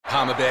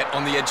Palmerbet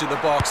on the edge of the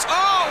box.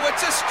 Oh,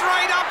 it's a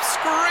straight-up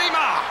screamer!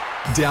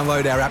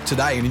 Download our app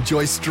today and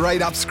enjoy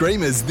straight-up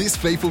screamers this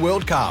FIFA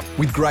World Cup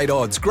with great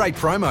odds, great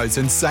promos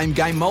and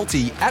same-game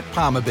multi at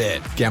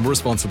Palmerbet. Gamble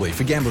responsibly.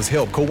 For Gamblers'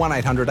 Help, call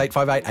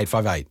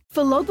 1-800-858-858.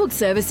 For logbook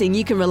servicing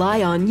you can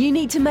rely on, you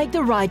need to make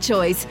the right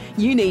choice.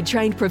 You need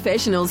trained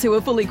professionals who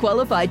are fully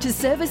qualified to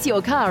service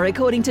your car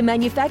according to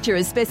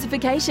manufacturer's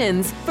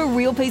specifications. For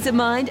real peace of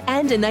mind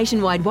and a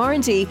nationwide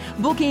warranty,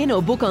 book in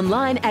or book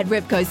online at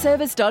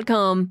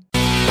repcoservice.com.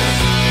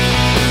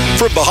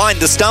 From behind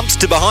the stumps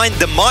to behind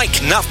the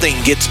mic, nothing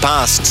gets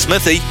past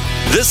Smithy.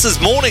 This is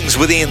Mornings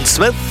with Ian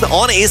Smith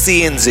on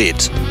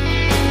SENZ.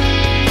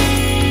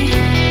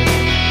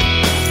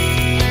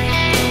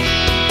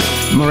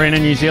 Morena,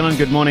 New Zealand,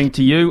 good morning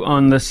to you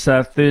on this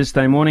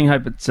Thursday morning.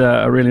 Hope it's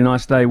a really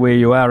nice day where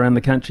you are around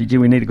the country. Gee,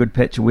 we need a good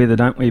patch of weather,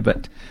 don't we?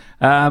 But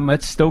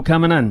it's still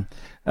coming in.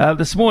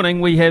 This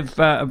morning we have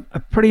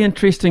a pretty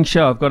interesting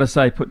show, I've got to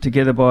say, put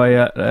together by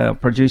our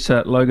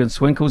producer Logan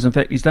Swinkles. In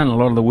fact, he's done a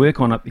lot of the work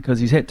on it because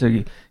he's had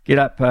to get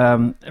up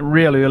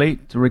real early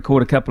to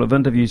record a couple of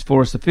interviews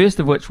for us. The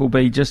first of which will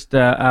be just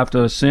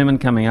after a sermon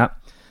coming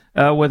up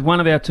with one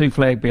of our two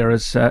flag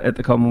bearers at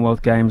the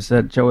Commonwealth Games,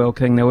 Joelle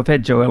King. Now, we've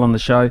had Joelle on the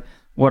show.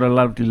 What a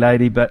lovely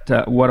lady,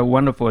 but what a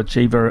wonderful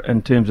achiever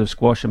in terms of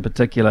squash in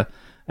particular.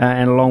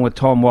 And along with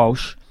Tom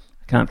Walsh,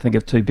 I can't think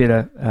of two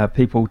better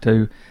people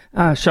to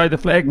show the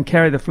flag and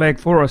carry the flag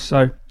for us.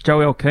 So,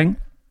 Joelle King.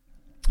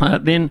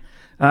 Then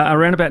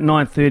around about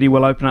 9:30,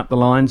 we'll open up the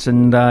lines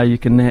and you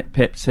can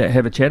perhaps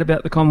have a chat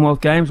about the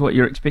Commonwealth Games, what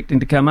you're expecting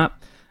to come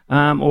up.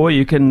 Or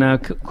you can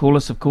call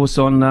us, of course,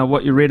 on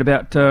what you read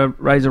about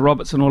Razor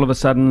Robertson all of a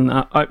sudden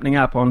opening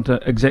up onto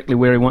exactly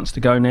where he wants to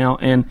go now,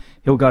 and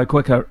he'll go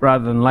quicker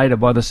rather than later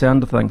by the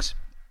sound of things.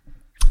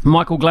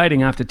 Michael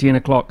Glading after 10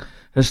 o'clock.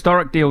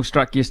 Historic deal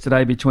struck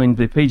yesterday between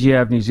the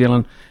PGA of New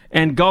Zealand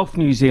and Golf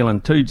New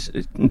Zealand, two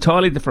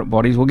entirely different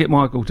bodies. We'll get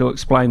Michael to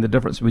explain the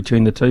difference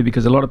between the two,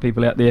 because a lot of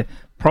people out there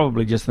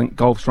probably just think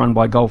golf's run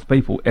by golf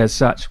people as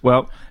such.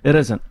 Well, it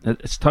isn't.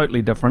 It's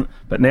totally different,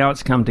 but now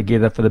it's come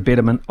together for the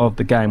betterment of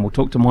the game. We'll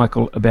talk to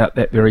Michael about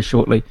that very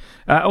shortly.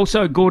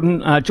 Also,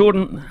 Jordan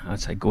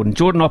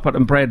Oppett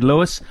and Brad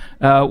Lewis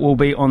will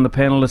be on the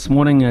panel this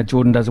morning.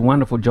 Jordan does a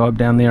wonderful job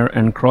down there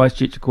in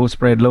Christchurch, of course,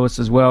 Brad Lewis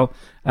as well.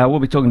 We'll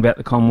be talking about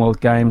the Commonwealth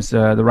Games,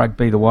 the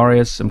rugby, the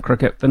Warriors, some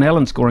cricket. Finn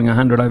Allen scoring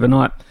 100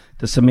 overnight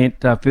to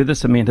further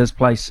cement his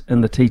place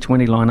in the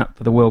T20 lineup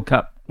for the World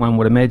Cup, one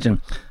would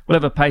imagine. We'll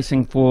have a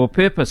pacing for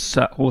purpose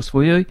horse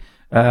for you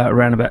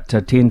around about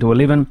 10 to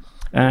 11.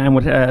 And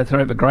we'll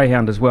throw over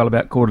Greyhound as well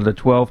about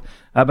 11:45.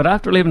 But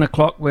after 11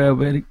 o'clock,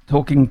 we're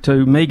talking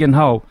to Megan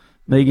Hull.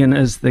 Megan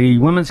is the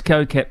women's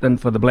co-captain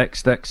for the Black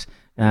Sticks,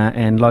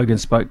 and Logan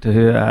spoke to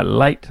her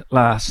late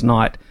last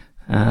night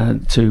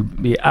to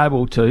be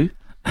able to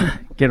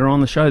get her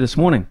on the show this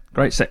morning.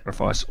 Great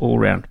sacrifice all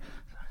round.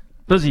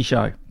 Busy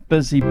show.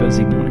 Busy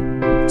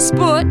morning.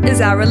 Sport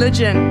is our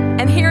religion,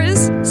 and here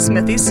is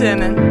Smithy's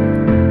sermon.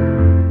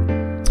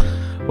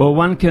 Well,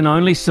 one can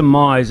only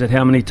surmise at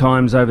how many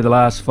times over the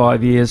last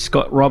 5 years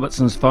Scott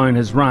Robertson's phone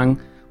has rung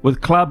with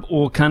club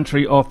or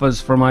country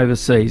offers from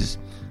overseas,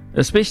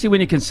 especially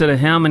when you consider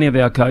how many of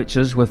our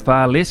coaches with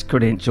far less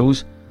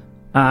credentials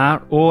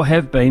are or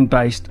have been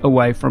based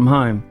away from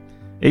home.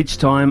 Each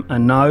time a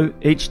no,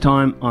 each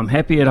time I'm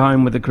happy at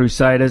home with the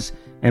Crusaders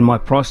and my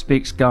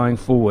prospects going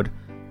forward.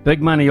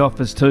 Big money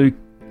offers too,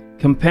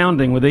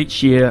 compounding with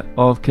each year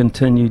of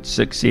continued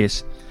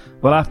success.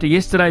 Well, after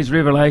yesterday's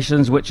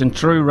revelations, which in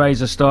true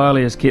Razor style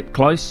he has kept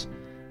close,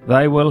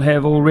 they will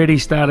have already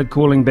started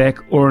calling back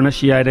or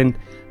initiating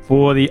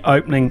for the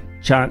opening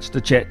chance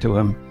to chat to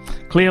him.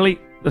 Clearly,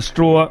 the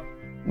straw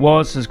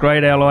was his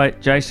great ally,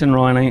 Jason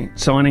Riney,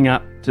 signing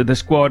up to the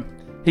squad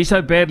he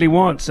so badly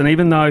wants, and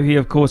even though he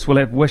of course will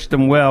have wished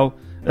him well,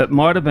 it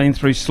might have been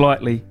through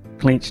slightly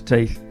clenched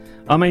teeth.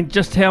 I mean,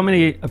 just how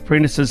many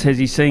apprentices has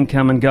he seen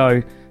come and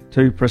go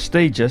to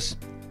prestigious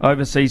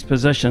overseas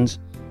positions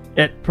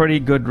at pretty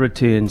good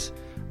returns?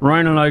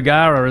 Ronan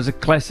O'Gara is a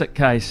classic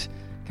case.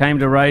 Came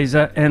to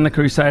Razor and the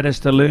Crusaders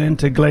to learn,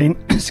 to glean,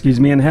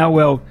 and how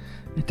well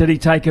did he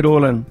take it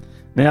all in?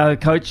 Now, the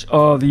coach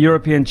of the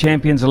European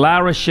champions La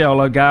Rochelle,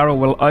 O'Gara,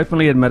 will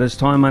openly admit his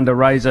time under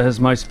Razor, his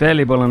most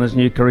valuable in his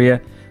new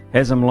career,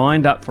 has him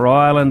lined up for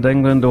Ireland,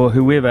 England or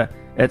whoever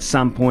at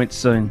some point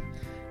soon.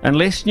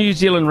 Unless New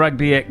Zealand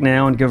Rugby act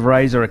now and give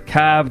Razor a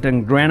carved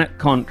in granite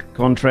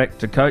contract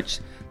to coach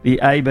the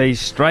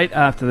ABs straight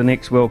after the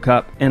next World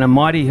Cup, and a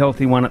mighty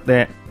healthy one at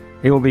that,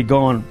 he will be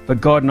gone for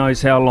God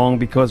knows how long,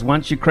 because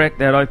once you crack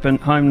that open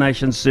home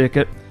nation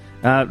circuit,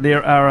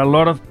 there are a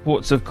lot of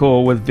ports of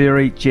call with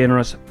very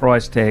generous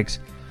price tags.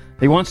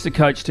 He wants to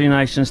coach two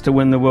nations to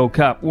win the World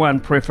Cup, one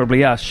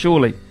preferably us,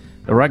 surely.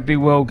 The rugby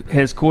world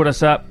has caught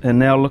us up and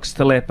now looks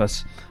to lap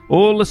us.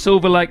 All the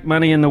Silver Lake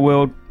money in the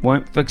world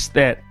won't fix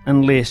that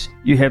unless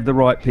you have the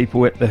right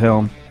people at the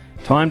helm.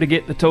 Time to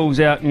get the tools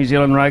out, New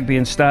Zealand Rugby,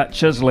 and start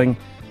chiselling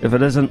if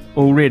it isn't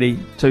already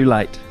too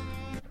late.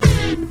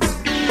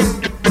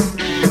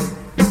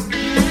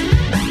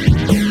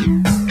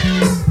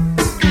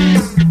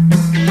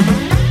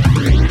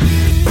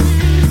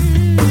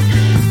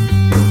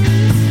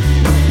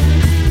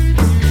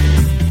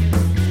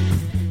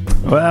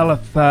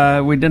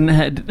 we didn't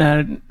have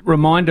a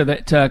reminder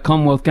that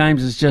Commonwealth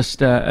Games is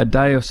just a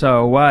day or so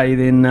away,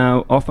 then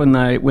often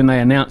when they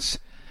announce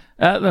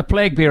the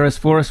flag bearers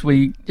for us,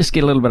 we just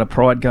get a little bit of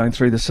pride going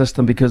through the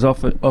system, because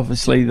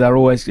obviously they're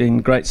always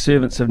been great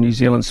servants of New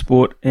Zealand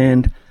sport,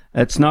 and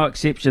it's no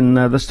exception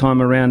this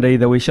time around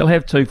either. We shall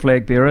have 2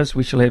 flag bearers.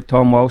 We shall have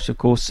Tom Walsh, of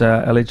course,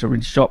 a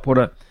legendary shot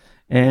putter,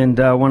 and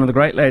one of the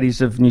great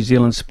ladies of New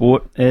Zealand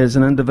sport. As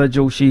an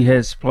individual, she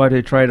has plied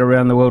her trade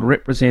around the world,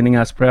 representing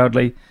us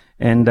proudly,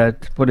 and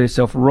put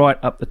herself right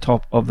up the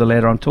top of the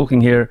ladder. I'm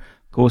talking here,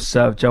 of course,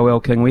 of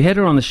Joelle King. We had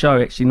her on the show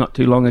actually not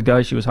too long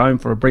ago. She was home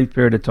for a brief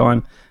period of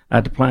time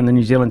to play in the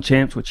New Zealand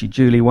Champs, which she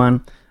duly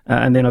won,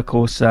 and then, of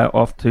course,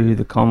 off to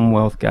the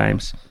Commonwealth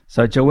Games.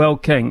 So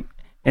Joelle King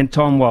and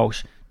Tom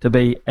Walsh to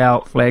be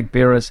our flag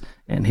bearers,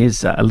 and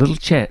here's a little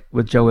chat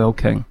with Joelle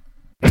King.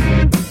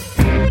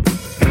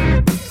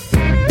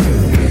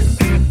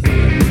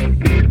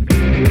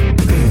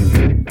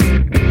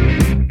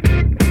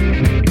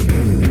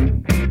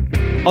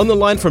 On the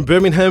line from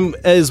Birmingham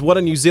is one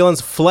of New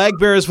Zealand's flag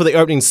bearers for the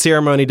opening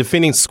ceremony,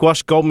 defending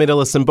squash gold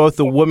medalist in both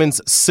the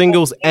women's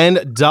singles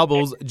and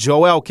doubles,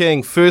 Joelle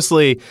King.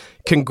 Firstly,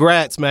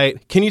 congrats,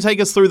 mate. Can you take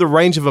us through the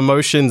range of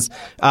emotions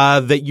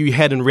that you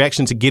had in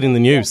reaction to getting the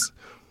news?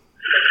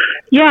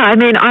 Yeah, I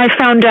mean, I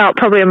found out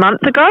probably a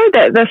month ago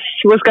that this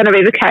was going to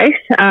be the case.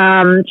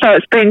 So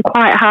it's been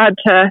quite hard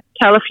to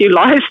tell a few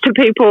lies to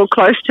people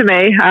close to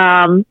me,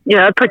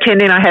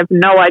 pretending I have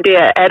no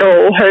idea at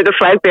all who the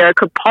flag bearer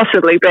could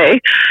possibly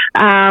be.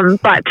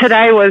 But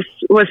today was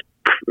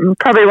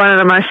probably one of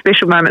the most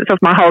special moments of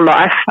my whole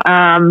life.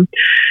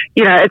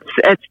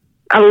 It's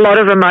a lot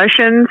of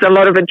emotions, a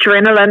lot of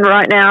adrenaline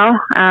right now.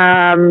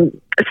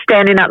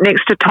 Standing up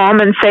next to Tom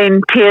and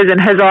seeing tears in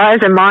his eyes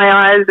and my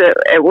eyes,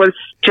 it was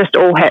just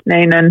all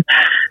happening. And,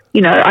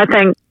 I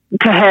think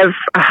to have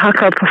a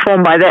haka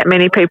performed by that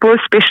many people,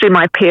 especially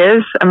my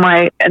peers and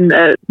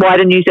the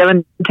wider New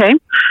Zealand team,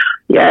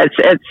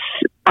 it's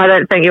I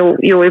don't think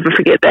you'll ever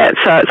forget that.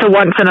 So it's a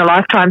once in a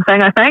lifetime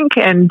thing, I think,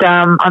 and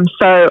I'm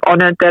so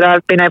honoured that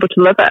I've been able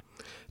to live it.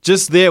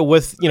 Just there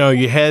with,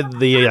 you had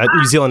the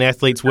New Zealand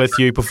athletes with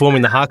you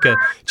performing the haka.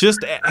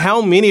 Just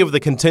how many of the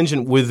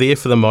contingent were there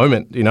for the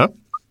moment, Yeah,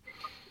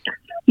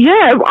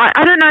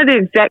 I don't know the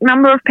exact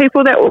number of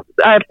people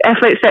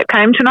athletes that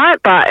came tonight,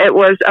 but it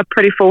was a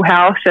pretty full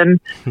house, and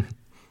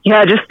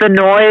just the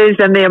noise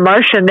and the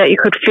emotion that you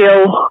could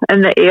feel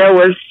in the air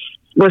was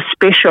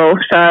special.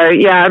 So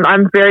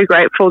I'm very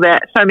grateful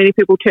that so many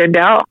people turned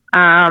out,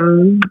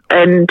 and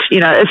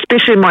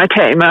especially my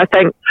team. I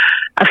think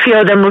a few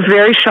of them were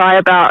very shy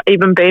about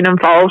even being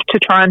involved to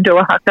try and do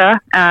a haka,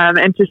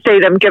 and to see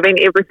them giving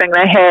everything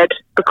they had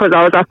because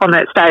I was up on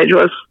that stage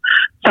was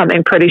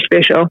something pretty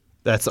special.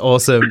 That's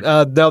awesome.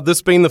 Now,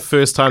 this being the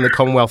first time the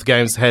Commonwealth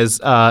Games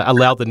has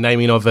allowed the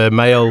naming of a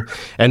male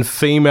and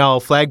female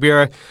flag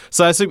bearer.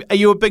 So are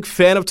you a big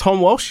fan of Tom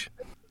Walsh?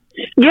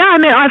 Yeah, I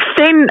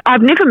mean,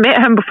 I've never met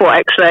him before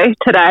actually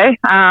today.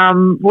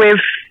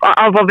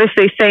 I've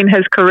obviously seen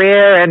his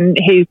career and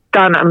he's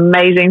done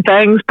amazing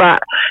things,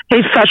 but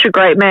he's such a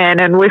great man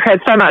and we've had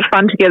so much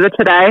fun together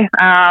today.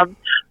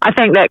 I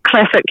think that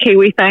classic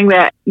Kiwi thing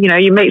that,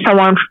 you meet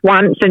someone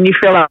once and you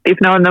feel like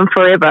you've known them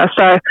forever.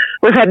 So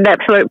we've had an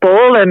absolute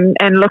ball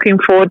and looking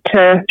forward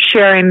to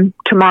sharing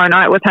tomorrow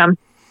night with him.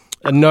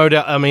 No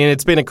doubt. I mean,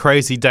 it's been a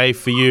crazy day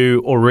for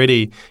you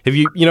already. Have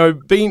you,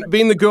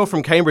 being the girl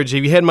from Cambridge,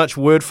 have you had much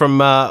word from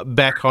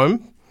back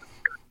home?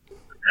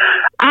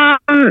 Yeah,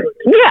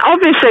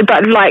 obviously,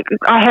 but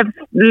I have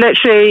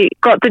literally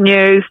got the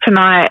news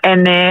tonight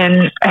and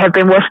then have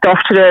been whisked off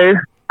to do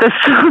this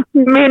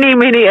many,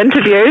 many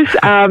interviews. So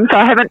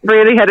I haven't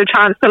really had a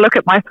chance to look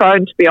at my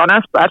phone, to be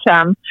honest. But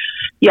I'm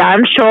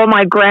sure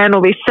my gran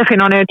will be sipping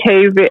on her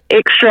tea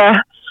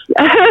extra,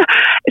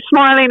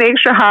 smiling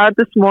extra hard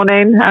this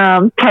morning,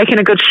 taking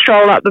a good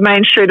stroll up the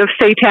main street of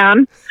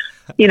Seatown,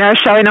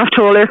 showing off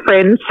to all her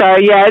friends. So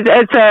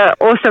it's an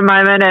awesome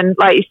moment, and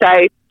like you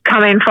say,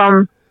 coming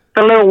from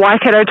the little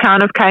Waikato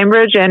town of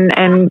Cambridge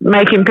and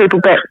making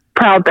people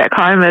proud back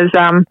home is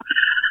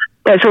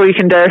that's all you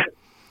can do.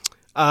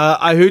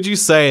 I heard you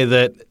say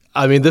that,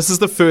 this is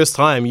the first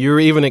time you're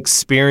even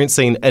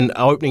experiencing an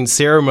opening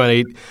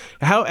ceremony.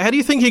 How do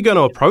you think you're going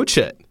to approach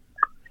it?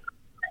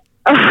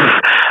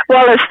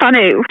 Well, it's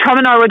funny. Tom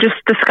and I were just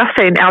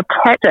discussing our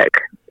tactic.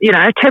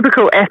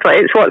 Typical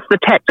athletes, what's the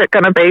tactic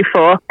going to be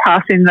for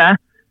passing the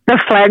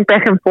flag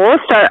back and forth?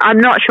 So I'm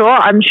not sure.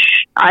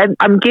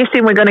 I'm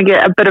guessing we're going to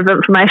get a bit of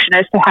information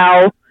as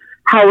to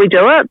how we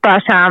do it.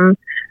 But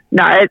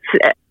no,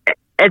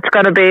 it's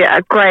going to be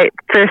a great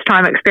first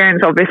time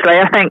experience. Obviously,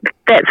 I think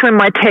that's when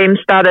my team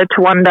started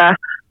to wonder,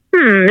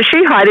 is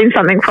she hiding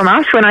something from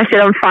us? When I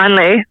said I'm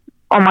finally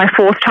on my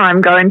fourth time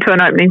going to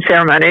an opening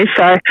ceremony.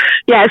 So,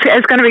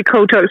 it's going to be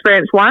cool to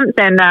experience once,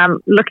 and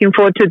looking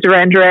forward to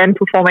Duran Duran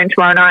performing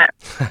tomorrow night.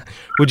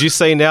 Would you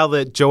say now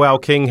that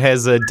Joelle King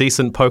has a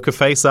decent poker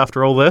face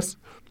after all this?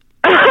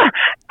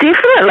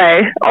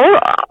 Definitely.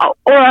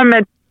 Or I'm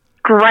a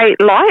great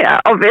liar,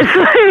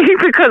 obviously,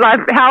 because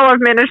how I've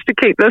managed to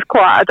keep this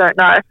quiet, I don't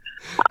know.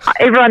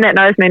 everyone that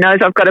knows me knows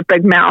I've got a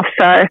big mouth.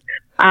 So,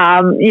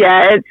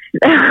 it's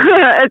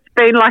it's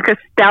been like a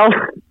stealth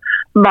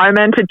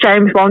moment, a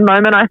James Bond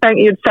moment, I think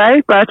you'd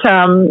say. But,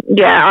 I'm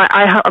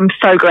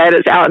so glad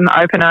it's out in the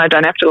open and I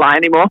don't have to lie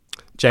anymore.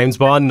 James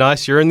Bond,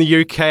 nice. You're in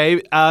the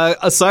UK.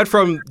 Aside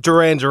from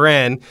Duran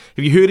Duran,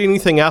 have you heard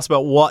anything else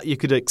about what you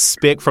could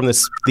expect from the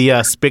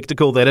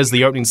spectacle that is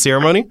the opening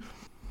ceremony?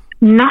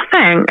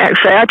 Nothing,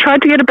 actually. I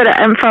tried to get a bit of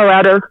info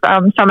out of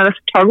some of the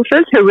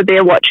photographers who were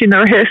there watching the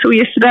rehearsal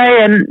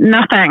yesterday, and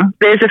nothing.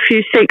 There's a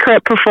few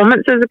secret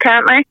performances,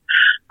 apparently,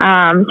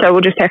 so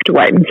we'll just have to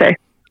wait and see.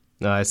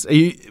 Nice.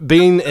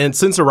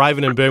 Since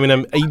arriving in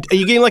Birmingham, are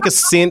you getting like a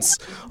sense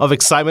of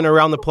excitement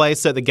around the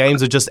place that the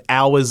games are just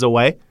hours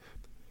away?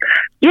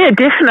 Yeah,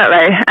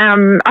 definitely.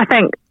 I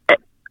think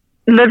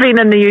living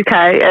in the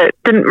UK, it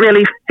didn't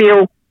really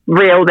feel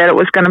real that it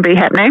was going to be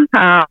happening.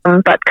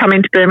 But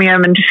coming to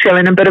Birmingham and just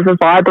feeling a bit of a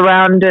vibe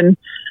around, and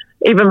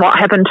even what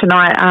happened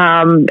tonight,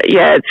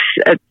 it's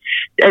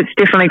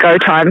definitely go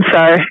time.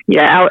 So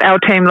yeah, our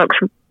team looks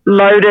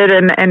loaded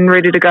and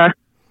ready to go.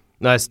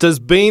 Nice. Does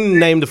being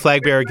named the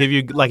flag bearer give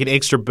you like an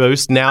extra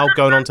boost now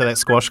going onto that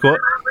squash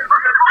court?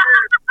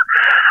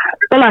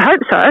 Well, I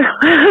hope so.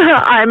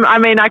 I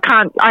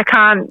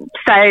can't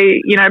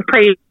say,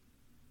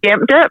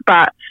 preempt it,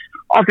 but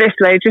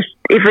obviously just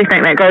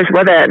everything that goes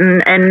with it,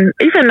 and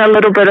even a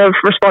little bit of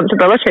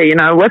responsibility,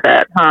 with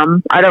it.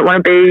 I don't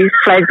want to be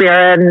flag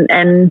bearer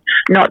and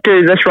not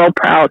do this role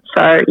proud.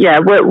 So yeah,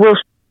 we'll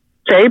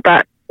see.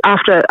 But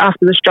after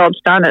this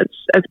job's done,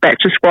 it's back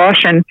to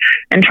squash and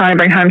trying to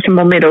bring home some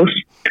more medals.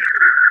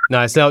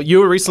 Nice. Now, you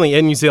were recently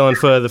in New Zealand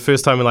for the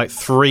first time in like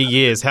 3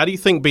 years. How do you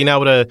think being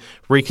able to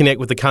reconnect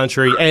with the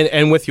country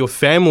and with your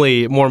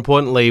family, more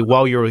importantly,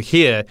 while you were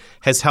here,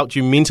 has helped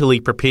you mentally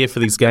prepare for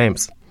these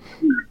games?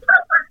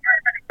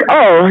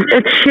 Oh,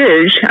 it's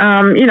huge.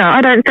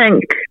 I don't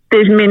think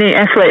there's many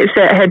athletes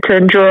that had to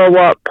endure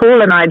what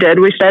Paul and I did.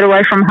 We stayed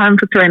away from home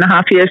for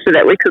 3.5 years so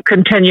that we could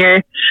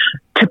continue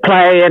to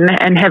play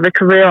and have a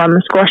career on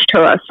the squash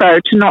tour. So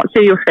to not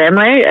see your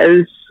family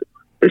is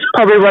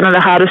probably one of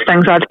the hardest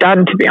things I've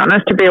done, to be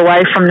honest, to be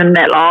away from them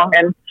that long.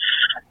 And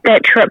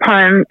that trip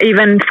home,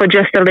 even for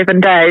just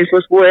 11 days,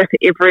 was worth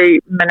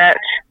every minute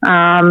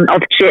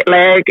of jet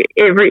lag.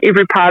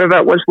 Every part of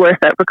it was worth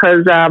it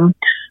because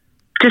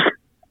just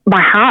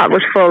my heart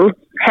was full,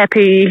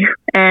 happy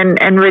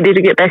and ready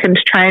to get back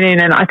into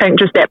training. And I think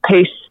just that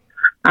peace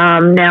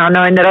now,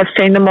 knowing that I've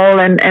seen them all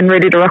and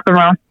ready to rock and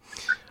roll.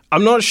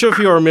 I'm not sure if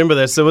you'll remember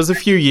this. It was a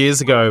few years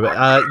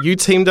ago. You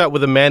teamed up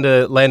with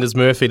Amanda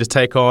Landers-Murphy to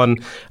take on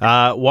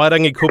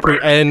Wairangi Kupu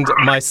and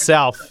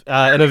myself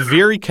in a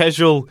very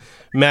casual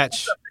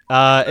match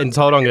in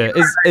Tauranga.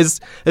 Is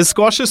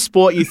squash a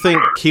sport you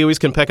think Kiwis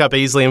can pick up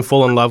easily and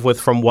fall in love with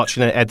from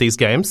watching it at these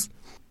games?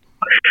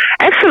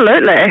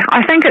 Absolutely.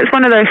 I think it's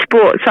one of those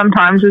sports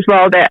sometimes as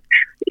well that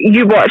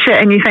you watch it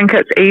and you think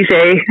it's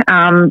easy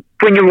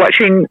when you're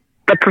watching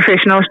the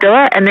professionals do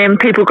it, and then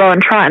people go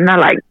and try it and they're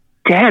like,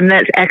 damn,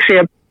 that's actually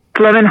a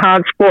blooming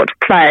hard sport to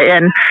play.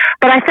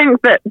 But I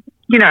think that,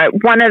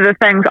 one of the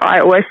things I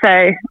always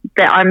say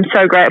that I'm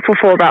so grateful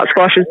for about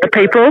squash is the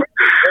people,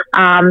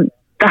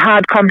 the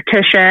hard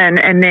competition,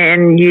 and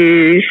then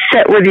you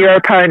sit with your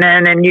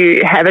opponent and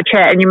you have a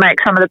chat and you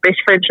make some of the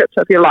best friendships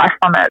of your life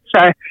from it.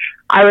 So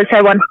I would say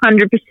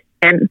 100%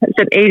 it's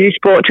an easy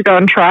sport to go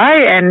and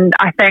try, and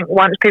I think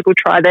once people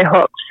try, they're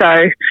hooked.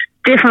 So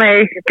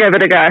definitely give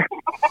it a go.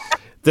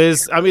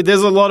 There's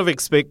a lot of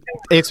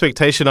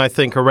expectation, I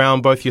think,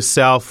 around both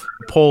yourself,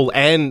 Paul,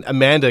 and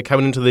Amanda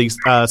coming into these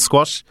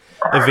squash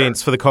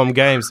events for the Com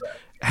Games.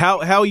 How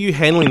are you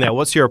handling that?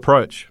 What's your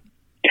approach?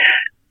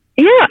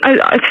 Yeah,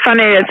 it's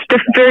funny. It's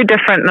just very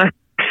different this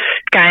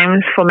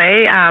games for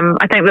me.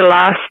 I think the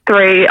last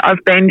 3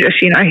 I've been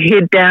just,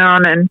 head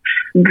down and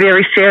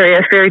very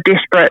serious, very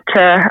desperate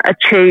to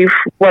achieve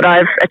what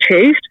I've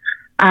achieved.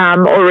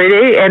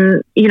 Already,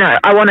 and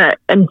I want to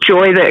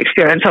enjoy the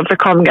experience of the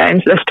Com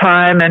Games this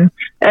time, and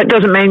it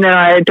doesn't mean that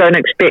I don't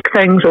expect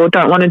things or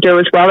don't want to do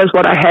as well as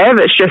what I have.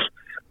 It's just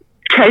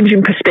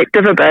changing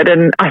perspective a bit,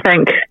 and I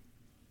think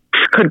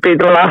this could be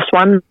the last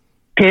one,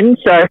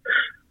 so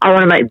I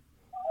want to make.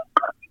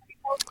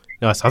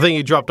 Nice. I think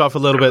you dropped off a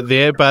little bit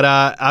there, but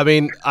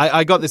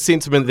I got the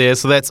sentiment there,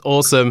 so that's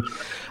awesome.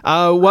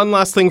 One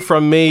last thing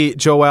from me,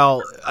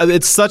 Joelle.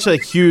 It's such a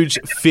huge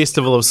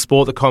festival of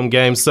sport, the Com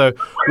Games. So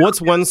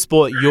what's one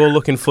sport you're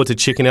looking forward to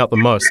checking out the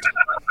most?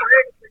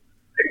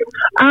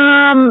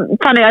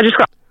 Funny, I just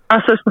got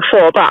asked this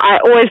before, but I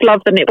always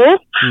loved the netball.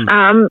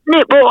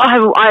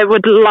 Netball, I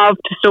would love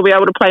to still be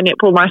able to play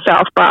netball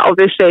myself, but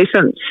obviously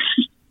since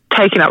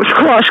taking up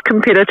squash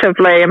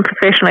competitively and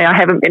professionally, I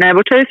haven't been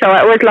able to. So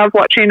I always love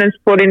watching and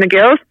supporting the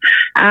girls.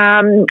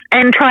 And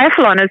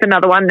triathlon is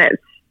another one that's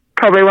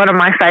probably one of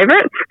my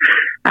favourites.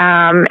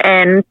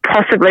 And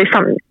possibly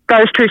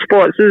those 2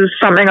 sports is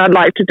something I'd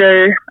like to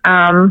do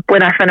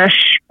when I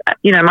finish,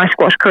 my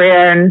squash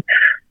career and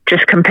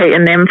just compete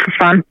in them for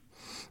fun.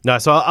 No,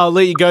 so I'll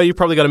let you go. You've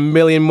probably got a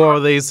million more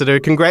of these to do.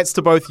 Congrats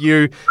to both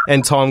you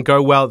and Tom.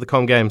 Go well at the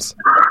Com Games.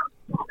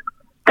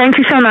 Thank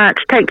you so much.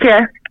 Take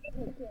care.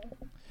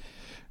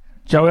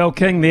 Joelle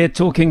King there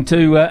talking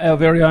to our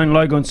very own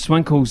Logan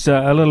Swinkles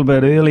a little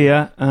bit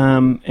earlier,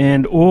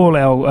 and all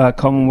our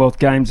Commonwealth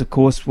Games, of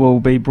course, will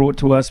be brought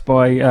to us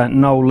by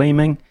Noel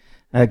Leeming.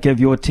 Give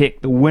your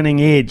tech the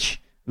winning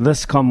edge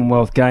this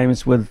Commonwealth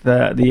Games with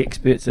the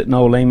experts at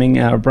Noel Leeming.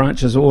 Our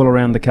branches all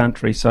around the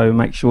country, so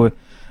make sure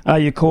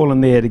you call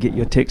in there to get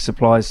your tech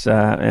supplies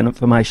and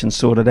information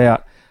sorted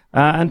out.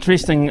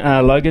 Interesting,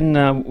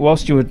 Logan,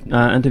 whilst you were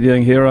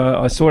interviewing her,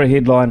 I saw a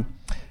headline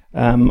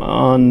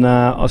on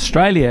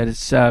Australia,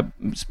 it's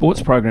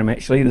sports program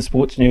actually, the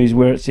Sports News,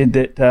 where it said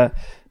that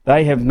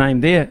they have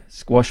named their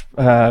squash,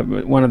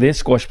 one of their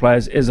squash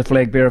players as a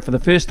flag bearer for the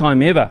first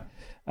time ever.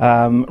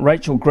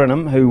 Rachel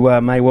Grinham, who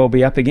may well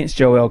be up against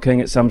Joelle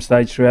King at some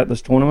stage throughout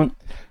this tournament,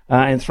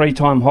 and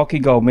three-time hockey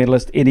gold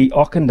medalist Eddie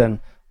Ockenden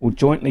will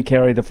jointly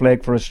carry the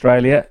flag for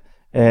Australia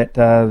at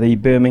the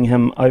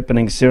Birmingham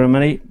opening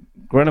ceremony.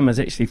 Grinham is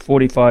actually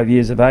 45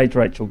 years of age,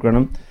 Rachel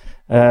Grinham.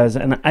 As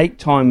an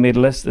 8-time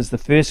medalist, is the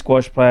first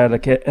squash player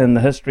in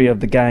the history of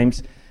the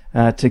Games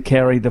to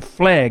carry the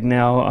flag.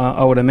 Now,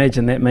 I would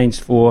imagine that means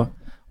for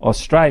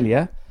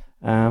Australia,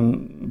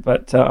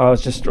 but I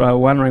was just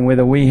wondering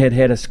whether we had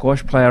a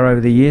squash player over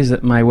the years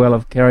that may well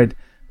have carried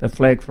the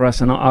flag for us,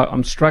 and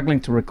I'm struggling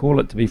to recall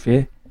it, to be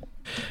fair.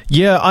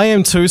 Yeah, I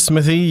am too,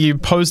 Smithy. You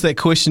posed that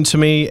question to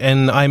me,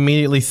 and I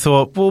immediately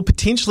thought, well,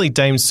 potentially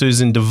Dame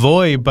Susan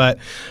Devoy, but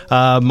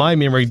my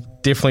memory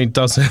definitely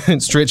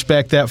doesn't stretch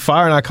back that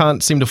far, and I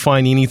can't seem to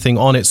find anything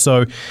on it.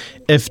 So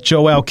if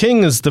Joelle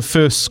King is the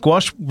first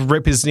squash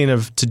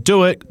representative to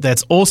do it,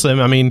 that's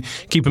awesome. I mean,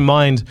 keep in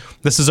mind,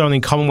 this is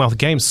only Commonwealth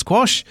Games.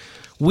 Squash,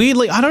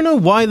 weirdly, I don't know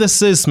why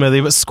this is,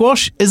 Smithy, but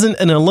squash isn't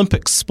an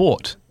Olympic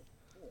sport.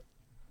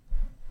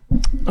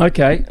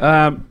 Okay,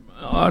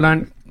 I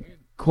don't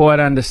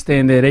quite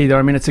understand that either.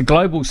 I mean, it's a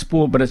global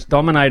sport, but it's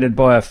dominated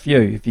by a few,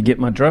 if you get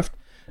my drift.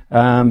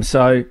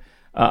 So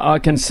I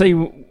can see,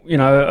 you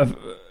know,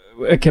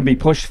 it can be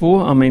pushed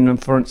for. I mean,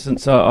 for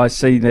instance, I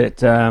see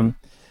that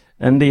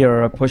India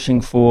are pushing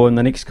for, in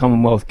the next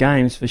Commonwealth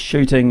Games, for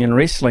shooting and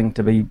wrestling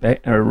to be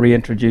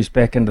reintroduced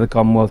back into the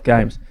Commonwealth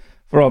Games.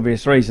 For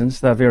obvious reasons,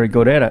 they're very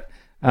good at it.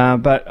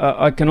 But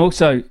I can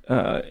also,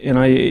 you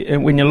know,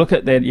 when you look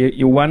at that,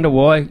 you wonder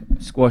why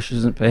squash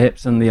isn't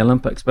perhaps in the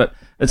Olympics. But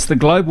it's the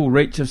global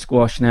reach of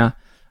squash now.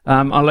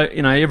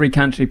 You know, every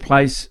country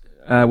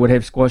would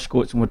have squash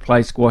courts and would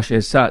play squash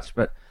as such,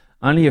 but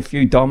only a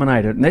few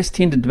dominate it. And that's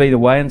tended to be the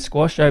way in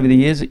squash over the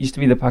years. It used to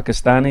be the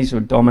Pakistanis who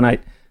would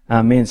dominate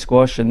men's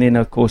squash, and then,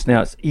 of course,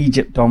 now it's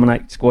Egypt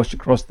dominate squash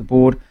across the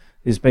board.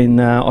 There's been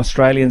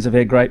Australians have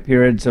had great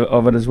periods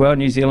of it as well,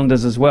 New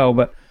Zealanders as well.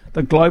 But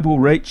the global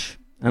reach,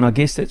 and I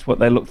guess that's what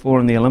they look for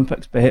in the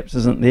Olympics, perhaps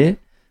isn't there.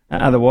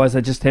 Otherwise,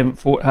 they just haven't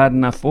fought hard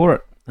enough for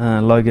it,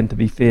 Logan, to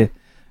be fair.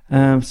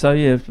 So,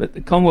 yeah, but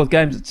the Commonwealth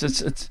Games,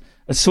 it's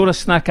sort of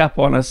snuck up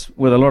on us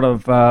with a lot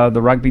of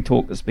the rugby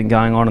talk that's been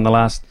going on in the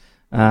last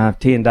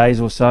 10 days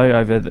or so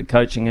over the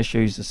coaching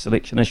issues, the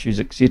selection issues,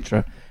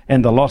 etc.,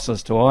 and the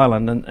losses to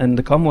Ireland. And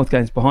the Commonwealth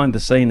Games behind the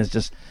scene has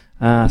just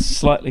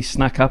slightly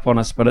snuck up on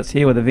us, but it's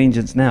here with a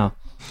vengeance now.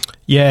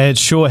 Yeah, it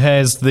sure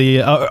has.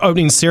 The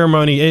opening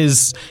ceremony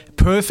is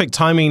perfect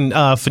timing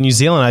for New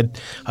Zealand.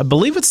 I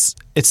believe it's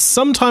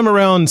sometime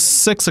around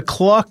 6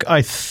 o'clock,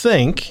 I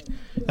think,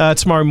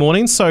 tomorrow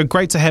morning. So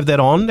great to have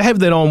that on. Have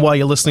that on while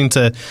you're listening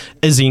to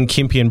Izzy and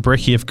Kempy and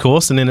Bricky, of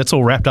course, and then it's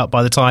all wrapped up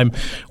by the time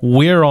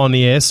we're on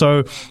the air.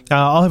 So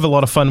I'll have a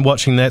lot of fun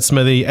watching that,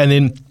 Smithy. And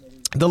then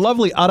the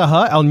lovely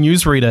Araha, our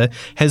newsreader,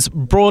 has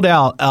brought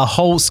out a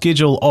whole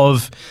schedule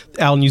of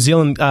our New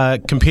Zealand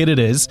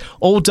competitors,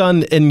 all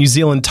done in New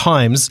Zealand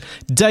times.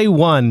 Day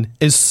one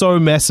is so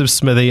massive,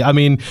 Smithy. I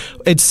mean,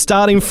 it's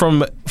starting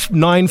from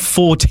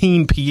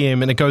 9:14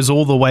 p.m. and it goes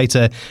all the way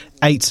to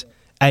 8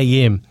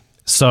 a.m.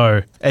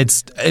 So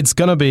it's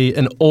going to be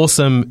an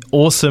awesome,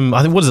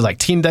 I think, what is it, like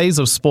 10 days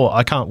of sport?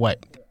 I can't wait.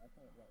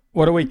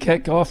 What do we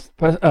kick off,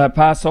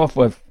 pass off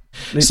with?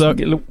 Let's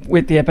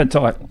whet the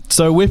appetite.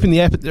 So whetting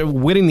the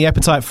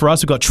appetite for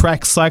us, we've got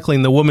track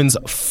cycling, the women's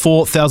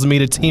 4,000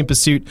 metre team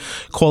pursuit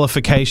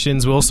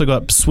qualifications. We've also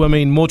got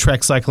swimming, more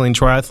track cycling,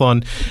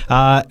 triathlon.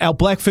 Our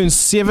Black Ferns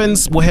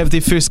Sevens will have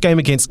their first game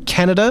against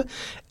Canada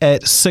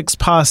at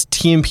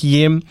 10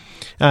 p.m.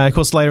 Of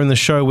course, later in the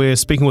show, we're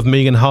speaking with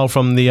Megan Hull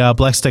from the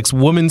Black Sticks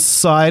women's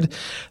side.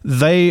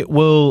 They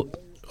will...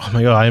 Oh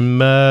my God, I'm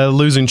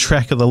losing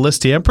track of the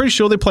list here. I'm pretty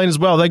sure they're playing as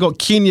well. They got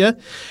Kenya.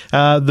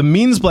 The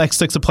men's Black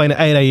Sticks are playing at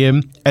 8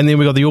 a.m. And then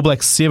we got the All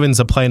Black Sevens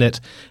are playing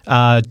at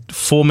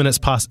 4 minutes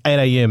past 8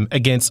 a.m.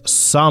 against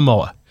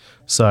Samoa.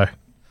 So,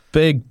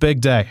 big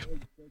day.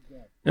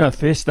 Yeah,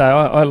 first day,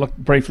 I looked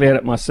briefly at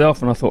it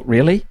myself and I thought,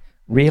 really?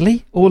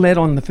 All that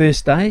on the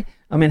first day?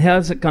 I mean, how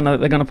is it they're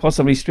going to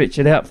possibly stretch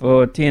it out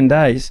for 10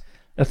 days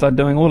if they're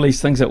doing all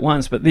these things at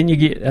once? But then you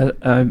get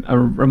a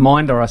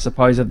reminder, I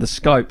suppose, of the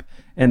scope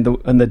and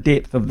the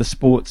depth of the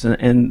sports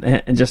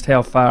and just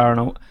how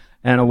far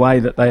and away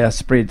that they are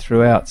spread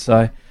throughout.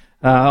 So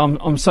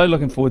I'm so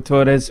looking forward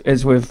to it.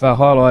 As we've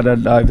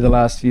highlighted over the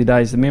last few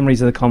days, the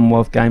memories of the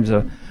Commonwealth Games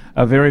are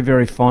very,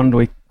 very fond.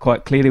 We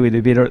quite clearly we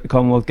do better at the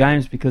Commonwealth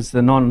Games because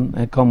the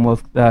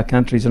non-Commonwealth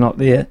countries are not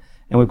there,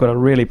 and we've got a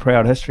really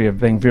proud history of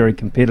being very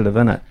competitive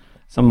in it.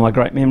 Some of my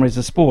great memories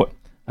of sport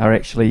are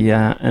actually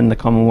in the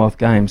Commonwealth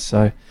Games.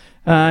 So,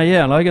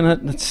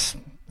 Logan, it's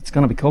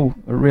going to be cool.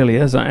 It really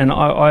is. And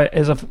I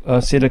as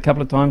I've said a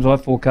couple of times, I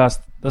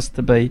forecast this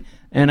to be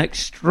an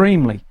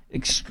extremely,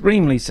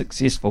 extremely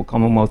successful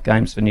Commonwealth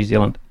Games for New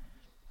Zealand.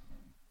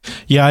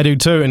 Yeah, I do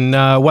too. And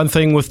one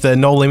thing with the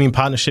Noel Leeming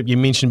partnership you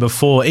mentioned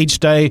before, each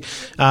day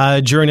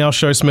during our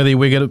show, Smithy,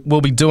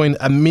 we'll be doing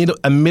a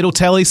medal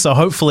tally. So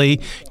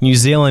hopefully New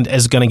Zealand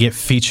is going to get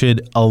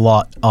featured a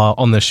lot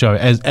on the show,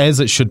 as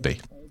it should be.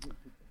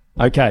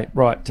 Okay,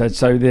 right.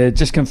 So they're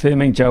just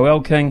confirming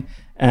Joel King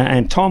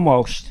and Tom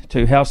Walsh,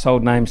 two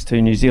household names to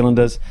New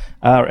Zealanders,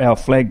 are our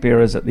flag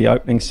bearers at the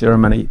opening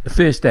ceremony, the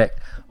first act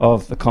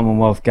of the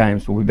Commonwealth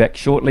Games. We'll be back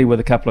shortly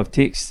with a couple of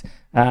texts.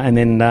 And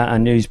then a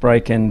news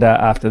break, and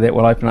after that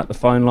we'll open up the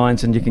phone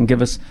lines and you can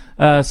give us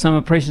some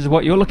impressions of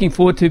what you're looking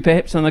forward to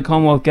perhaps in the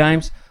Commonwealth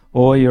Games,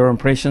 or your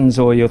impressions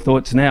or your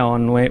thoughts now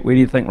on where do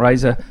you think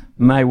Razor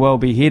may well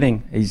be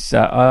heading. He's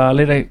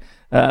let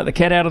the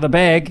cat out of the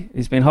bag.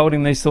 He's been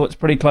holding these thoughts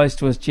pretty close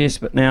to his chest,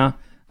 but now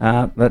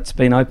that's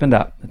been opened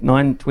up at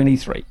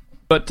 9:23.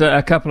 But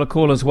a couple of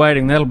callers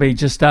waiting. That'll be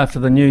just after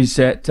the news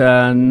at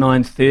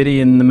 9:30.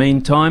 In the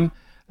meantime,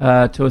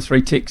 2 or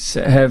 3 texts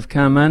have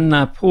come in.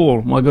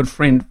 Paul, my good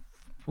friend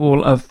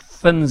Paul of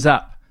Fins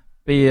Up,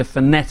 Be a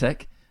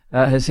Fanatic,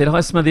 has said, "Hi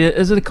Smithy,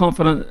 is it a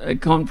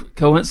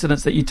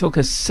coincidence that you took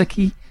a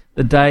sickie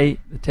the day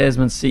the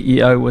Tasman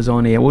CEO was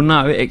on air?" Well,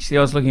 no, actually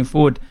I was looking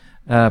forward,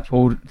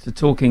 Paul, to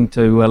talking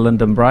to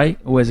Lyndon Bray.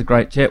 Always a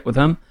great chat with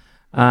him,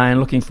 and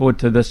looking forward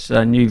to this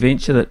new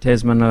venture that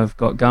Tasman have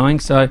got going.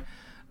 So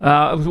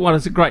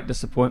it's a great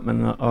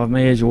disappointment of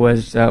me, as you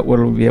always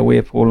will be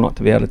aware, Paul, not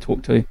to be able to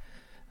talk to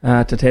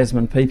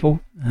Tasman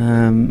people,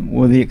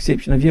 with the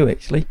exception of you,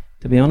 actually,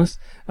 to be honest.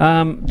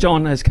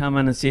 John has come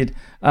in and said,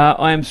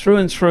 I am through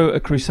and through a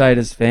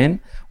Crusaders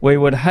fan. We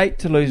would hate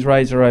to lose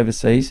Razor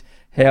overseas.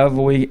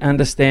 However, we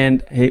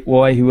understand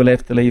why he will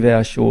have to leave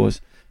our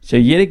shores. So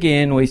yet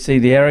again, we see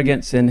the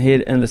arrogance and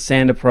head in the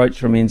sand approach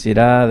from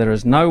NZR. There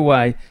is no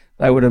way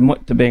they would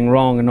admit to being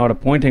wrong and not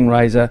appointing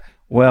Razor.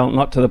 Well,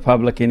 not to the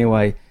public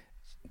anyway.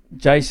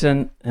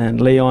 Jason and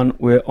Leon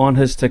were on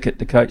his ticket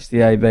to coach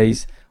the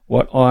ABs.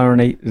 What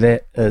irony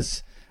that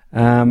is.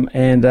 And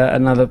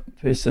another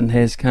person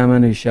has come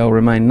in who shall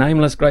remain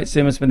nameless. Great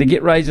sermon, Smithy.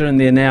 Get Razor in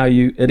there now,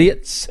 you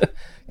idiots.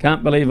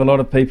 Can't believe a lot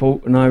of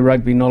people know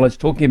rugby knowledge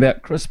talking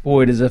about Chris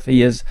Boyd as if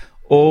he is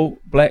all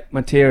black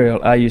material.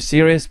 Are you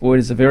serious? Boyd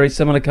is a very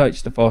similar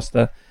coach to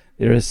Foster.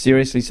 There is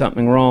seriously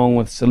something wrong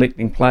with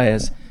selecting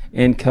players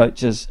and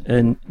coaches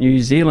in New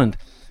Zealand.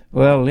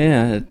 Well,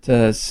 yeah,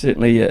 it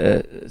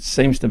certainly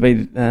seems to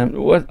be. I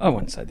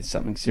wouldn't say there's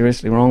something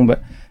seriously wrong,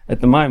 but at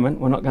the moment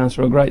we're not going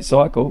through a great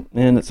cycle,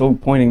 and it's all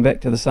pointing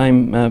back to the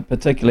same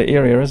particular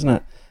area, isn't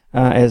it?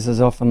 As is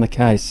often the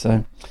case.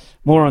 So,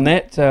 more on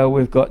that.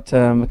 We've got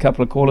a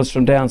couple of callers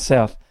from down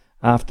south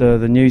after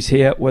the news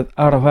here with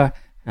Aroha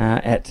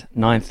at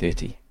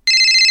 9:30.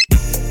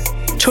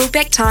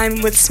 Talkback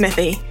time with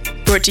Smithy.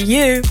 Brought to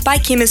you by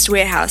Chemist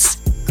Warehouse.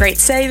 Great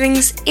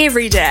savings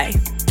every day.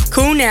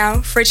 Call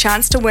now for a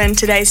chance to win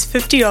today's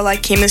 $50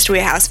 Chemist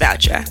Warehouse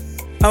voucher.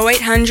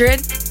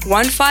 0800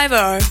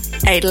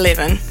 150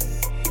 811.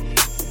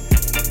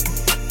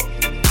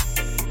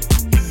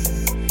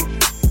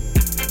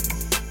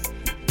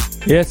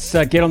 Yes,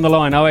 get on the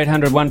line,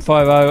 0800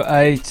 150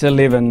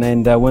 811,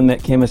 and win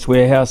that Chemist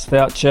Warehouse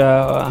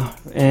voucher.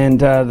 And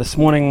this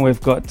morning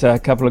we've got a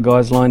couple of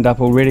guys lined up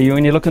already.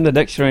 When you look in the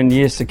dictionary in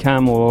years to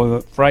come,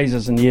 or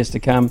phrases in years to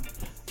come,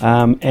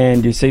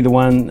 and you see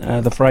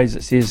the phrase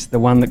that says the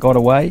one that got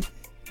away,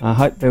 I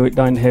hope they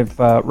don't have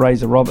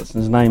Razor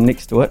Robertson's name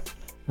next to it.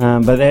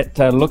 But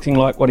that looking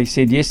like what he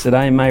said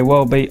yesterday may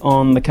well be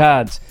on the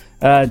cards.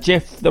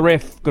 Jeff the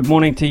ref, good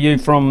morning to you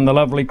from the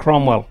lovely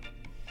Cromwell.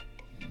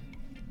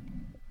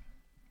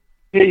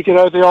 Yeah, you get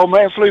over the old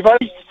man flu,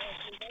 buddy.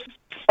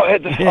 I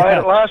had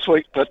it last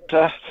week, but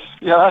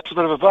that's a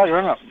bit of a bugger,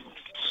 isn't it?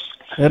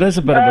 It is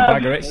a bit of a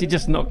bugger. Actually,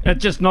 it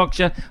just knocks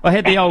you. I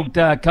had the old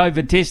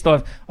COVID test.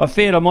 I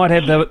feared I might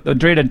have the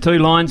dreaded 2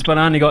 lines, but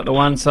I only got the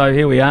 1. So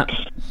here we are.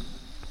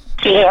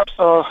 Yeah,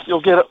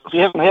 you'll get it. If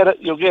you haven't had it,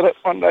 you'll get it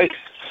one day,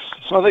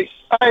 Smithy.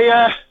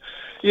 A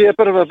bit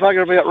of a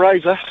bugger about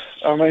Razor.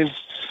 I'm a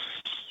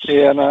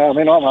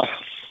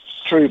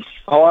true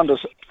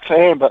Highlanders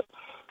fan, but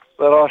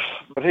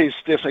he's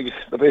definitely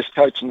the best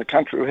coach in the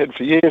country we've had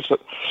for years.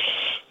 But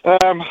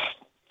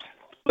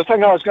the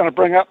thing I was going to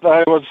bring up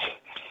though was,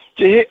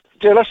 did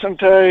you listen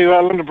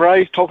to Lyndon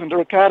Bray talking to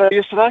Ricardo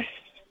yesterday?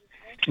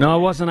 No, I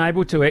wasn't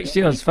able to,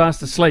 actually. I was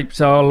fast asleep,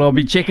 so I'll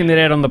be checking that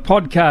out on the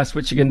podcast,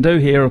 which you can do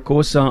here, of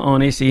course,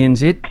 on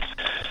SENZ.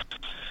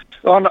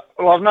 Well,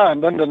 I've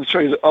known Lyndon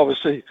through,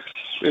 obviously,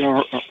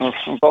 been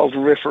involved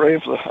in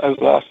refereeing over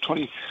the last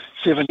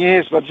 27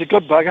 years, but he's a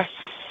good bugger.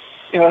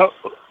 There's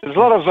a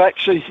lot of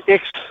actually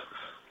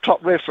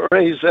ex-top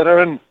referees that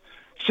are in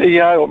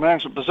CEO or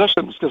management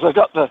positions because they've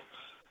got the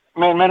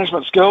man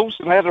management skills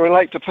and how to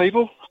relate to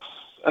people,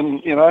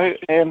 and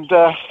and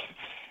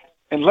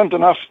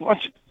Lyndon,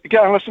 once you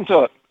go and listen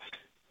to it,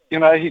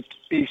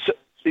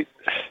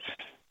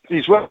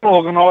 he's well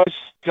organised.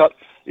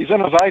 He's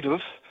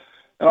innovative,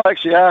 and I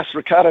actually asked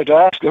Ricardo to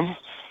ask him,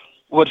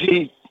 would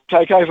he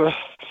take over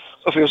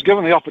if he was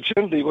given the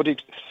opportunity? Would he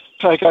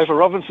take over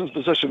Robinson's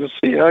position as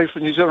CEO for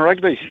New Zealand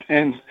Rugby?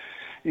 And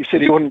he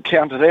said he wouldn't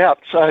count it out.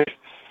 So,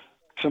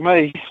 to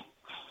me,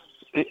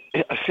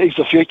 he's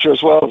the future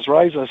as well as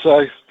Razor.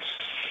 So,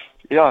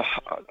 yeah,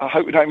 I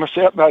hope we don't miss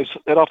out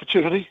that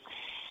opportunity.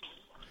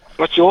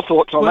 What's your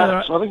thoughts on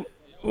that, Smithy?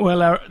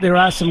 Well, there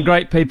are some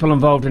great people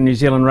involved in New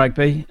Zealand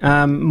Rugby,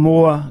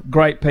 more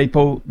great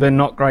people than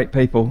not great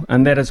people,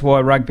 and that is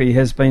why rugby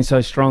has been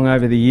so strong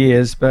over the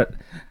years. But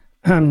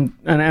and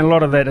a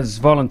lot of that is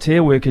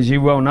volunteer work, as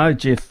you well know,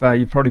 Jeff.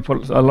 You probably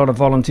put a lot of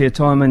volunteer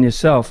time in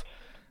yourself.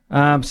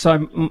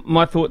 So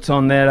my thoughts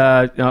on that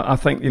are, I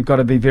think you've got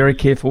to be very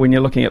careful when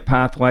you're looking at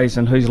pathways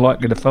and who's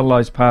likely to fill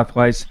those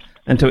pathways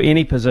into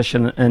any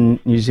position in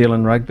New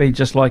Zealand Rugby.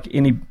 Just like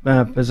any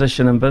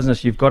position in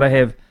business, you've got to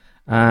have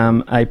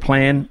a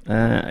plan,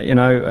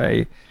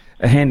 a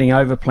handing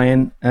over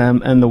plan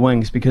in the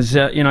wings, because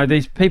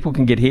these people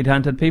can get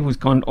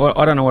headhunted.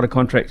 I don't know what a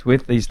contract's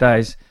worth these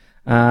days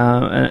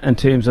in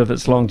terms of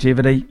its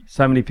longevity.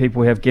 So many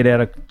people have get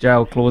out of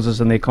jail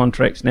clauses in their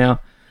contracts now,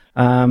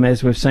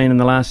 as we've seen in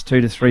the last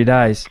 2 to 3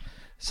 days.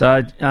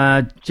 So,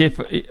 Jeff,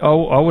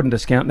 I wouldn't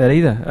discount that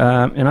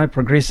either.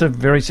 Progressive,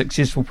 very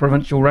successful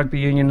provincial rugby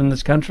union in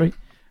this country.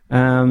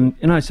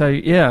 So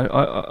yeah,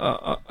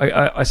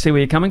 I see where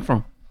you're coming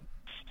from.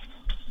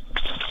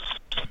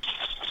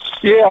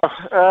 Yeah,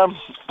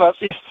 but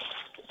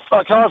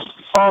like I've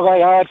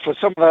very hard for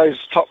some of those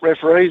top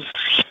referees,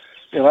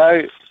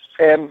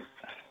 and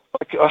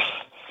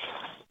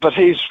but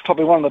he's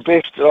probably one of the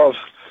best.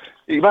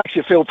 He makes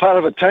you feel part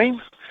of a team.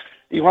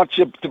 He wants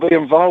you to be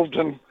involved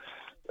in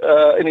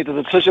any of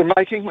the decision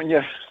making when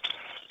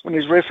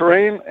he's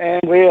refereeing,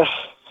 and where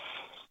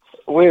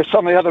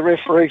some of the other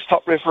referees,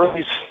 top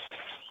referees,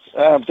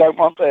 don't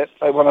want that.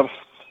 They want to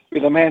be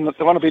the man.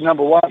 They want to be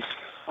number one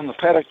on the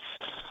paddock.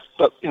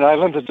 But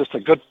Lyndon's just a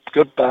good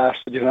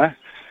bastard,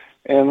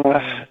 and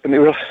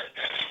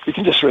he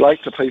can just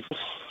relate to people.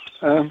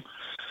 And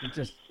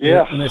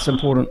that's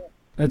important.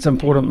 That's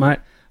important, mate.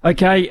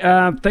 Okay,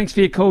 thanks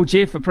for your call,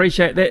 Jeff.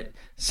 Appreciate that.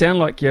 Sound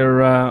like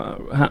you're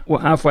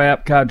halfway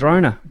up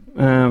Cardrona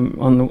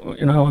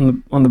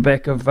on the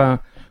back of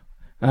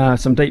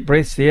some deep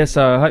breaths there.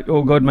 So I hope you're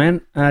all good,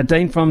 man.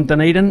 Dean from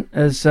Dunedin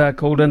is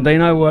called in.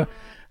 Dino,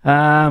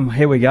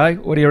 here we go.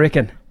 What do you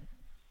reckon?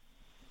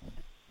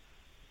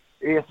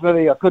 Yeah,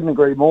 Smithy, I couldn't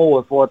agree more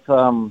with what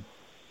the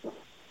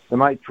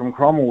mate from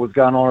Cromwell was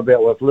going on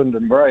about with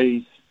Lyndon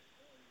Bray.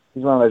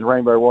 He's one of those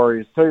Rainbow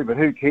Warriors too, but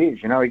who cares?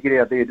 He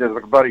get out there, does a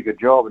bloody good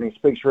job, and he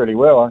speaks really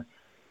well.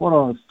 What I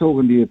was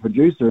talking to your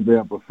producer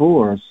about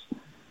before is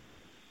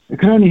it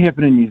can only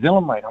happen in New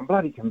Zealand, mate. I'm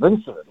bloody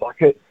convinced of it.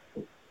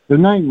 The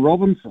name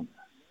Robinson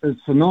is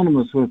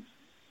synonymous with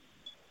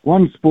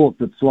one sport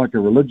that's like a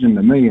religion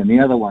to me, and the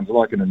other one's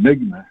like an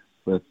enigma.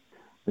 But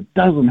it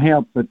doesn't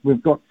help that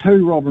we've got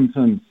two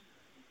Robinsons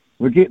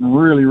we're getting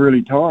really,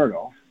 really tired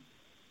of,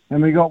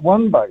 and we got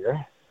one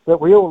bugger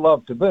that we all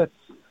love to bits,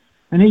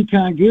 and he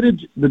can't get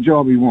the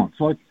job he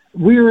wants. Like,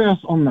 where else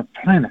on the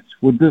planet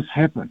would this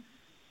happen?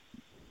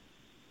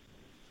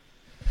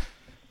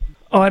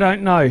 I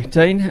don't know,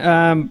 Dean,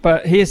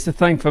 but here's the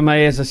thing for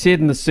me. As I said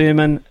in the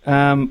sermon,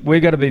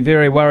 we've got to be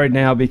very worried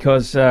now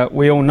because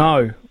we all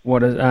know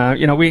what is,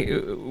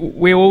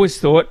 we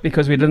always thought,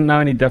 because we didn't know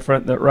any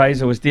different, that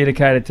Razor was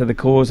dedicated to the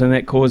cause, and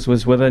that cause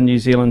was within New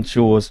Zealand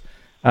shores.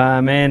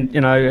 And,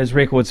 his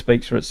record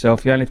speaks for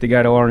itself. You only have to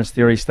go to Orange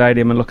Theory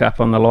Stadium and look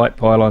up on the light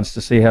pylons to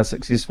see how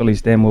successful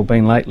he's damn well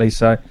been lately.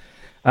 So,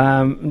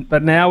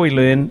 but now we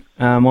learn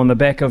on the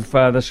back of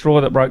the straw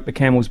that broke the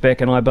camel's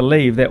back, and I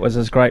believe that was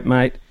his great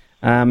mate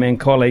and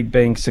colleague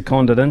being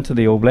seconded into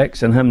the All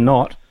Blacks and him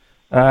not,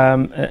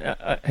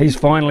 he's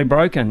finally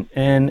broken.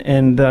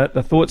 And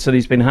the thoughts that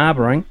he's been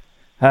harbouring,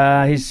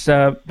 he's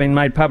been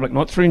made public,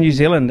 not through New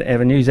Zealand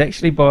avenues,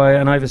 actually by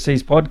an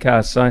overseas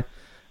podcast. So,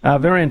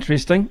 very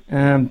interesting,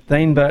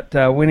 Dean, but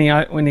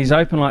when he's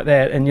open like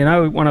that, and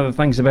one of the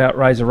things about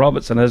Razor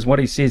Robertson is what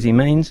he says he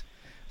means,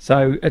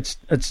 so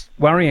it's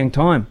worrying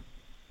time.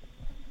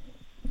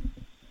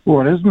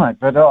 Well, it is, mate,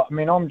 but I'd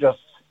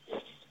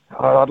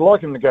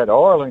like him to go to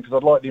Ireland because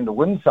I'd like them to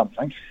win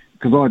something,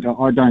 because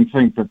I don't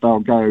think that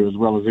they'll go as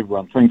well as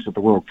everyone thinks at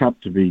the World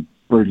Cup, to be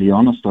brutally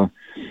honest. I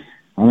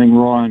think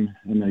Ryan,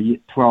 in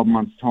 12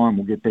 months' time,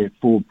 will get that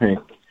four-pack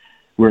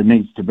where it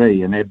needs to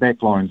be, and their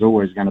backline's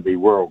always going to be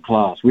world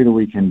class. Whether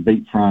we can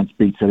beat France,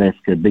 beat South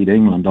Africa, beat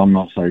England, I'm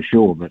not so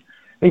sure. But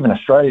even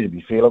Australia, to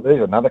be fair,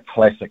 there's another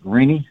classic,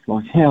 Rennie.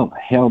 Like, how the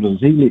hell does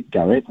he let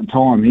go? At the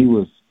time, he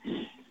was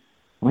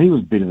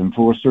better than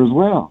Forster as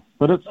well.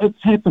 But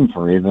it's happened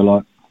forever.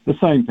 Like, the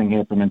same thing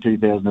happened in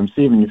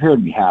 2007. You've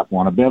heard me harp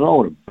on about it. I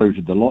would have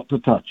booted the lot to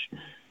touch.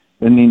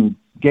 And then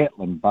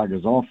Gatlin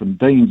buggers off, and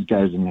Deans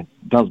goes and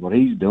does what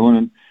he's doing,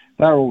 and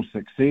they're all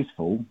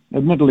successful.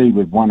 Admittedly,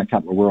 we've won a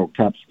couple of World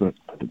Cups, but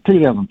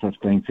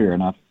 2015, fair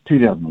enough.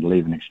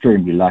 2011,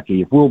 extremely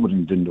lucky. If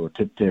Wilburton didn't do a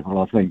tip-tap,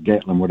 well, I think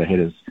Gatlin would have had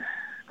his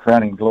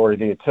crowning glory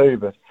there too.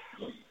 But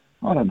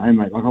I don't know,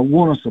 mate. Like, I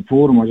want to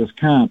support him. I just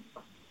can't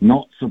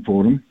not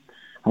support him.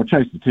 I'll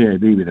chase the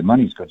TAB where the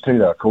money's good too,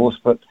 though, of course.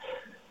 But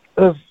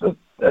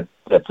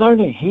it's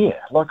only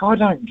here. Like, I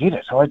don't get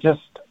it.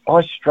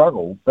 I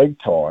struggle big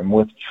time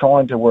with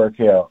trying to work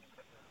out.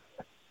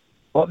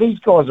 Like, these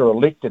guys are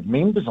elected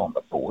members on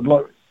the board.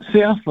 Like,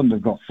 Southland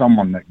have got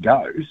someone that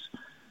goes,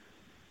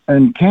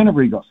 and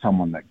Canterbury got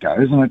someone that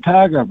goes, and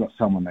Otago have got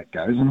someone that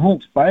goes, and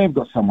Hawke's Bay have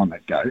got someone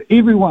that goes.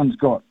 Everyone's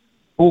got,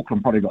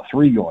 Auckland probably got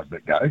 3 guys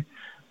that go,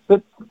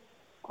 but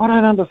I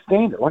don't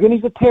understand it. Like, and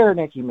he's a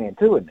Taranaki man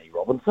too, isn't he,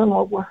 Robinson?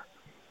 Like,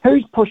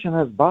 who's pushing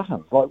his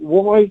buttons? Like,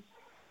 why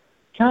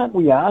can't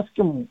we ask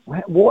him,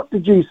 what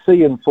did you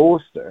see in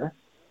Forster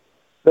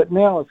that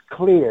now it's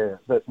clear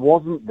that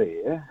wasn't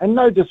there? And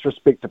no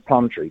disrespect to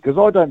Plumtree, because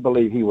I don't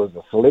believe he was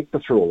a selector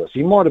through all this.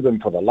 He might have been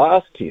for the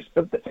last test,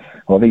 but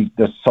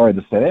the South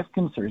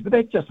African series, but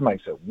that just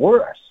makes it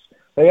worse.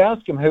 They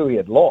ask him who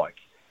he'd like,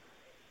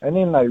 and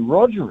then they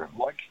roger him.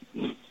 Like,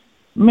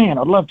 man,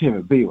 I'd love to have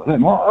a beer with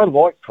him. I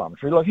like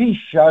Plumtree. Like, he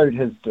showed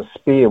his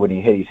despair when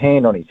he had his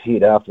hand on his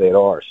head after that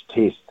Irish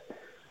test.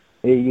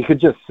 You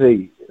could just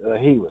see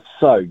he was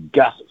so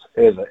gutted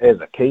as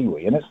a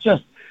Kiwi, and it's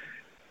just,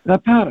 they're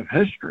part of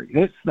history.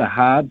 That's the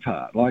hard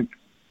part. Like,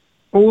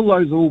 all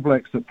those All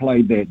Blacks that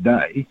played that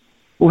day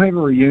will have a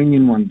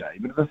reunion one day.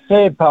 But the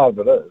sad part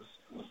of it is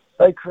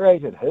they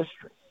created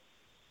history.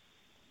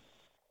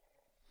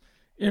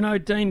 You know,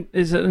 Dean,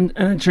 there's an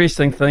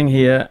interesting thing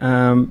here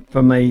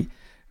for me.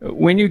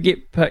 When you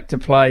get picked to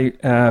play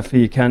for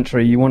your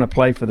country, you want to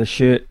play for the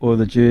shirt or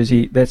the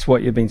jersey. That's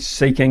what you've been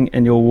seeking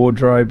in your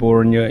wardrobe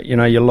or in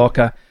your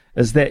locker,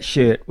 is that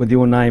shirt with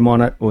your name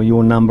on it or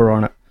your number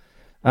on it.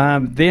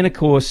 Then, of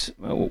course,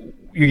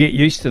 you get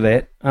used to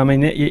that. I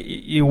mean,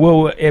 you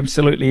will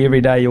absolutely every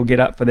day you'll get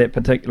up for that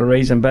particular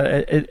reason, but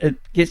it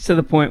gets to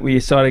the point where you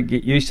sort of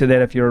get used to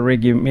that if you're a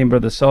regular member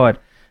of the side.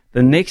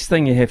 The next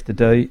thing you have to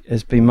do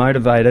is be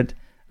motivated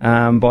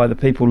by the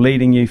people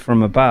leading you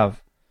from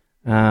above.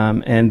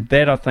 And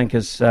that, I think,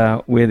 is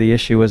where the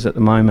issue is at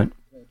the moment.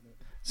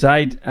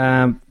 Zaid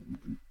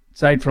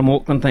from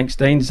Auckland. Thanks,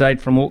 Dean.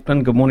 Zaid from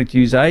Auckland. Good morning to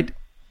you, Zaid.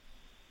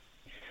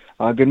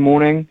 Good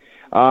morning.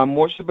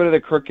 Watched a bit of the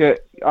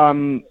cricket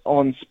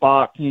on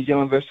Spark, New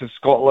Zealand versus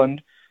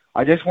Scotland.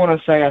 I just want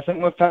to say I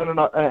think we've found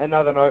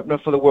another opener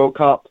for the World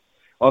Cup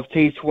of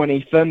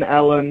T20. Finn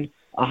Allen,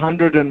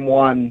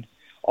 101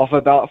 off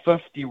about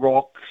 50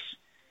 rocks.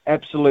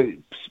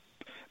 Absolute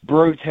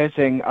brute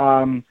hitting.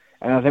 And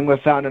I think we've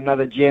found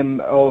another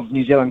gem of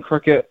New Zealand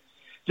cricket.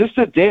 Just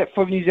the depth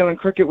of New Zealand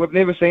cricket, we've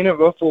never seen it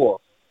before.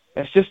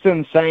 It's just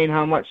insane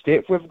how much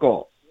depth we've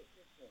got.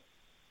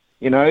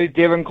 You know,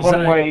 Devon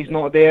Conway's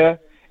not there.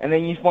 And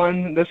then you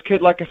find this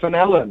kid like a Finn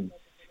Allen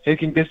who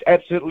can just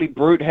absolutely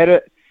brute hit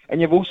it.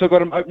 And you've also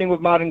got him opening with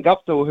Martin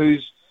Guptill,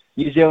 who's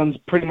New Zealand's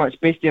pretty much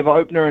best ever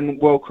opener in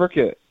world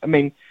cricket. I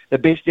mean, the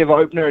best ever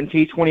opener in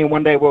T20 and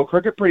one-day world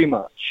cricket, pretty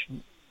much.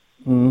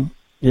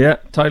 Yeah,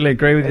 totally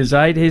agree with you,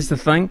 Zaid. Here's the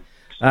thing.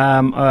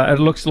 It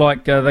looks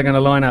like they're going to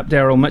line up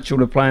Daryl Mitchell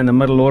to play in the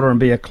middle order and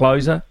be a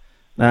closer.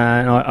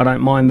 And I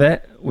don't mind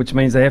that, which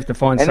means they have to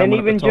find someone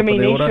at the top of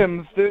the order. And then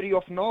even Jimmy Neesham, 30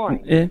 off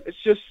 9. Yeah. It's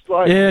just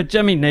like... Yeah,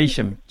 Jimmy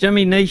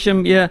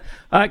Neesham,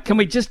 yeah. Can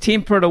we just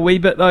temper it a wee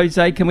bit, though,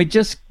 Zaid? Can we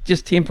just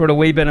temper it a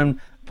wee bit?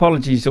 And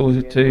apologies to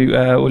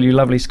all you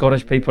lovely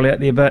Scottish people out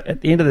there, but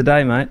at the end of the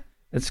day, mate,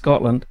 it's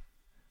Scotland.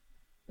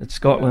 It's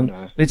Scotland.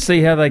 Let's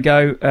see how they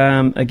go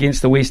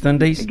against the West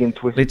Indies.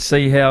 Let's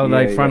see how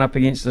they front up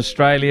against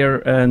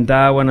Australia and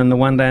Darwin and the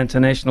one-day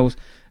internationals.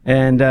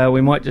 And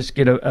we might just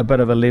get a bit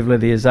of a leveler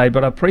there, Zaid.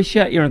 But I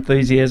appreciate your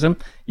enthusiasm.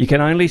 You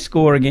can only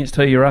score against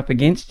who you're up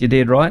against. You're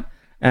dead right.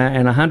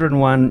 And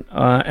 101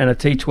 and a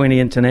T20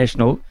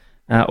 international,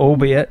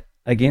 albeit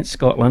against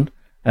Scotland,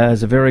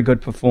 is a very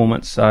good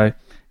performance. So,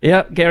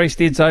 yeah, Gary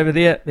Stead's over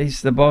there.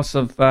 He's the boss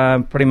of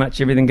pretty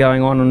much everything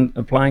going on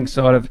the playing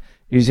side of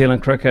New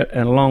Zealand cricket,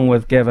 and along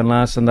with Gavin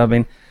Larson, they've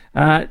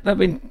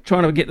been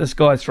trying to get this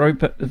guy through.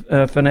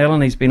 Finn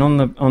Allen, he's been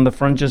on the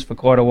fringes for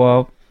quite a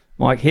while.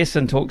 Mike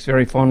Hesson talks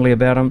very fondly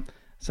about him,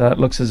 so it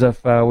looks as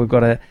if we've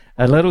got a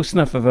little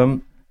sniff of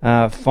him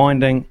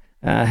finding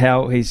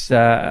how he's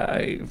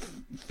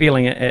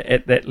feeling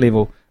at that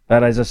level.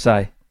 But as I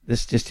say,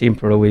 this just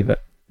temper a wee bit.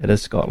 It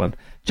is Scotland.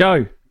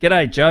 Joe,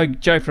 g'day, Joe.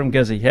 Joe from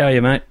Gizzy. How are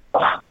you, mate?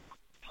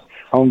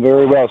 I'm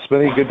very well,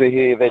 Smithy. Good to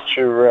hear that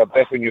you're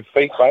back on your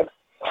feet, mate.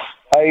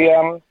 Hey,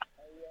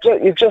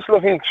 you're just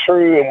looking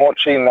through and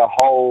watching the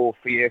whole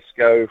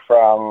fiasco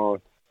from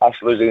us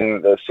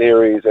losing the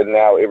series and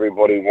now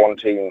everybody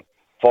wanting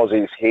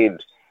Fozzie's head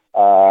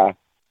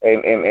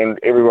and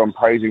everyone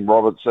praising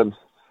Robertson.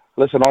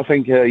 Listen, I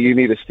think you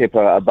need to step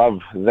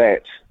above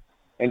that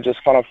and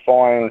just kind of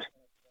find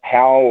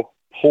how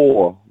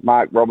poor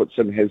Mark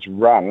Robertson has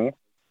run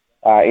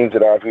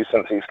NZRFU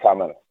since he's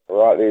come in.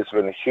 Right, there's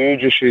been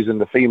huge issues in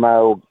the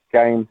female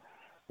game.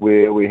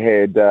 where we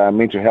had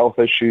mental health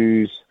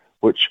issues,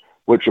 which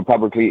were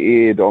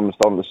publicly aired on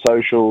the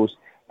socials,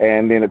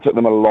 and then it took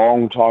them a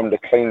long time to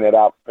clean that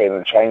up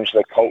and change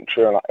the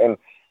culture, and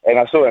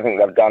I still don't think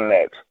they've done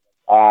that.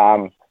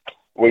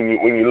 When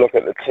you look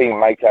at the team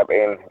makeup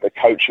and the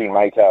coaching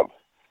makeup,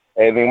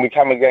 and then we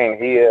come again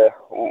here,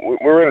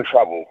 we're in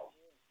trouble.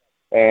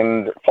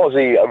 And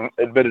Fozzie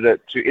admitted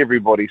it to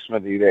everybody,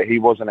 Smithy, that he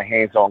wasn't a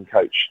hands-on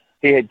coach.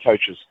 He had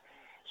coaches.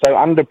 So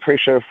under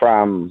pressure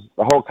from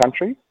the whole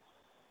country,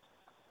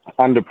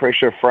 under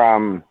pressure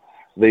from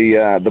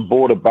the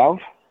board above,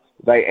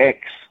 they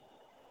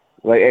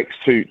axe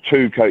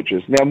two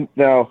coaches.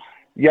 Now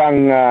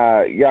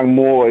young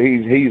Moore,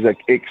 he's an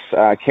ex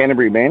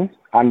Canterbury man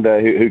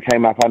who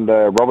came up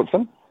under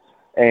Robertson,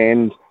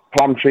 and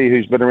Plumtree,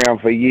 who's been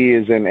around for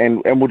years,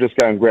 and we'll just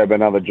go and grab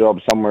another job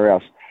somewhere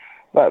else.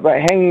 But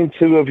hanging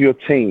two of your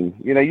team,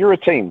 you're a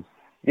team.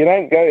 You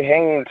don't go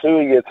hanging two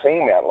of your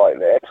team out like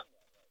that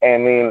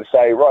and then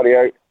say,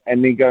 rightio,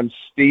 and then go and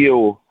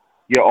steal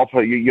your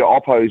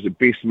oppo's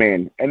best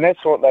man. And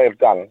that's what they have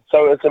done.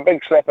 So it's a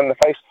big slap in the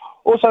face.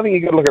 Also, I think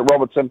you've got to look at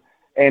Robertson,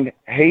 and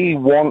he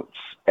wants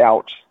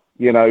out,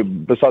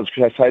 besides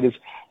Crusaders,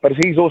 but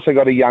he's also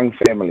got a young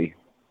family,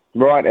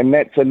 right? And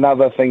that's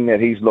another thing that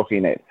he's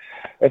looking at.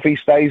 If he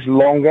stays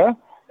longer,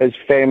 his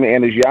family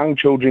and his young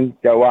children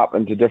go up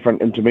into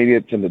different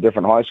intermediates, into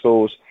different high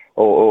schools,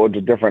 or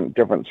to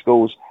different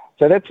schools.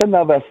 So that's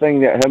another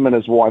thing that him and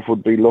his wife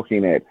would be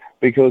looking at,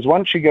 because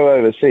once you go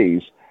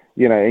overseas,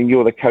 and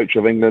you're the coach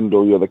of England,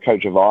 or you're the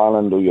coach of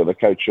Ireland, or you're the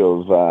coach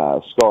of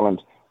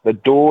Scotland, the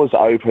doors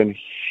open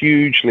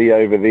hugely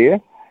over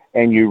there,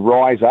 and you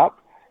rise up,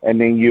 and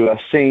then you are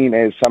seen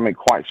as something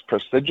quite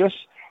prestigious.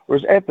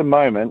 Whereas at the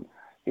moment,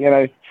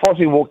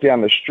 Fozzie walked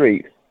down the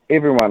street,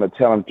 everyone would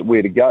tell him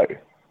where to go.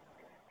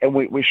 And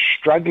we're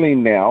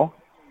struggling now,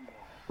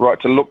 right,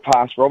 to look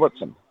past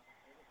Robertson.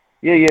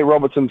 Yeah,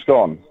 Robertson's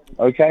gone.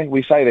 Okay,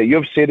 we say that.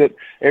 You've said it.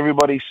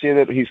 Everybody said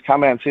it. He's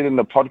come out and said it in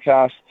the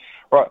podcast.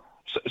 Right.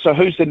 So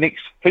who's the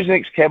next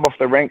cab off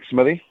the rank,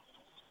 Smithy?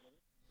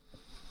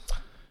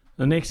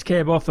 The next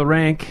cab off the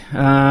rank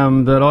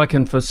that I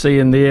can foresee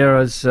in there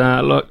is,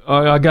 look,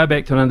 I go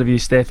back to an interview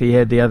Staffy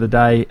had the other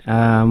day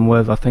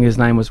with, I think his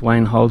name was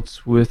Wayne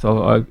Holdsworth.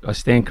 I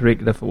stand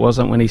corrected if it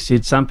wasn't, when he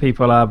said some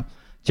people are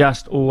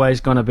just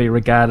always going to be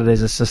regarded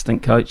as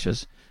assistant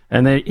coaches.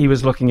 And he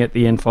was looking at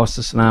the Ian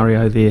Foster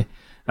scenario there.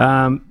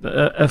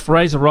 If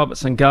Razor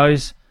Robertson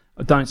goes,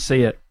 I don't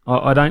see it.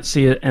 I don't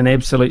see an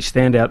absolute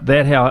standout.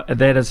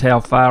 That is how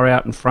far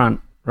out in front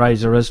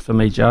Razor is for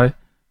me, Joe.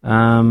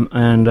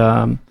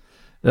 The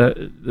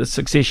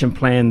succession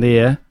plan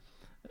there,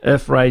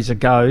 if Razor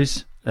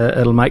goes,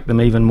 it'll make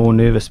them even more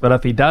nervous. But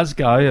if he does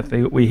go,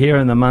 we hear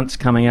in the months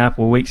coming up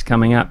or weeks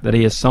coming up that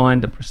he has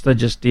signed a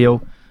prestigious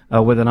deal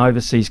with an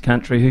overseas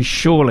country, who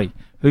surely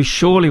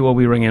will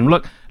be ringing.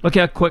 Look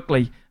how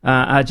quickly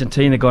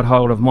Argentina got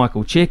hold of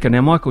Michael Cheika.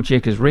 Now, Michael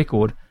Cheika's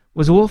record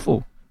was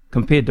awful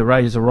compared to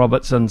Razor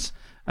Robertson's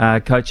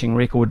coaching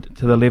record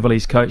to the level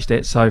he's coached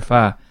at so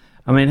far.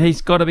 I mean,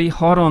 he's got to be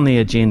hot on the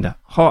agenda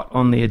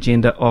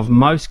of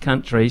most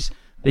countries,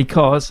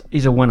 because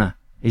he's a winner.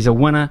 He's a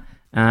winner,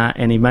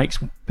 and he makes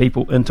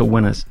people into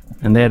winners.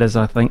 And that is,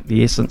 I think,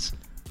 the essence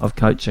of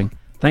coaching.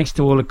 Thanks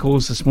to all the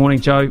calls this morning.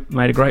 Joe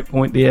made a great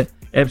point there.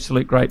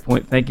 Absolute great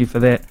point. Thank you for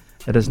that.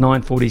 It is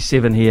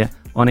 9:47 here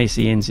on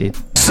SENZ.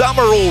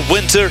 Summer or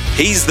winter,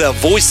 he's the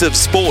voice of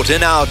sport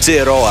in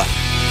Aotearoa.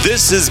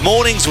 This is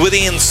Mornings with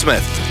Ian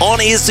Smith on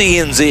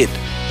SENZ.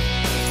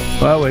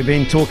 Well, we've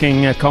been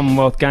talking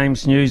Commonwealth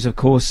Games news, of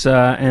course,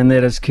 and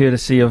that is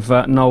courtesy of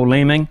Noel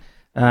Leeming.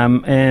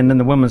 And in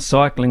the women's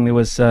cycling, there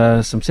was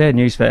some sad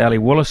news for Ali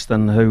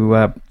Wollaston,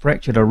 who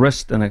fractured a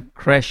wrist in a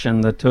crash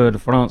in the Tour de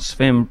France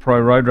Femme Pro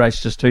Road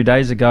Race just 2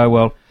 days ago.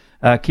 Well,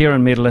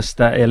 Keirin medalist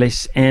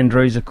Elise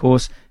Andrews, of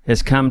course,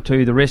 has come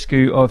to the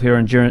rescue of her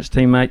endurance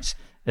teammates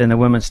in the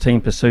women's team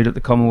pursuit at the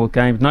Commonwealth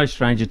Games. No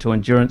stranger to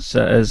endurance,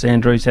 as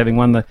Andrews, having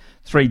won the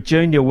 3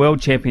 junior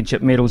world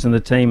championship medals in the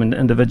team and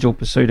individual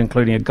pursuit,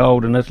 including a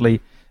gold in Italy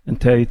in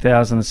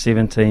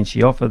 2017.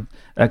 She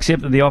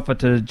accepted the offer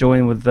to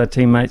join with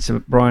teammates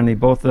Brian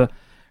Ibotha,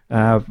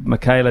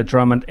 Michaela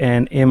Drummond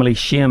and Emily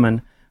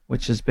Sherman,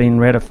 which has been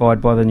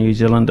ratified by the New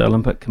Zealand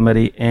Olympic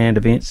Committee and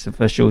events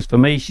officials. For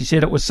me, she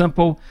said, it was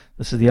simple.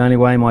 This is the only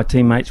way my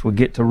teammates will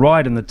get to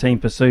ride in the team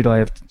pursuit. I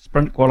have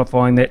sprint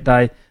qualifying that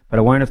day, but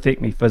it won't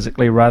affect me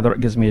physically. Rather, it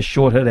gives me a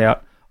short hit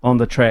out on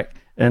the track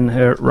in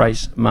her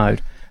race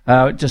mode.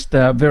 Just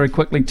very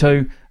quickly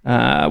too,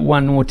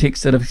 one more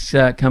text that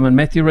has come in.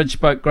 Matthew Ridge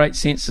spoke great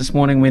sense this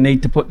morning. We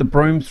need to put the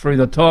broom through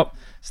the top,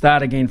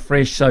 start again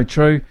fresh. So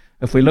true.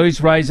 If we lose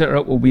Razor,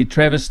 it will be a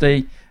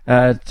travesty.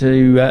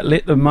 To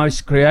let the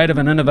most creative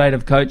and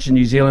innovative coach in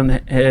New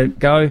Zealand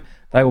go.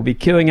 They will be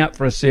queuing up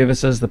for his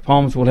services. The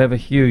Poms will have a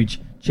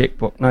huge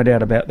checkbook, no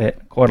doubt about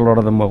that. Quite a lot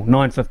of them will.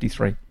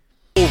 9:53.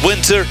 All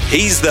winter,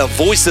 he's the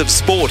voice of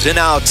sport in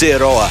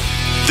Aotearoa.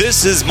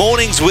 This is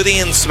Mornings with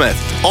Ian Smith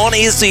on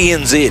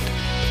SENZ.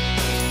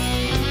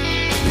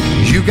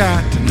 You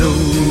got to know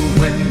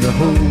when to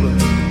hold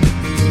up,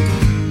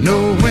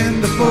 know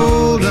when to fold.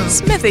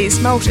 Smithy's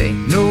Multi.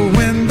 Know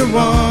when to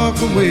walk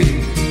away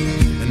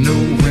and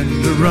know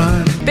when to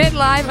run. Bet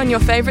live on your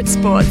favourite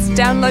sports.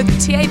 Download the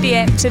TAB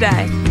app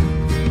today.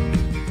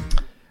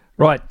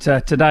 Right,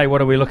 today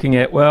what are we looking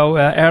at? Well,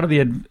 out of the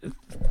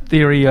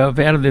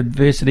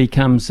adversity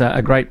comes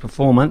a great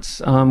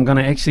performance. I'm going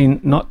to actually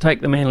not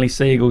take the Manly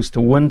Seagulls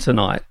to win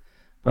tonight,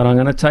 but I'm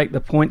going to take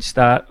the point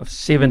start of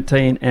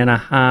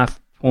 17.5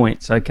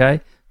 points, okay?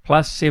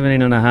 Plus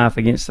 17.5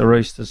 against the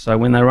Roosters. So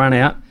when they run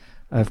out,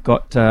 they've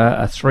got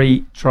a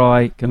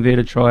 3-try,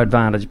 converted try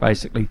advantage,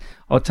 basically.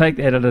 I'll take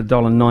that at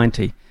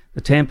 $1.90.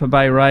 The Tampa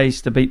Bay Rays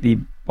to beat the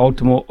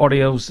Baltimore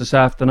Orioles this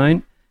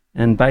afternoon.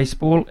 In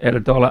baseball at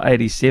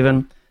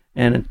 $1.87,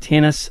 and in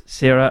tennis,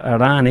 Sarah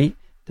Arani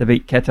to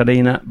beat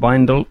Katarina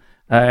Bindel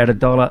at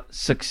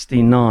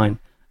 $1.69.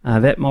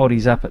 That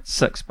multi's up at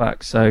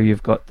 $6, so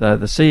you've got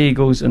the Sea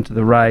Eagles into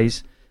the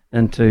Rays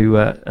into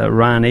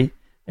Arani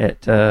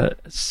at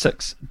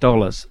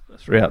 $6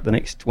 throughout the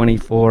next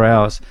 24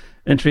 hours.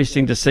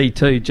 Interesting to see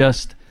too,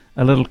 just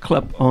a little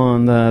clip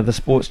on the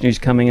sports news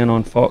coming in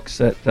on Fox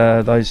that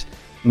those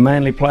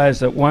Manly players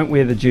that won't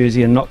wear the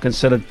jersey and not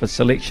considered for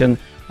selection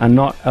are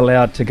not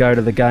allowed to go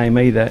to the game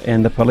either,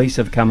 and the police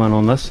have come in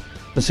on this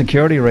for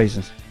security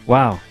reasons.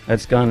 Wow,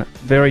 it's gone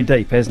very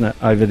deep, hasn't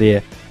it, over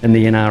there in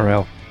the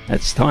NRL.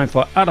 It's time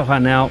for Aroha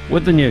now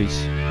with the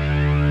news.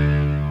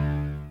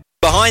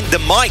 Behind the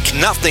mic,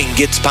 nothing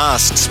gets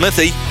past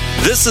Smithy.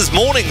 This is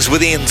Mornings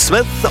with Ian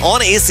Smith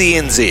on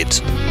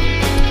SENZ.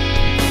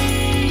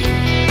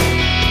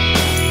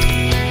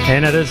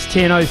 And it is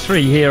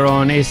 10.03 here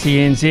on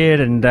SENZ,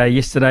 and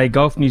yesterday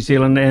Golf New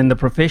Zealand and the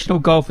Professional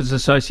Golfers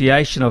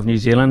Association of New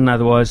Zealand,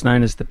 otherwise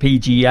known as the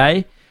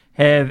PGA,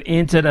 have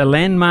entered a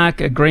landmark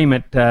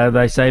agreement,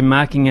 they say,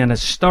 marking an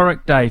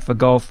historic day for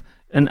golf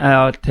in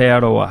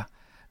Aotearoa.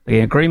 The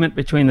agreement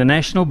between the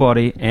national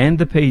body and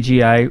the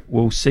PGA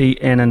will see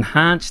an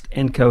enhanced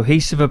and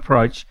cohesive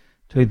approach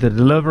to the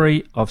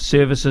delivery of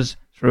services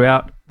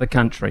throughout the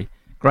country.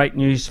 Great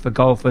news for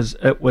golfers,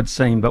 it would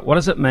seem. But what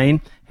does it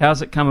mean?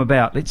 How's it come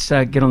about? Let's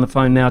get on the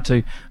phone now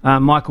to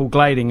Michael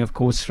Glading, of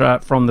course,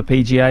 from the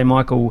PGA.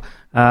 Michael,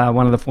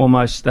 one of the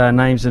foremost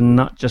names in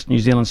not just New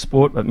Zealand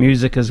sport, but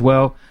music as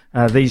well.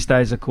 These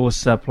days, of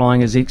course,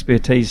 applying his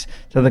expertise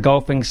to the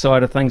golfing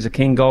side of things, a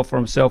keen golfer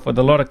himself with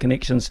a lot of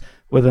connections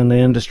within the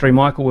industry.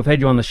 Michael, we've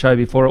had you on the show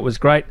before. It was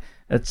great.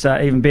 It's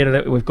even better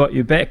that we've got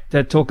you back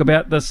to talk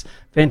about this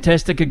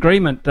fantastic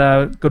agreement.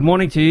 Good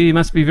morning to you. You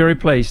must be very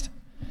pleased.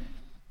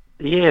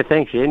 Yeah,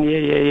 thanks, Ian.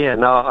 Yeah.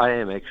 No, I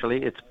am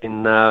actually. It's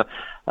been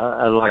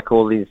like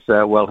all these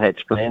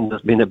well-hatched plans.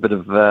 It's been a bit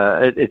of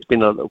it's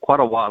been quite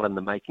a while in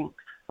the making,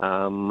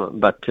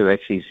 but to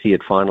actually see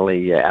it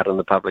finally out in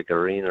the public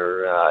arena,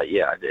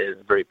 I'm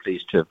very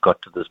pleased to have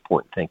got to this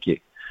point. Thank you.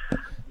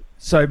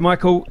 So,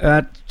 Michael,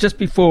 just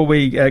before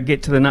we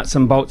get to the nuts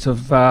and bolts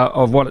of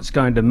what it's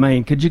going to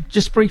mean, could you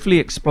just briefly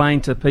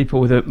explain to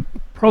people that are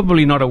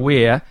probably not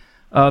aware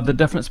of the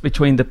difference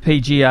between the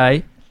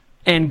PGA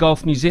and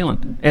Golf New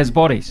Zealand as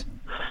bodies?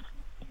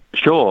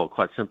 Sure,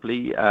 quite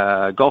simply.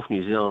 Golf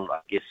New Zealand,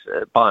 I guess,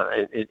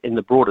 in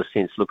the broader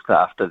sense, looks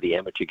after the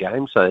amateur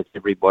game. So it's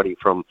everybody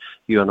from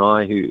you and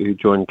I who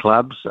join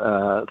clubs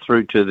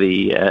through to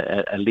the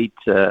elite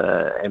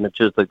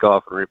amateurs that go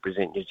off and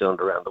represent New Zealand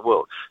around the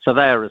world. So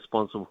they are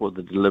responsible for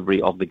the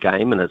delivery of the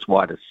game in its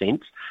widest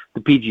sense. The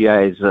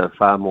PGA is a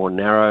far more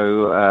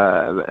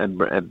narrow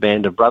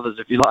band of brothers,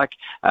 if you like,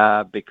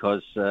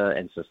 because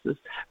and sisters,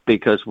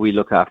 because we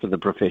look after the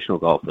professional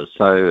golfers.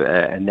 So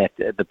and that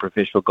the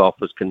professional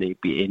golfers can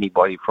be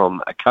anybody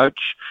from a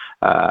coach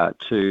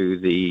to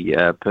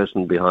the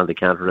person behind the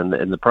counter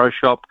in the pro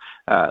shop,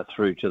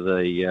 through to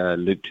the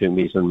Luke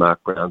Toomeys and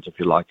Mark Browns, if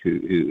you like,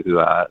 who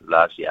are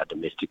largely our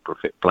domestic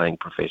playing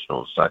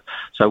professionals.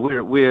 So we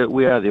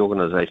are the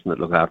organisation that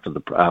look after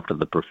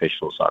the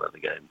professional side of the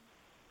game.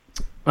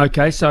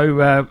 Okay,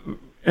 so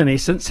in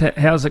essence,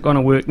 how's it going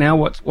to work now?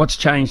 What's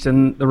changed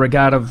in the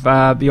regard of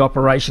the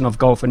operation of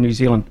golf in New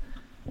Zealand?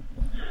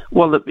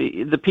 Well, the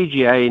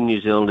PGA in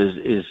New Zealand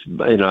is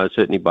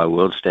certainly by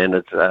world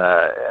standards,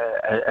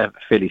 a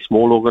fairly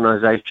small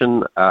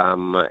organisation,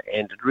 and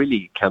it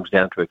really comes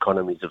down to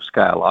economies of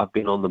scale. I've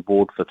been on the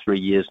board for 3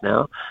 years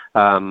now,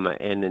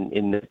 and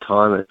in that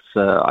time, it's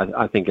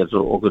I think as an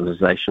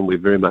organisation we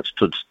very much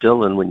stood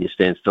still, and when you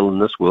stand still in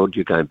this world,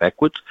 you're going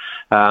backwards.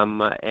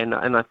 And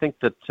I think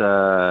that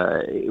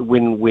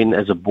when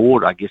as a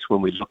board, I guess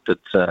when we looked at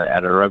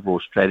our overall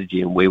strategy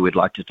and where we'd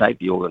like to take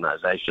the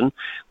organisation,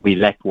 we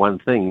lacked one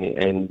thing.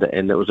 And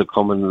it was a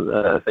common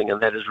thing,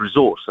 and that is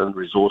resource. And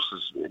resource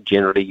is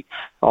generally,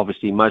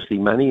 obviously, mostly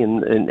money,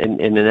 and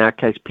in our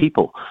case,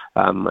 people.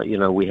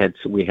 We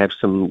have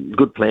some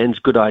good plans,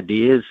 good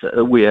ideas.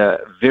 We are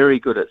very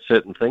good at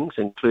certain things,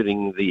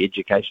 including the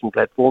education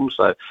platform.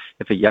 So,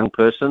 if a young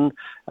person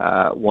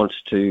wants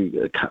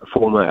to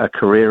form a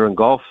career in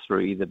golf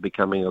through either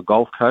becoming a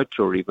golf coach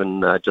or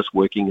even just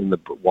working in the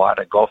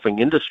wider golfing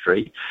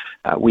industry,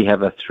 we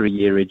have a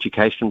 3-year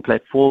education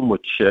platform,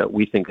 which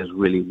we think is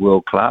really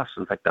world class.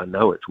 In fact, I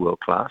know it's world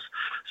class.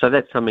 So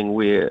that's something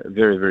we're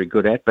very, very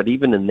good at. But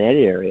even in that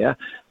area,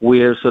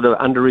 we're sort of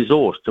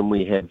under-resourced, and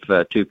we have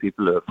 2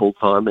 people who are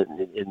full-time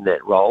in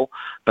that role,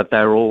 but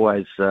they're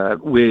always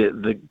where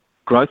the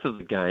growth of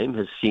the game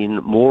has seen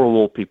more and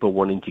more people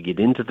wanting to get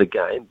into the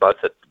game, both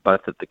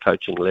at the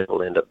coaching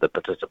level and at the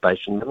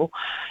participation level.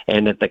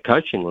 And at the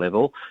coaching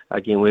level,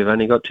 again, we've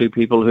only got 2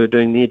 people who are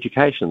doing the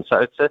education. So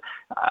it's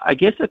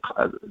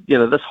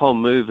this whole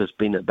move has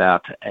been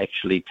about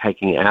actually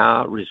taking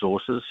our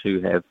resources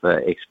who have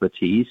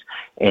expertise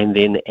and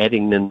then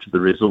adding them to the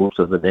resource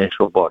of the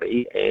national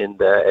body. And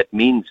it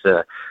means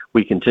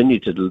we continue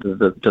to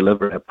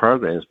deliver our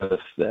programs, but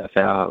if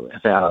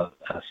our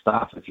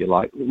staff, if you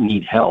like,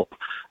 need help,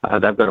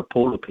 they've got a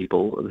pool of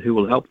people who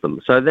will help them.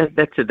 So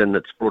that's it in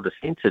its broader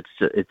sense.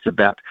 It's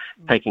about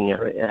taking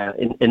our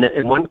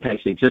in one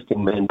case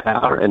existing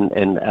manpower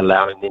and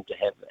allowing them to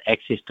have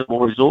access to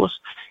more resource,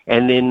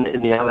 and then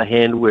in the other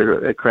hand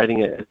we're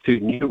creating 2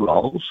 new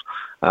roles,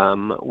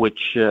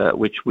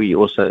 which we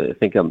also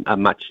think are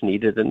much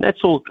needed, and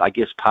that's all, I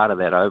guess, part of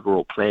that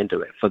overall plan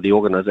for the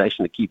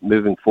organisation to keep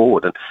moving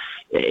forward. And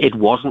it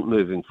wasn't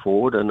moving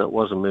forward, and it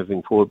wasn't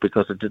moving forward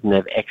because it didn't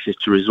have access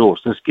to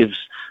resource. This gives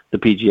the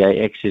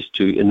PGA access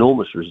to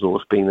enormous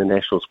resource, being the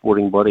national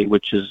sporting body,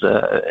 which is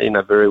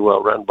very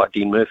well run by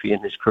Dean Murphy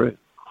and his crew.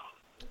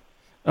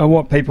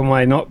 What people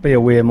may not be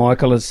aware,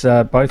 Michael, is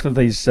both of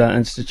these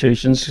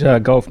institutions,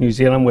 Golf New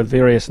Zealand with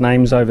various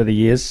names over the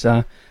years,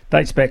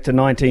 dates back to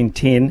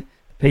 1910.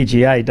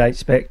 PGA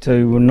dates back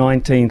to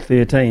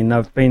 1913.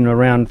 They've been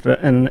around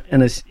in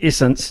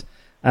essence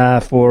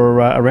for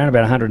around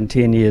about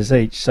 110 years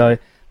each. So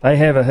they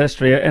have a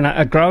history, and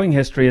a growing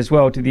history as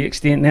well, to the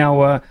extent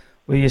now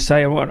where you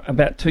say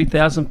about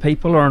 2,000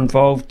 people are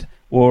involved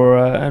or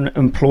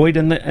employed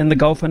in the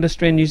golf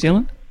industry in New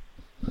Zealand?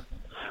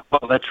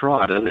 Well, that's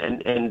right,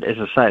 and as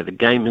I say, the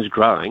game is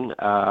growing,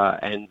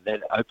 and that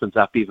opens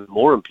up even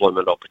more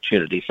employment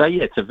opportunities. So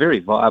yeah, it's a very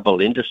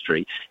viable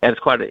industry, and it's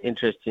quite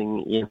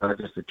interesting. I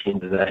just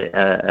attended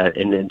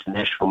an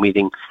international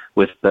meeting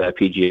with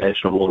PGAs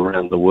from all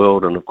around the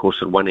world, and of course,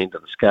 at one end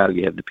of the scale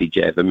you have the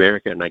PGA of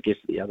America, and I guess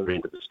at the other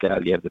end of the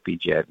scale you have the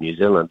PGA of New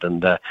Zealand,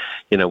 and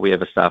we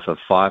have a staff of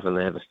 5, and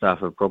they have a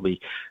staff of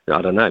probably,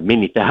 I don't know,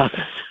 many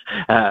thousands.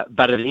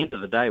 But at the end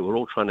of the day, we're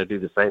all trying to do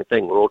the same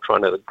thing. We're all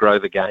trying to grow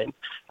the game.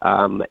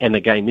 And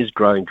the game is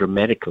growing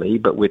dramatically,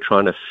 but we're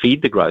trying to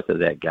feed the growth of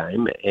that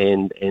game,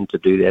 and to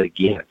do that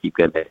again, I keep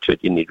going back to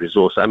it, you need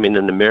resource. I mean,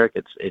 in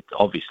America, it's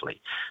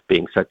obviously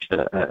being such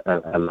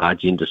a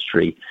large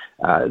industry,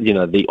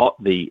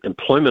 the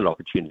employment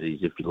opportunities,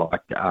 if you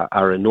like,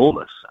 are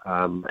enormous,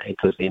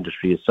 because the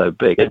industry is so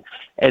big.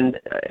 And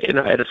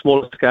at a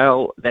smaller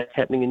scale, that's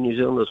happening in New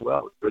Zealand as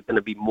well. There are going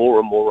to be more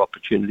and more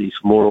opportunities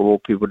for more and more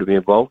people to be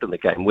involved in the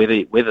game,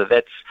 whether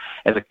that's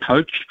as a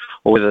coach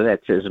or whether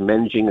that's as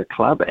managing a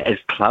club, as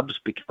clubs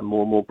become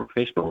more and more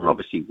professional. And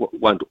obviously,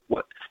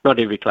 not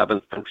every club in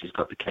the country's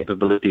got the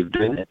capability of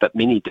doing that, but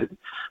many do.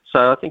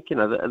 So I think,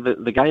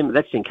 the game,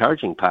 that's the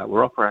encouraging part.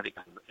 We're operating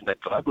in a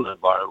global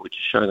environment which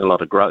is showing a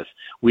lot of growth.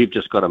 We've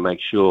just got to make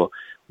sure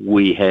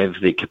we have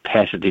the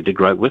capacity to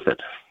grow with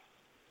it.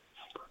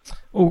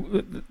 Well,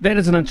 that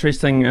is an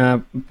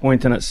interesting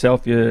point in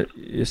itself,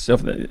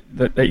 yourself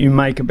that you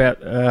make about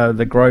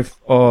the growth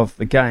of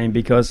the game,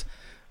 because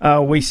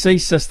we see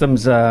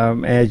systems,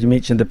 as you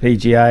mentioned, the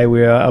PGA,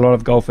 where a lot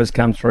of golfers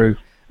come through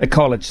a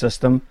college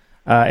system.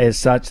 As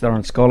such, they're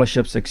on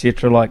scholarships,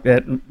 etc., like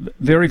that.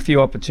 Very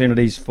few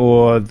opportunities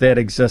for that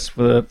exist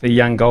for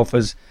young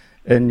golfers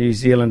in New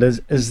Zealand.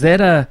 Is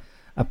that a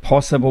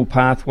possible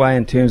pathway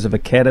in terms of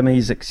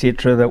academies,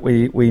 etc., that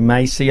we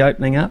may see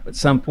opening up at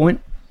some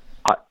point?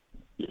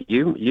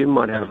 You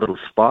might have a little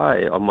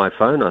spy on my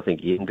phone, I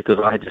think, Ian, because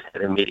I just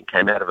had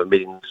came out of a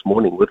meeting this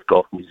morning with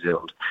Golf New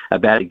Zealand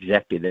about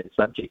exactly that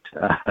subject.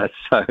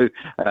 So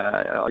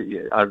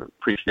I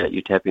appreciate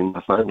you tapping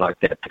my phone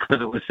like that,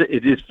 because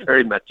it is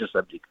very much a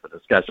subject for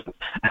discussion.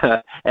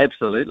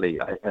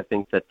 Absolutely, I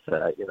think that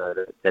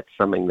that's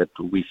something that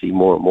we see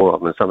more and more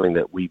of, and something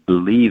that we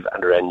believe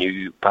under our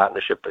new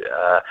partnership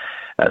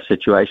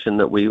situation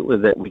that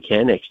we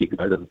can actually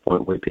go to the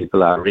point where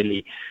people are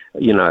really,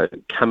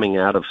 coming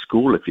out of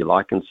school, if you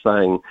like, and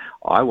saying,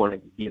 I want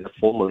to get a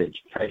formal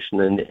education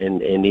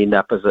and end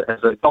up as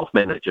a golf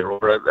manager,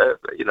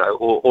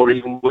 or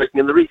even working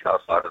in the retail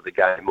side of the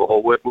game,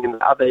 or working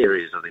in other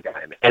areas of the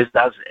game. As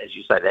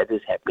you say, that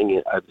is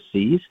happening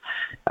overseas.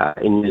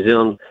 In New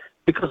Zealand,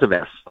 because of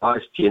our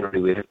size,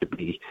 generally we have to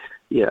be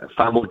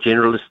far more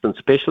generalist than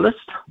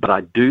specialist, but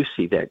I do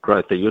see that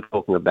growth that you're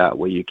talking about,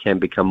 where you can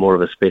become more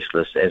of a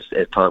specialist as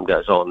time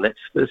goes on. That's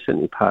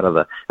certainly part of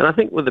and I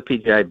think with the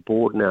PGA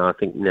board now,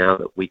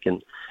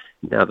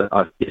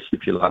 I guess,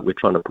 if you like, we're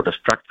trying to put a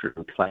structure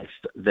in place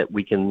that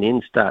we can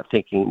then start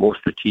thinking more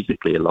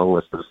strategically along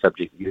with the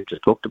subject you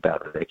just talked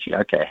about. Is actually,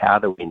 okay, how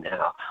do we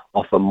now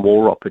offer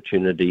more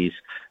opportunities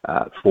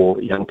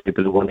for young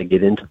people who want to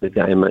get into the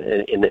game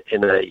in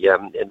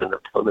an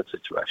employment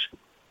situation?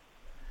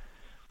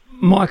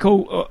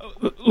 Michael,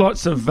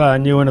 lots of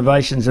new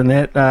innovations in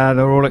that.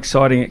 They're all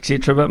exciting,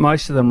 etc., but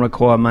most of them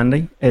require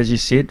money, as you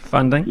said,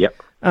 funding. Yep.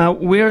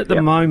 Where at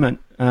the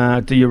moment,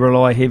 do you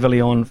rely heavily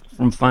on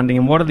from funding,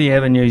 and what are the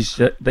avenues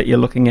that you're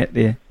looking at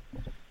there?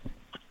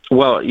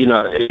 Well,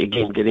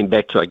 again, getting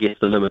back to, I guess,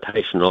 the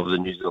limitation of the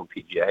New Zealand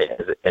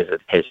PGA as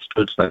it has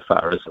stood so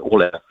far, is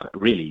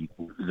really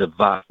the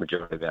vast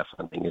majority of our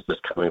funding is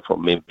just coming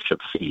from membership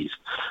fees.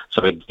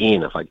 So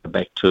again, if I go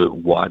back to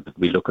why did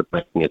we look at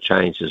making a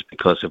change, is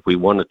because if we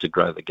wanted to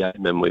grow the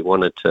game and we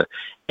wanted to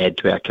add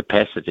to our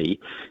capacity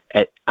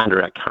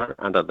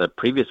under the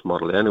previous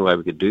model, the only way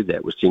we could do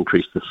that was to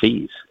increase the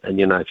fees. And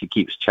if you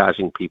keep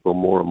charging people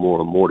more and more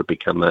and more to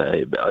become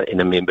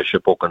in a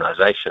membership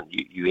organisation,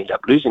 you end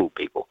up losing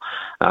people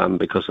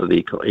because of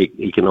the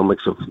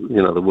economics of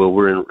the world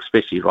we're in,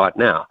 especially right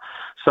now.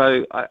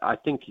 So I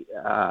think,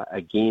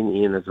 again,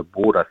 Ian, as a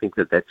board, I think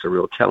that's a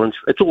real challenge.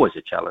 It's always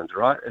a challenge,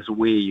 right, is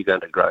where you're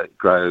going to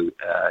grow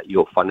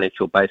your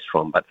financial base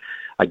from. But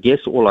I guess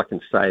all I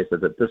can say is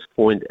that at this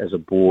point, as a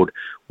board,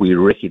 we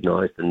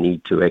recognise the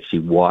need to actually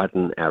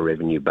widen our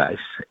revenue base.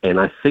 And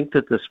I think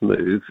that this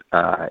move,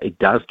 it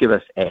does give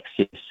us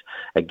access,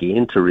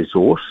 again, to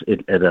resource.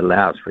 It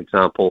allows, for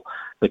example,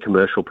 the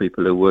commercial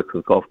people who work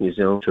with Golf New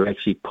Zealand to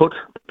actually put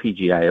the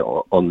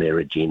PGA on their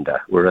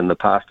agenda, where in the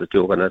past the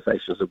two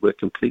organisations have worked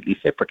completely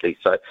separately.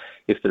 So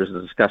if there's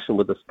a discussion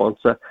with a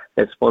sponsor,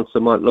 that sponsor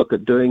might look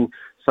at doing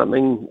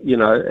something,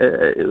 in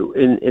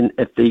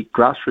at the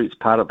grassroots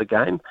part of the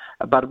game,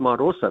 but it might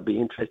also be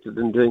interested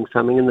in doing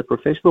something in the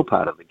professional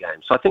part of the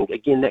game. So I think,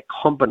 again, that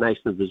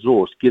combination of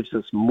resource gives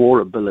us more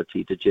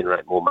ability to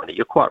generate more money.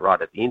 You're quite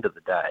right, at the end of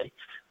the day,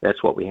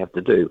 that's what we have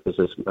to do, because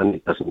this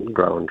money doesn't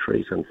grow on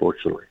trees,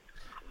 unfortunately.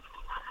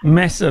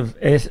 Massive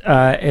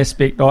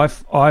aspect,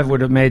 I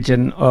would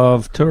imagine,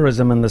 of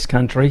tourism in this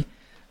country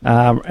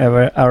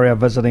are our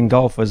visiting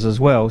golfers as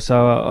well.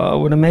 So I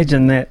would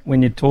imagine that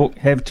when you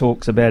have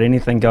talks about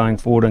anything going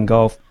forward in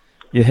golf,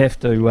 you have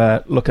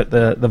to look at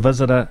the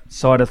visitor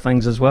side of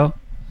things as well.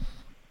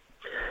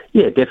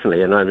 Yeah,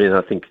 definitely. And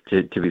I think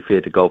to be fair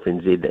to Golf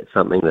NZ, that's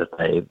something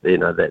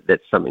that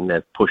that's something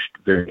they've pushed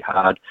very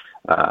hard.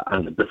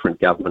 Under different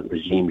government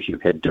regimes,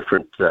 you've had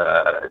different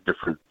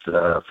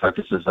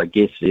focuses, I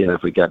guess.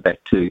 If we go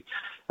back to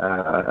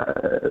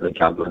the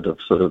government of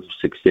sort of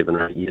 6, 7,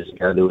 or 8 years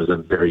ago, there was a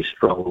very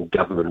strong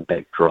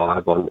government-backed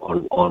drive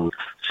on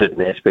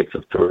certain aspects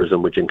of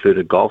tourism, which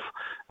included golf.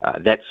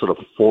 That's sort of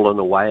fallen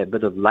away a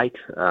bit of late,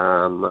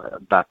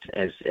 but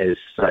as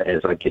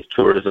I guess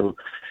tourism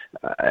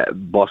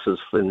bosses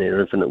in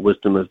their infinite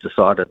wisdom have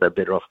decided they're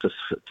better off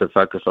to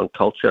focus on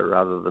culture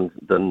rather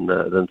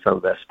than some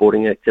of our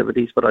sporting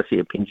activities. But I see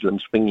a pendulum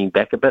swinging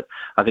back a bit.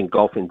 I think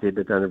Golf NZ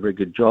have done a very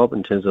good job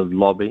in terms of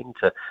lobbying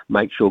to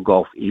make sure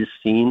golf is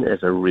seen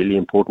as a really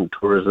important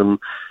tourism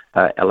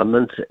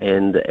element,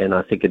 and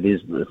I think it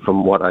is,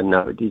 from what I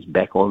know, it is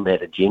back on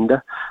that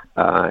agenda.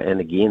 And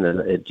again,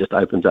 it just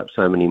opens up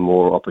so many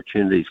more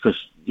opportunities, because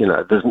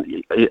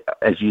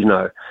as you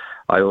know,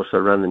 I also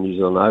run the New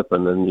Zealand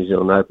Open, and New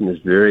Zealand Open is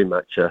very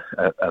much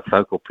a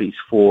focal piece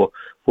for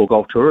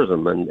golf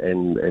tourism,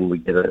 and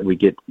we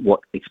get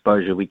what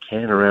exposure we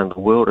can around the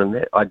world, and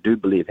that, I do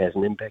believe, has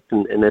an impact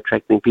in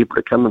attracting people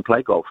to come and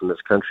play golf in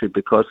this country,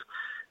 because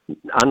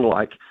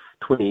unlike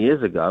 20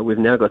 years ago, we've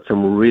now got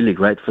some really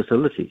great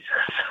facilities.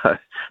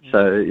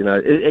 So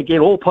again,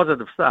 all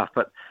positive stuff,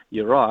 but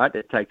you're right,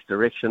 it takes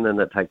direction, and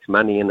it takes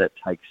money, and it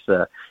takes,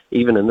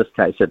 even in this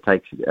case, it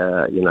takes,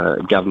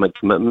 government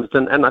commitments.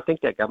 And I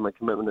think that government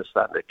commitment is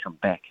starting to come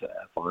back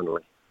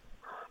finally.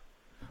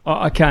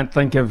 I can't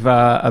think of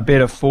a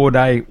better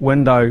 4-day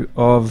window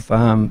of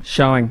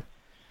showing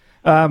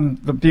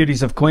the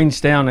beauties of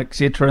Queenstown,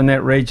 etc., in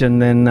that region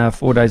than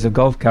 4 days of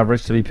golf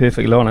coverage, to be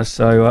perfectly honest.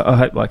 So I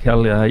hope, like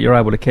hell, you're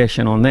able to cash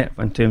in on that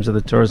in terms of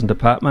the tourism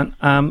department.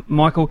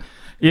 Michael,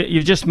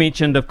 you've just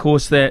mentioned, of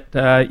course,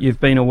 that you've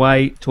been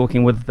away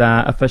talking with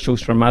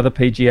officials from other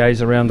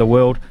PGAs around the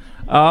world.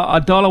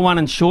 $1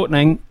 in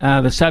shortening,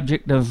 the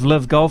subject of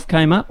Live Golf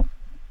came up?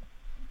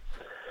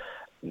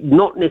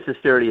 Not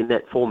necessarily in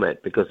that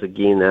format, because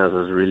again, ours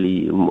is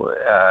really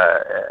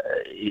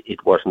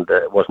it wasn't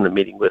a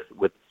meeting with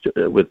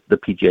the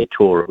PGA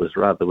Tour. It was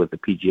rather with the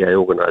PGA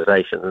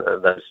organisation,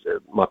 and those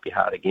might be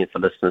hard again for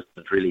listeners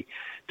to really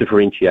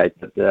differentiate.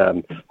 But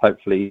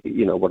hopefully,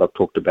 what I've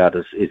talked about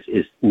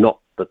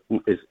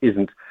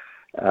isn't.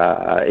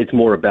 It's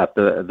more about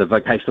the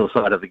vocational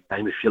side of the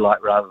game, if you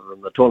like, rather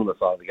than the tournament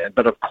side of the game.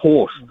 But of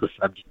course, the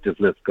subject of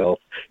Live Golf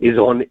is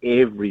on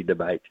every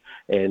debate,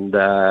 and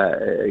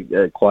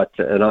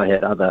and I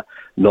had other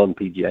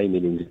non-PGA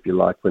meetings, if you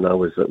like, when I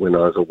was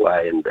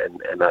away, and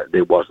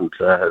there wasn't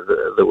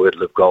the word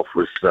Live Golf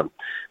was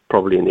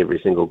probably in every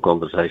single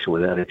conversation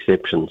without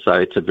exception. So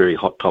it's a very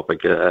hot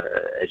topic,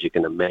 as you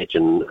can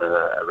imagine,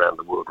 around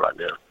the world right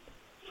now.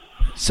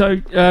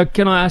 So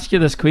can I ask you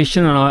this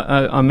question, and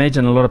I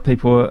imagine a lot of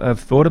people have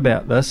thought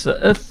about this.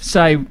 If,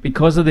 say,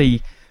 because of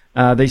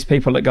these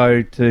people that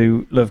go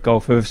to Live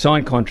Golf who have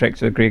signed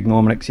contracts with Greg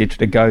Norman, etc.,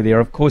 to go there,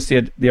 of course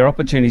their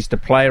opportunities to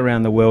play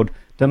around the world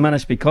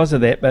diminish because of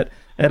that, but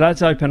it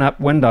does open up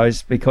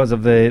windows because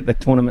of the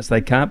tournaments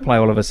they can't play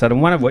all of a sudden,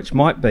 one of which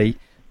might be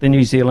the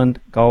New Zealand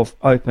Golf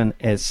Open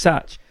as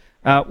such.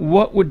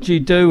 What would you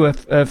do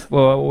if,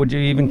 or would you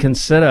even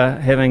consider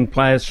having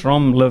players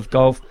from Live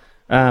Golf,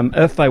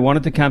 if they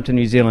wanted to come to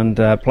New Zealand,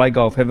 play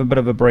golf, have a bit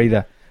of a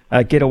breather,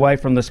 get away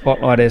from the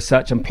spotlight as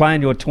such and play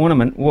in your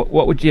tournament?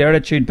 What would your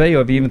attitude be, or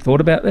have you even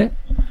thought about that?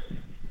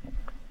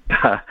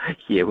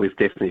 Yeah, we've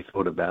definitely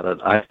thought about it.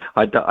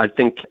 I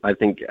think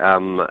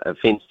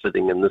fence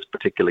sitting in this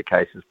particular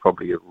case is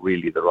probably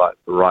really the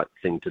right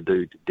thing to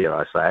do, dare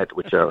I say it,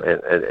 which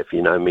if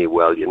you know me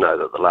well, you know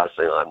that the last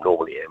thing I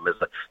normally am is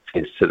a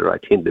fence sitter. I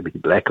tend to be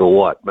black or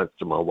white, much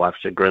to my wife's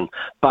chagrin.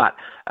 But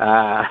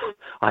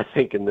I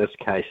think in this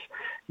case,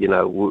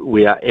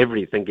 we are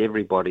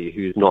everybody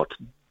who's not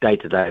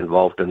day-to-day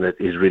involved in it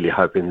is really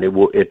hoping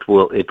it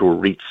will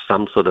reach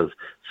some sort of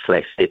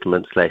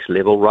 /settlement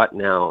 /level. Right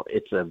now,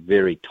 it's a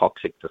very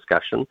toxic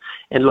discussion.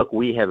 And look,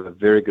 we have a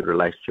very good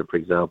relationship, for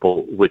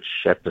example, which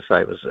I have to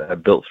say was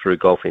built through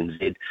Golf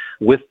NZ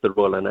with the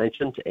Royal and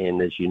Ancient.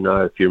 And as you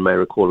know, if you may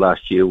recall,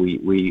 last year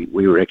we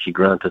were actually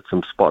granted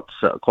some spots,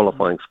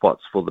 qualifying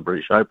spots for the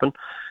British Open.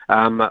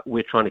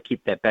 We're trying to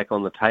keep that back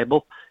on the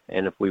table.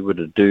 And if we were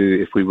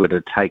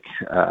to take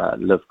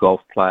Live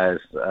Golf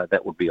players,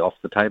 that would be off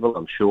the table,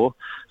 I'm sure.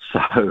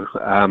 So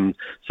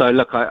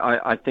look,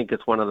 I think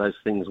it's one of those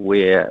things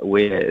where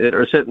there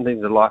are certain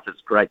things in life.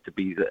 It's great to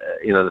be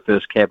the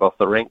first cab off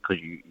the rank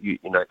because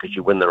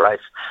you win the race.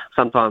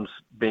 Sometimes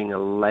being a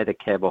later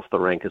cab off the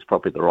rank is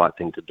probably the right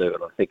thing to do,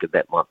 and I think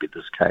that might be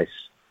this case.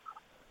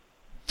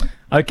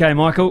 Okay,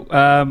 Michael,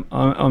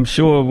 I'm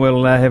sure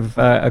we'll have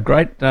a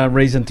great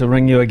reason to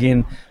ring you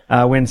again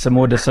when some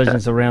more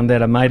decisions around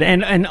that are made.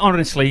 And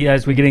honestly,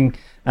 as we're getting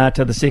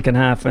into the second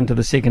half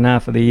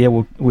of the year,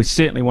 we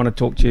certainly want to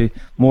talk to you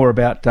more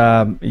about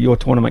your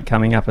tournament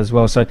coming up as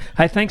well. So,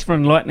 hey, thanks for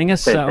enlightening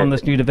us on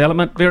this new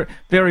development. Very,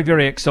 very,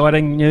 very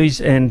exciting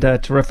news and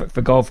terrific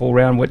for golf all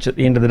round, which at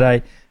the end of the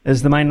day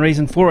is the main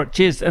reason for it.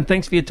 Cheers, and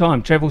thanks for your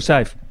time. Travel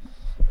safe.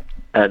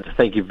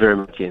 Thank you very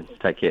much, Ian.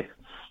 Take care.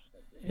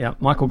 Yeah,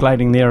 Michael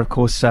Glading there, of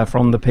course,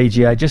 from the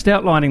PGA, just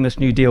outlining this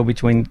new deal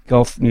between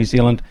Golf New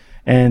Zealand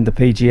and the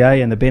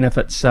PGA and the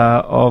benefits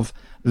of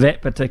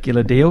that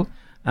particular deal.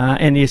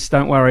 And yes,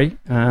 don't worry,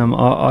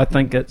 I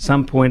think at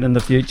some point in the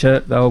future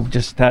they'll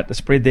just start to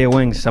spread their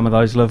wings, some of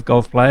those Live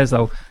Golf players.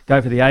 They'll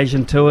go for the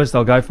Asian tours,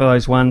 they'll go for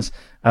those ones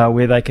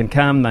where they can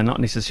come. They're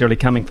not necessarily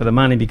coming for the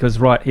money because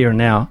right here and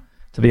now,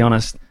 to be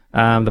honest,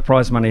 the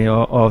prize money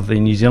of the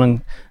New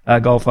Zealand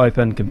Golf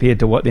Open compared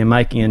to what they're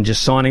making and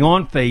just signing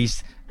on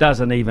fees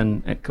doesn't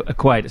even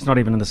equate. It's not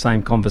even in the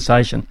same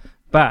conversation.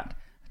 But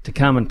to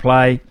come and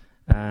play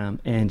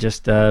and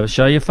just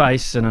show your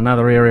face in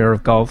another area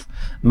of golf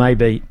may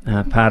be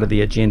part of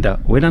the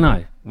agenda. We don't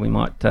know. We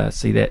might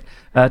see that.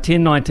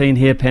 10:19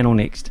 here, panel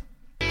next.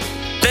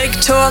 Big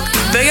talk,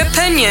 big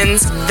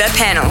opinions, the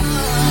panel.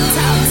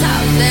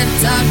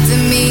 Talk to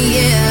me,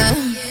 yeah.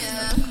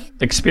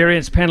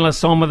 Experienced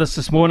panellists on with us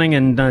this morning,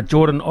 and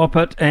Jordan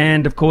Oppett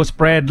and, of course,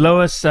 Brad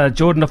Lewis.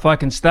 Jordan, if I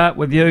can start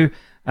with you.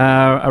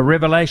 A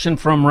revelation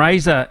from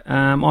Razor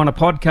on a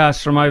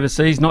podcast from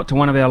overseas, not to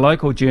one of our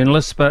local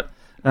journalists, but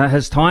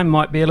his time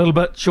might be a little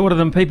bit shorter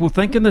than people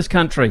think in this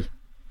country.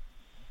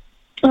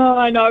 Oh,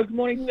 I know. Good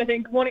morning, Smithy.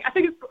 Good morning. I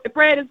think it's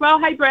Brad as well.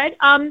 Hey, Brad.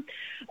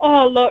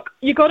 Look,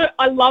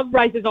 I love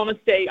Razor's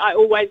honesty. I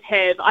always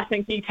have. I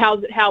think he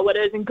tells it how it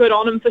is, and good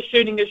on him for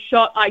shooting his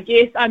shot, I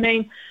guess. I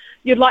mean,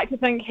 you'd like to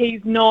think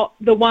he's not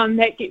the one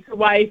that gets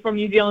away from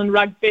New Zealand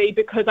rugby,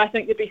 because I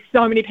think there'd be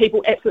so many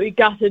people absolutely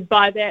gutted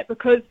by that,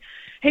 because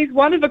he's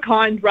one of a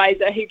kind,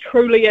 Razor. He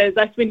truly is.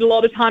 I spend a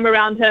lot of time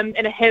around him,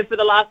 and I have for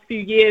the last few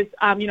years,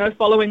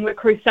 following the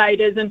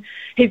Crusaders, and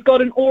he's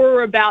got an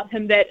aura about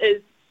him that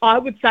is, I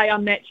would say,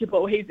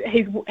 unmatchable. He's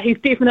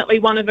definitely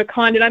one of a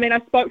kind. And I mean, I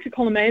spoke to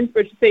Colin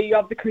Mansbridge, CEO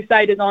of the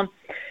Crusaders, on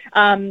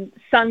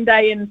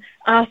Sunday, and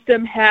asked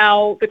him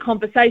how the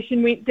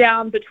conversation went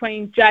down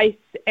between Jason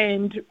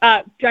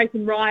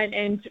Ryan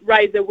and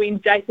Razor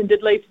when Jason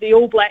did leave to the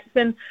All Blacks.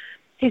 And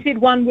he said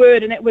one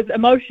word, and it was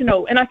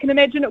emotional. And I can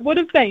imagine it would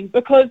have been,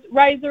 because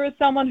Razor is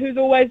someone who's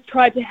always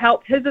tried to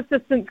help his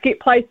assistants get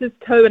places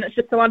too, and it's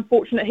just so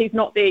unfortunate he's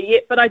not there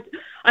yet. But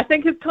I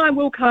think his time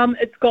will come.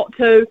 It's got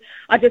to.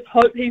 I just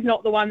hope he's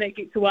not the one that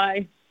gets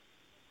away.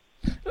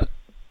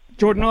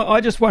 Jordan,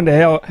 I just wonder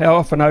how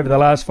often over the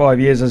last 5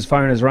 years his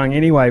phone has rung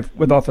anyway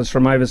with offers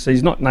from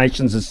overseas, not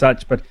nations as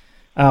such, but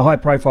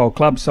high-profile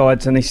club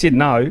sides, and he said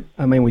no.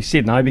 I mean, we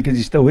said no because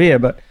he's still here,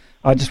 but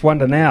I just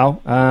wonder now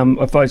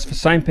if those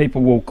same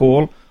people will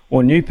call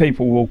or new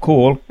people will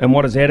call, and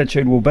what his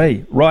attitude will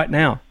be right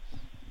now.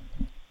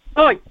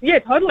 Oh, yeah,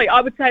 totally.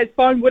 I would say his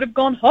phone would have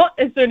gone hot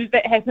as soon as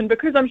that happened,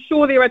 because I'm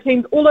sure there are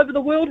teams all over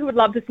the world who would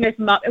love to snap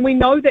him up, and we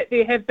know that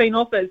there have been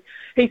offers.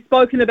 He's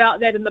spoken about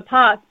that in the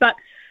past, but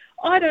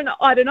I don't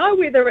know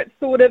whether it's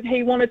sort of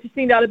he wanted to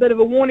send out a bit of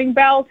a warning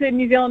bell to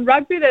New Zealand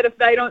rugby that if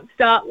they don't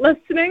start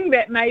listening,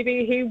 that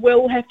maybe he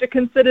will have to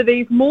consider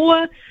these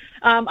more.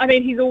 I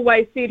mean, he's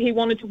always said he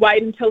wanted to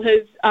wait until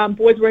his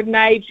boys were at an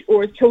age,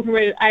 or his children were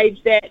at an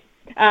age, that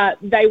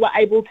they were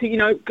able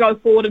to, go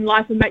forward in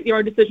life and make their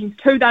own decisions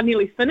too. They're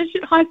nearly finished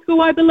at high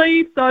school, I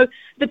believe. So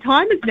the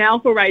time is now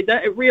for Razor.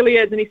 It really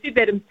is. And he said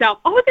that himself.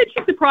 I was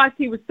actually surprised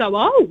he was so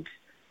old.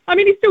 I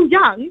mean, he's still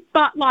young,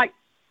 but,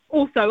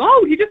 also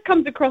old. He just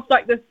comes across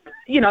like this,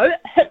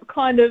 hip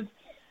kind of,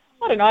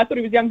 I don't know, I thought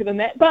he was younger than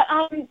that. But,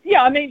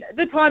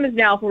 the time is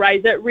now for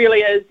Razor. It really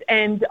is.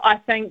 And I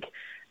think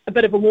a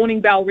bit of a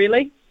warning bell,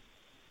 really.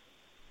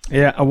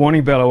 Yeah, a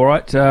warning bell, all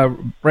right.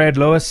 Brad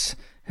Lewis,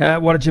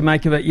 what did you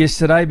make of it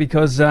yesterday?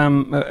 Because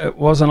it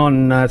wasn't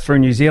on through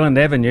New Zealand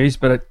avenues,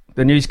 but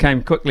the news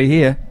came quickly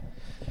here.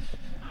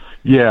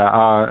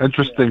 Yeah,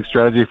 interesting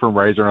strategy from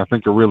Razor, and I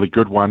think a really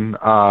good one.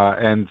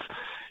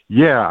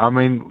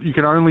 You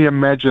can only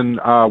imagine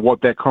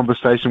what that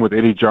conversation with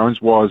Eddie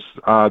Jones was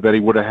that he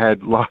would have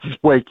had last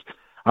week.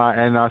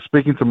 And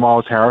speaking to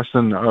Miles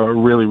Harrison, a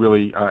really,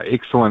 really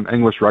excellent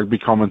English rugby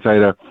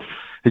commentator,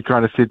 he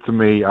kind of said to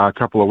me a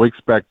couple of weeks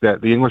back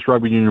that the English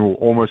Rugby Union will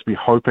almost be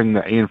hoping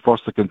that Ian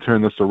Foster can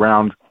turn this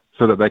around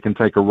so that they can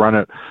take a run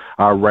at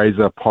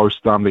Razor post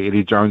the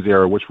Eddie Jones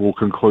era, which will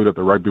conclude at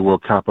the Rugby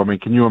World Cup. I mean,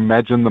 can you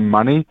imagine the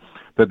money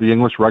that the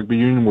English Rugby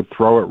Union would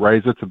throw at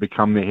Razor to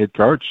become their head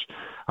coach?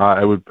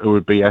 It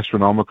would be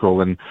astronomical.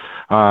 And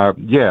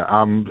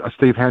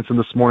Steve Hansen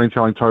this morning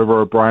telling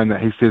Tova O'Brien that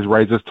he says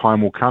Razor's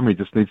time will come. He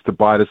just needs to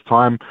bide his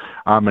time.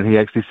 And he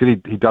actually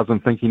said he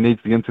doesn't think he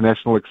needs the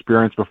international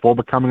experience before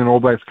becoming an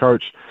All Blacks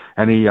coach.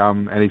 And he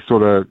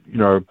sort of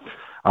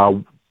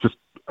just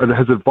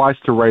his advice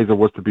to Razor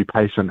was to be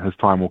patient. His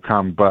time will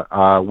come. But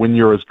when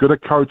you're as good a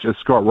coach as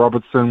Scott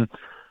Robertson,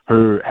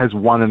 who has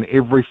won in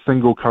every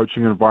single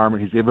coaching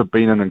environment he's ever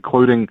been in,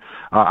 including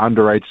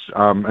underage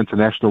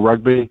international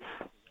rugby,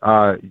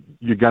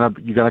 you're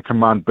gonna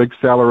command big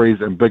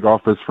salaries and big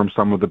offers from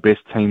some of the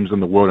best teams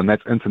in the world, and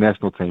that's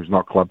international teams,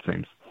 not club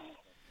teams.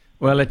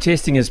 Well, they're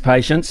testing his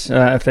patience,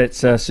 if that's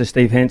Sir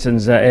Steve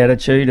Hansen's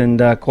attitude, and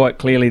quite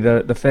clearly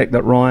the fact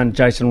that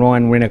Jason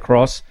Ryan went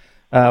across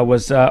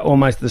was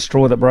almost the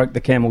straw that broke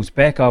the camel's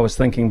back, I was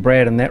thinking,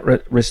 Brad, in that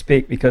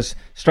respect, because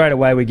straight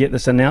away we get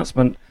this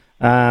announcement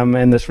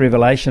and this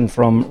revelation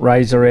from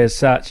Razor as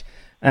such.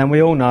 And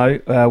we all know,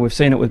 we've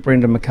seen it with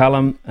Brendan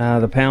McCullum,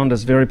 the pound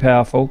is very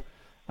powerful.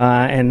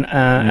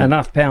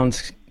 Enough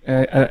pounds,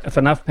 if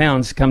enough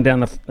pounds come down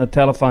the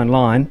telephone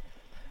line,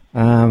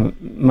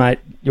 mate,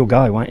 you'll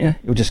go, won't you?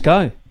 You'll just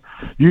go.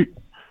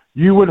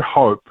 You would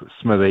hope,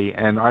 Smithy,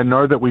 and I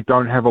know that we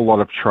don't have a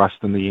lot of trust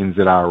in the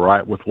NZR,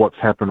 right, with what's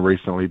happened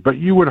recently, but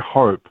you would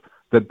hope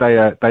that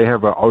they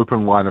have an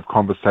open line of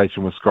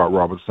conversation with Scott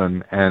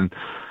Robertson. And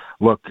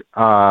look,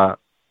 a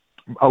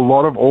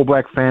lot of All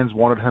Black fans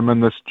wanted him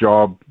in this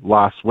job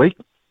last week.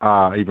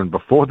 Even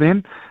before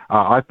then,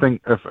 I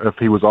think if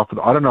he was offered,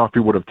 I don't know if he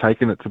would have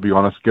taken it, to be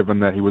honest, given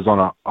that he was on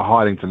a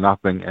hiding to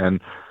nothing. And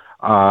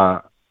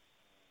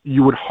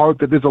you would hope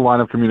that there's a line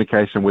of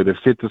communication where they've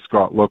said to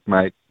Scott, look,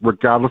 mate,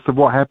 regardless of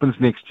what happens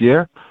next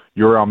year,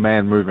 you're our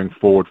man moving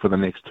forward for the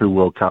next 2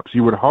 World Cups.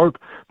 You would hope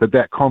that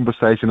that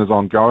conversation is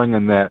ongoing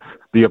and that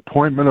the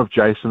appointment of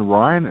Jason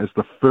Ryan is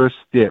the first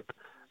step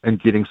in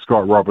getting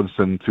Scott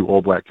Robinson to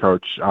All Black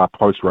coach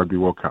post-Rugby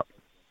World Cup.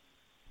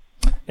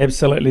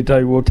 Absolutely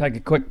do. We'll take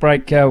a quick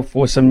break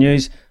for some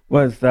news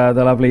with the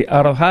lovely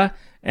Aroha,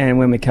 and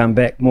when we come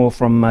back, more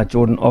from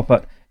Jordan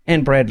Oppett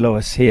and Brad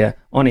Lewis here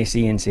on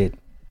SENZ.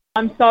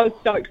 I'm so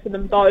stoked for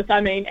them both.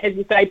 I mean, as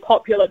you say,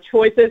 popular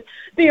choices.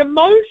 The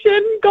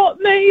emotion got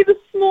me this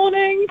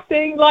morning,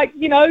 seeing,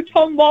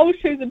 Tom Walsh,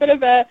 who's a bit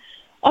of a,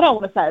 I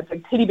don't want to say a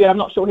big teddy bear, I'm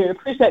not sure he'd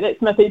appreciate that,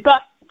 Smithy,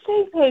 but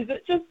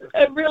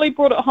it really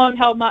brought it home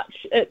how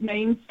much it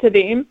means to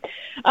them.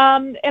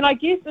 And I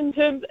guess in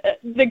terms of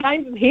the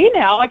games is here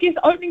now, I guess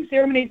opening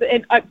ceremonies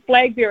and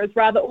flag bearers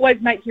rather always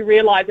make you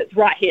realise it's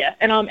right here.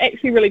 And I'm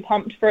actually really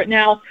pumped for it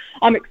now.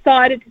 I'm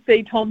excited to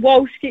see Tom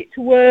Walsh get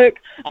to work.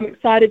 I'm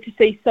excited to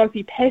see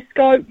Sophie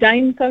Pascoe,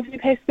 Dame Sophie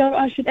Pascoe,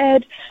 I should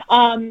add.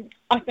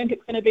 I think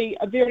it's going to be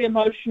a very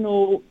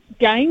emotional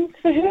game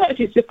for her.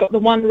 She's just got the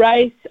one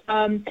race,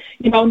 and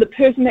the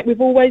person that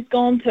we've always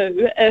gone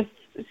to if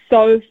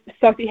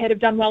Sophie had have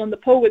done well in the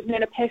pool with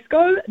Nana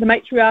Pascoe, the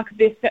matriarch of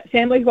their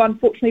family, who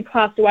unfortunately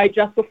passed away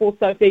just before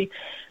Sophie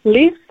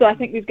left. So I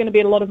think there's going to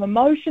be a lot of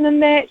emotion in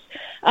that.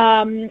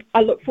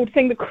 I look forward to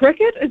seeing the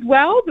cricket as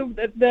well,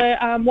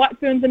 the White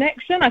Ferns in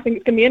action. I think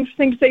it's going to be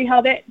interesting to see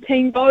how that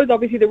team goes.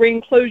 Obviously the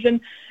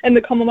re-inclusion in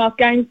the Commonwealth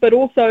Games, but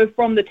also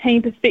from the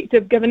team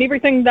perspective, given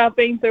everything they've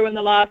been through in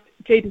the last,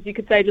 as you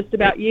could say, just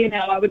about year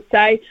now, I would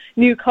say.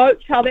 New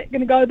coach, how that's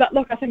going to go. But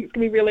look, I think it's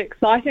going to be really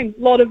exciting.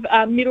 A lot of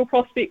medal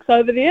prospects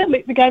over there.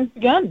 Let the games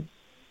begin.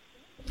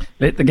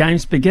 Let the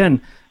games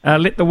begin.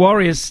 Let the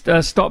Warriors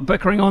stop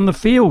bickering on the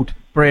field,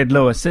 Brad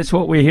Lewis. That's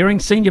what we're hearing.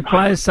 Senior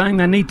players saying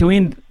they need to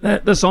end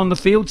this on the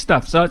field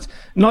stuff. So it's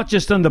not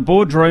just in the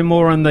boardroom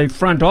or in the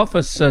front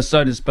office,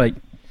 so to speak.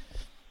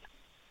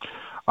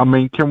 I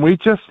mean, can we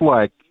just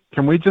wipe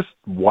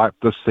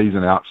this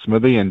season out,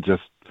 Smithy, and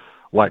just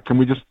can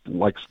we just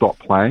stop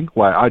playing?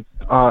 I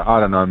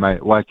don't know,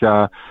 mate.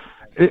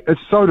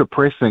 It's so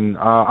depressing.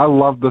 I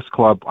love this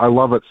club. I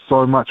love it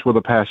so much with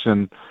a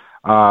passion.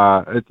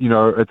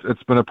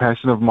 It's been a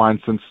passion of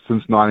mine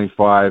since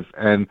 '95,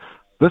 and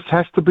this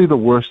has to be the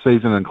worst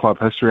season in club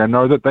history. I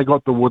know that they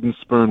got the wooden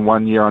spoon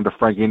one year under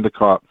Frank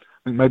Endicott,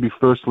 I think maybe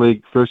first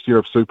year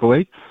of Super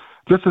League.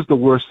 This is the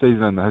worst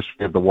season in the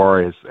history of the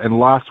Warriors, and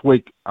last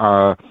week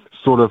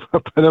sort of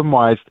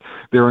epitomized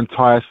their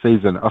entire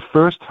season. A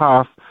first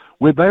half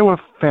where they were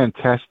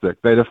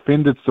fantastic. They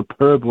defended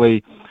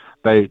superbly.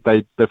 They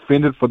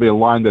defended for their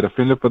line. They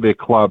defended for their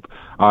club,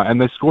 and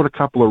they scored a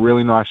couple of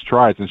really nice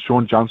tries. And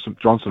Sean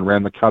Johnson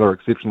ran the cutter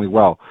exceptionally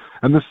well.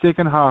 In the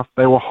second half,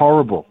 they were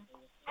horrible.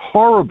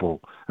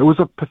 It was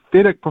a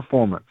pathetic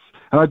performance,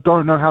 and I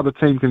don't know how the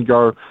team can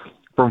go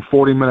from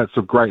 40 minutes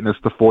of greatness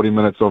to 40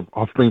 minutes of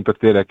being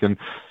pathetic. And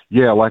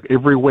yeah, like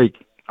every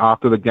week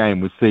after the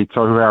game, we see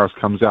Tohu Harris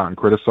comes out and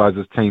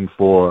criticizes team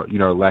for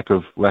lack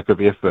of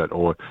effort,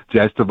 or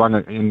Jazz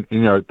Tavanga. And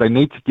they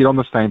need to get on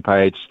the same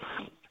page.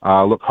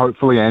 Look,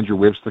 hopefully Andrew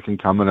Webster can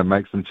come in and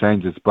make some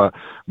changes. But,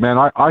 man,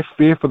 I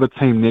fear for the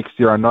team next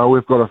year. I know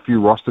we've got a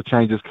few roster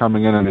changes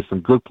coming in, and there's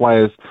some good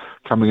players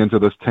coming into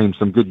this team,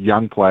 some good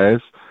young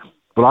players.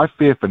 But I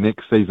fear for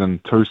next season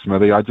too,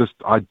 Smithy. I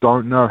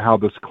don't know how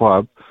this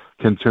club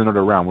can turn it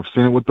around. We've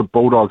seen it with the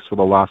Bulldogs for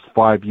the last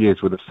 5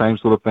 years, where the same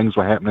sort of things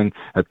were happening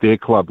at their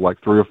club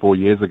like 3 or 4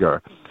 years ago.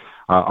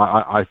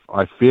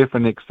 I fear for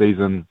next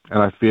season,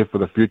 and I fear for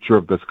the future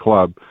of this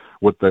club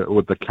with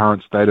the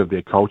current state of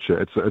their culture.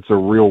 It's a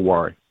real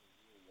worry.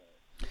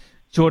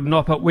 Jordan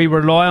Oppert, we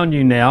rely on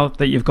you now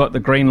that you've got the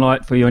green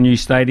light for your new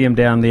stadium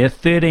down there.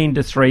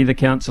 13-3, the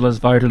councillors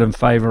voted in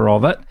favour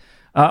of it.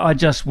 I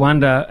just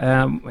wonder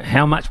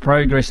how much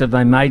progress have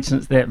they made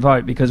since that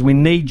vote, because we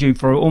need you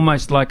for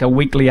almost like a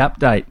weekly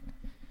update.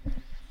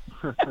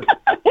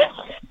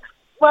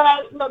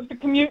 Well, look, the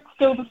commute's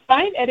still the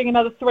same, adding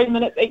another 3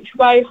 minutes each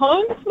way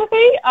home,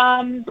 Smithy.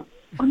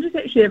 I'm just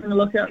actually having a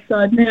look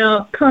outside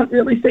now. Can't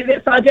really see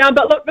that far down,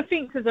 but look, the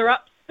fences are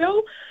up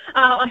still.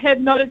 I have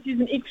noticed there's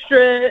an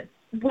extra,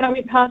 when I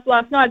went past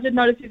last night, I did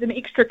notice there's an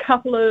extra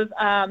couple of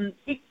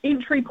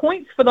entry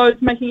points for those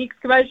making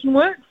excavation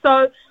work.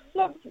 So,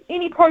 look,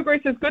 any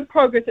progress is good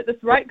progress at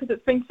this rate, because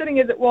it's been sitting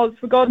as it was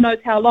for God knows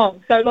how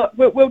long. So, look,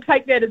 we'll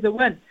take that as a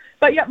win.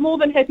 But, yeah, more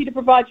than happy to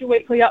provide your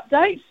weekly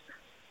update.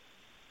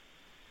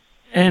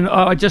 And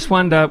I just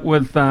wonder,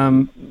 with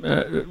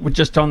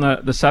just on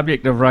the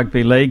subject of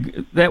rugby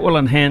league, that will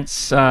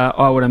enhance,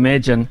 I would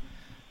imagine,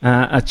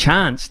 a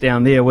chance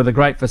down there with a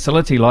great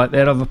facility like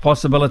that of a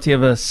possibility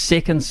of a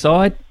second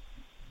side?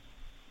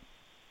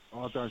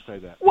 Oh, don't say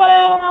that.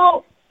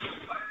 Well,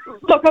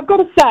 look, I've got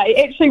to say,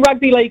 actually,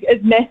 rugby league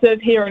is massive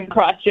here in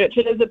Christchurch.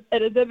 It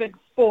is a big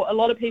sport. A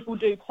lot of people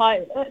do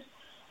play it.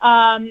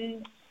 I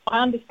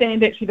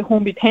understand, actually, the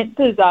Hornby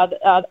Panthers are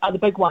the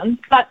big ones,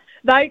 but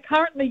they're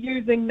currently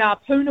using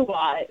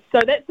Ngāpunawai, so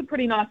that's a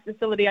pretty nice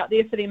facility out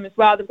there for them as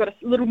well. They've got a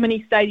little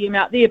mini stadium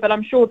out there, but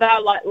I'm sure they're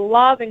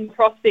loving the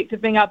prospect of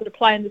being able to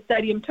play in the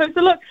stadium too.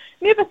 So look,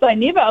 never say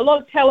never. A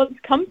lot of talents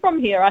come from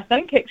here, I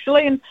think,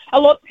 actually, and a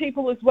lot of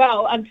people as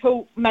well,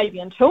 until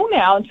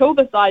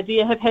this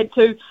idea, have had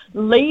to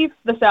leave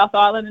the South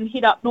Island and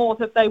head up north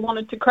if they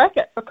wanted to crack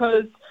it,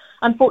 because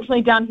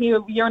unfortunately down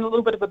here you're in a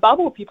little bit of a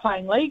bubble if you're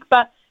playing league.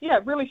 But yeah,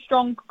 really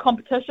strong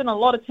competition, a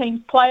lot of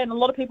teams play, and a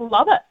lot of people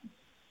love it.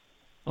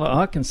 Well,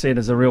 I can see it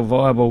as a real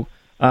viable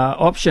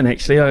option,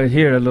 actually. I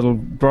hear a little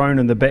groan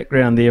in the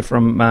background there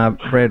from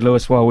Brad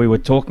Lewis while we were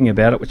talking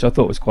about it, which I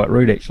thought was quite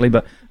rude, actually.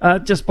 But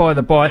just by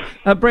the by,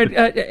 Brad,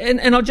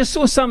 and I just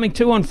saw something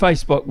too on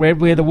Facebook, Brad,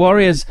 where the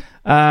Warriors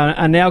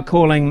are now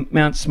calling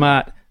Mount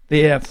Smart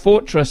their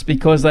fortress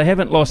because they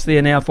haven't lost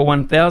there now for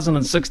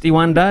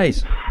 1,061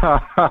 days.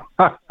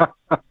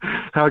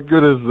 How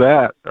good is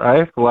that,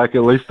 eh? Like,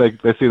 at least they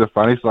see the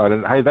funny side.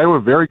 And, hey, they were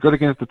very good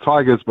against the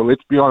Tigers, but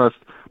let's be honest,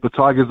 the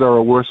Tigers are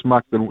a worse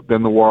muck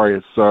than the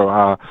Warriors.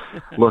 So,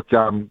 look,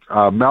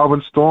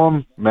 Melbourne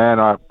Storm, man,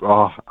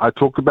 I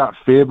talked about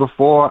fear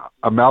before.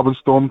 A Melbourne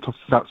Storm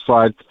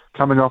side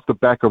coming off the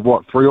back of,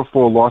 3 or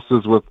 4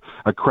 losses with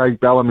a Craig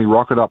Bellamy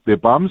rocket up their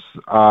bums.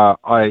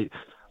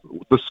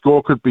 The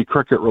score could be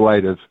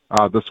cricket-related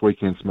this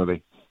weekend,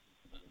 Smithy.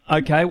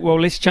 Okay, well,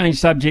 let's change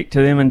subject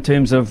to them in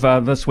terms of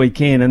this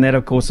weekend, and that,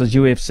 of course, is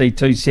UFC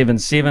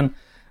 277.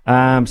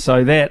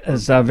 So that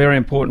is a very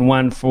important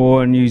one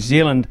for New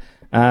Zealand.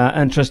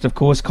 Interest, of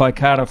course. Kai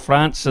Kara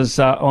France is he's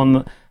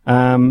on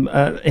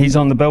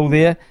the bill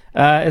there,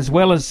 as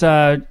well as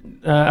a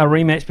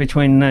rematch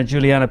between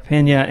Juliana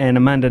Pena and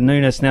Amanda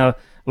Nunes. Now,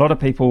 a lot of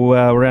people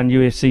around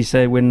UFC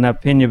say when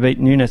Pena beat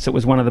Nunes, it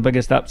was one of the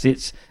biggest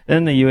upsets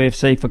in the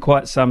UFC for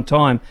quite some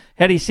time.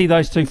 How do you see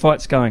those two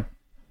fights going?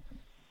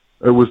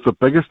 It was the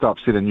biggest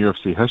upset in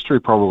UFC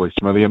history, probably,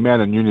 Smithy.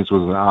 Amanda Nunes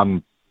was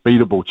an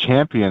unbeatable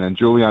champion, and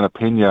Juliana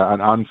Pena an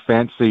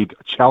unfancied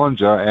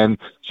challenger, and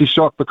she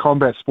shocked the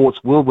combat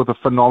sports world with a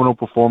phenomenal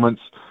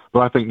performance. But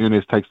I think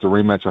Nunes takes the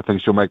rematch. I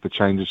think she'll make the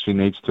changes she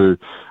needs to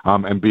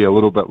and be a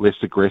little bit less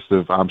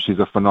aggressive. She's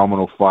a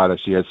phenomenal fighter.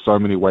 She has so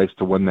many ways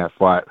to win that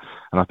fight,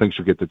 and I think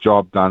she'll get the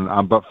job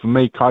done. But for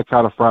me, Kai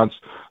Kara France,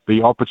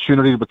 the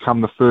opportunity to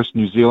become the first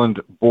New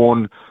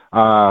Zealand-born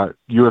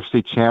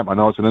UFC champ. I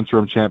know it's an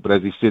interim champ, but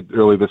as he said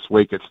earlier this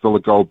week, it's still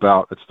a gold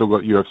belt. It's still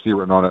got UFC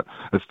written on it.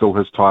 It's still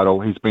his title.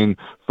 He's been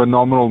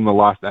phenomenal in the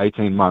last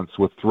 18 months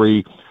with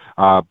 3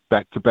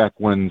 back-to-back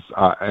wins,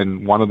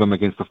 and one of them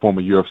against the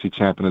former UFC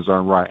champ in his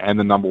own right and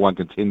the number 1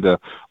 contender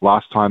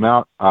last time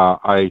out.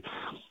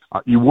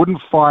 You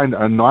wouldn't find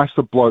a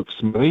nicer bloke,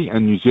 Smithy,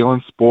 in New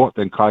Zealand sport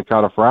than Kai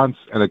Kara-France,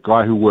 and a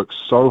guy who works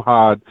so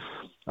hard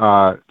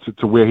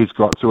to where he's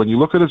got to. And you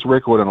look at his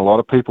record, and a lot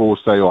of people will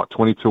say, like,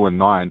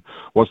 22-9,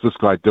 what's this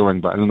guy doing?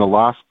 But in the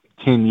last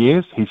 10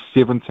 years, he's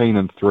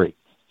 17-3.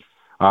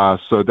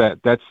 So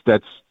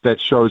that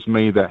shows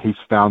me that he's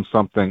found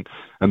something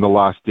in the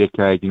last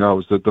decade. You know,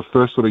 it was the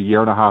first sort of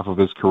year and a half of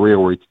his career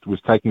where he was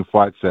taking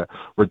fights at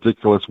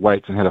ridiculous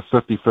weights and had a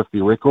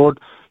 50-50 record.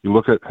 You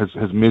look at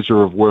his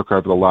measure of work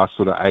over the last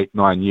sort of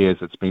 8-9 years,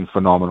 it's been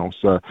phenomenal.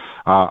 So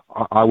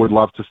I would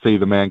love to see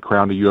the man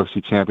crowned a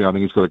UFC champion. I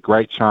think he's got a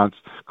great chance.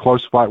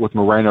 Close fight with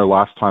Moreno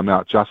last time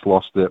out, just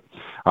lost it.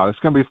 It's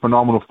going to be a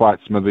phenomenal fight,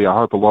 Smithy. I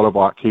hope a lot of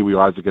our Kiwi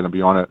eyes are going to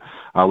be on it.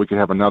 We could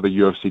have another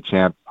UFC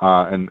champ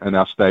in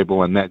our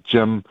stable, and that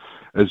gym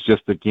is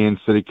just, again,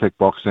 City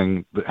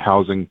Kickboxing,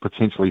 housing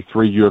potentially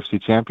 3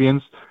 UFC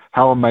champions.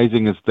 How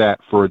amazing is that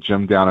for a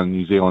gym down in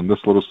New Zealand,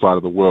 this little side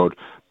of the world,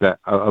 that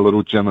a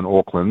little gym in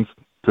Auckland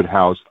could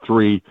house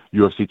 3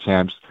 UFC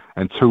champs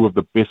and 2 of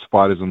the best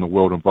fighters in the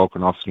world in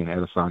Volkanovski and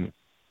Adesanya.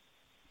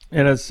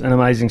 It is an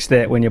amazing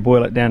stat when you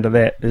boil it down to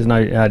that. There's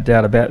no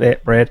doubt about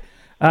that, Brad.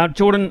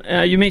 Jordan,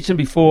 you mentioned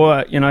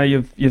before,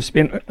 you've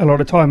spent a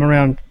lot of time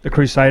around the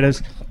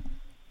Crusaders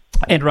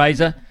and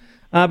Razor.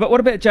 But what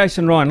about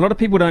Jason Ryan? A lot of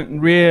people don't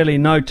really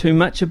know too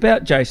much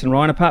about Jason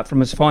Ryan, apart from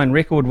his fine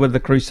record with the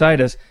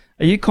Crusaders.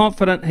 Are you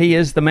confident he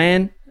is the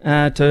man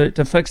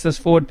to fix this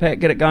forward pack,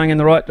 get it going in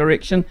the right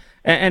direction,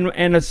 and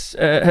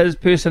his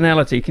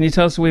personality? Can you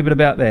tell us a wee bit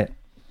about that?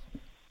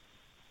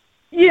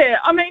 Yeah,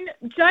 I mean,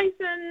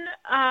 Jason,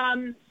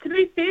 to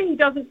be fair, he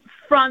doesn't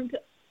front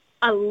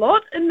a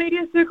lot in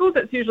media circles.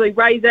 It's usually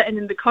Razor and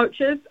then the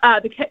coaches,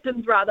 the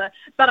captains rather.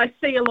 But I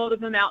see a lot of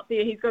them out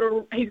there. He's got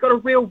a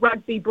real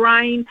rugby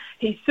brain.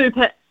 He's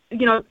super,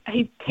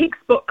 he's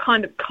textbook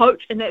kind of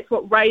coach, and that's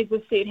what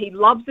Razor said he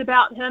loves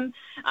about him.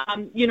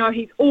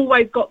 He's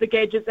always got the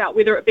gadgets out,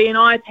 whether it be an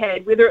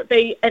iPad, whether it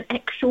be an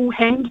actual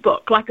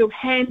handbook, like a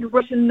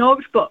handwritten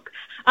notebook.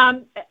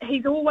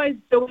 He's always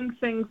doing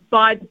things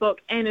by the book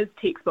and his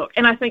textbook,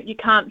 and I think you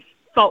can't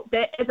fault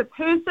that. As a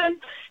person,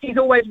 he's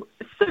always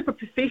super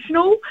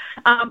professional.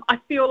 I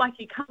feel like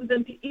he comes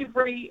into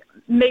every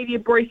media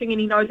briefing and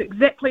he knows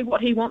exactly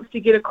what he wants to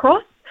get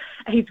across.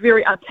 He's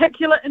very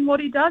articulate in what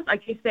he does. I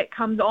guess that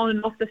comes on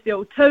and off the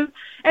field too.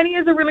 And he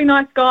is a really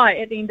nice guy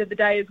at the end of the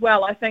day as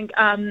well. I think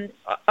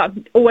I've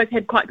always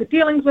had quite good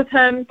dealings with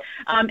him,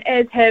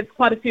 as have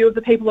quite a few of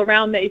the people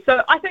around me.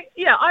 So I think,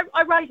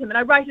 I rate him, and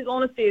I rate his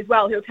honesty as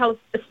well. He'll tell us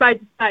a spade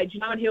to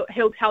spade, and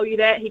he'll tell you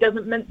that. He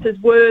doesn't mince his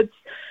words.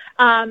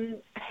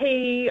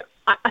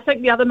 I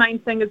think the other main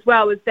thing as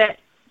well is that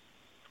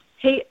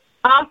he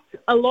asks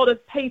a lot of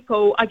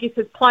people, I guess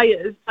his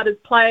players, but his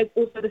players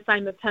also the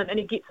same as him, and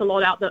he gets a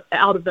lot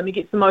out of them. He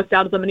gets the most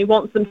out of them, and he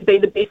wants them to be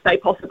the best they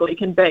possibly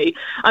can be.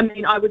 I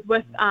mean, I was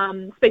with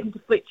speaking to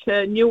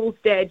Fletcher Newell's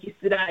dad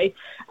yesterday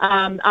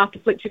after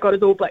Fletcher got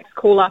his All Blacks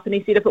call up, and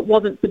he said if it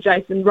wasn't for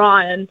Jason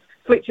Ryan,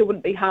 Fletcher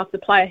wouldn't be half the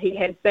player he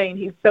has been.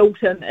 He's built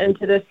him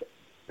into this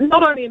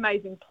not only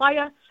amazing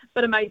player,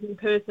 but amazing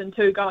person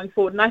too going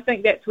forward. And I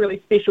think that's really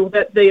special,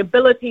 that the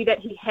ability that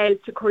he has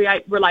to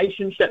create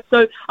relationships.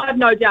 So I have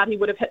no doubt he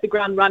would have hit the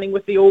ground running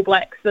with the All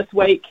Blacks this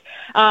week.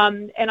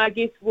 And I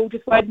guess we'll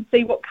just wait and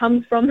see what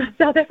comes from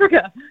South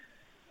Africa.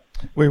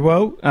 We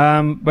will,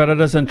 but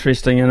it is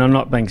interesting, and I'm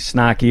not being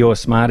snarky or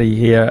smarty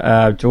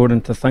here,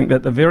 Jordan, to think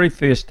that the very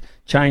first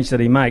change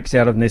that he makes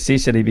out of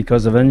necessity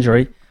because of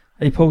injury,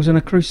 he pulls in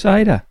a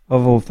Crusader,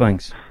 of all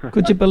things.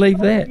 Could you believe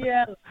that?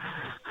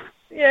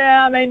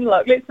 Yeah, I mean,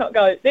 look, let's not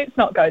go there,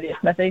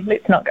 Smithy.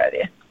 Let's not go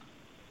there.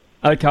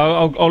 Okay,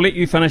 I'll let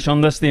you finish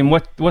on this then.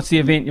 What's the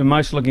event you're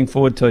most looking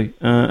forward to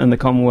in the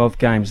Commonwealth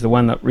Games, the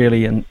one that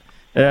really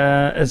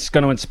is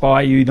going to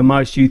inspire you the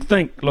most, you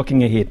think,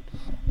 looking ahead?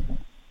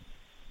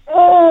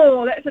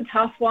 Oh, that's a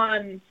tough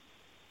one.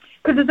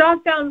 Because as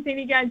I've found with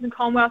any games and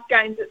Commonwealth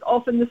Games, it's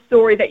often the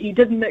story that you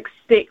didn't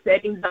expect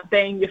that ends up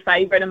being your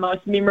favourite and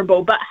most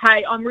memorable. But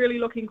hey, I'm really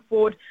looking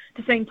forward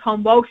to seeing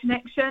Tom Walsh in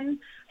action.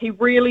 He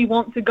really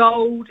wants a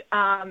gold.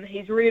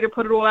 He's ready to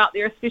put it all out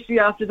there, especially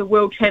after the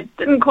World Champs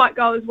didn't quite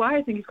go his way.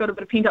 I think he's got a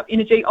bit of pent-up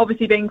energy.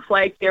 Obviously, being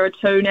flagged there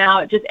too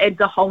now, it just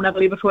adds a whole nother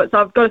level to it. So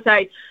I've got to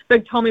say,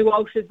 big Tommy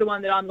Walsh is the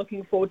one that I'm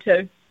looking forward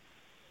to.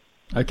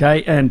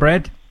 Okay, and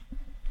Brad?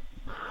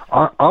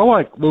 I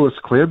like Lewis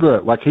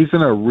Clareburt. Like, he's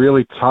in a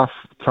really tough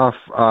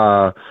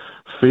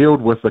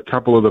field with a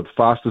couple of the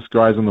fastest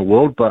guys in the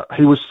world, but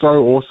he was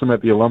so awesome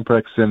at the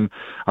Olympics, and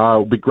it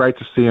would be great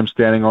to see him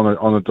standing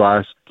on the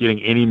dais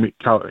getting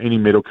any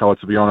medal colour,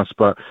 to be honest.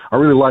 But I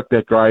really like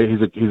that guy.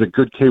 He's a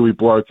good Kiwi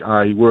bloke.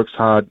 He works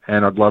hard,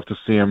 and I'd love to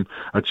see him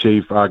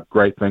achieve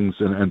great things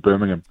in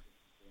Birmingham.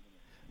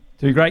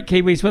 Two great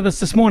Kiwis with us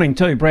this morning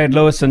too, Brad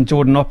Lewis and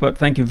Jordan Oppert.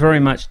 Thank you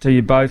very much to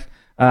you both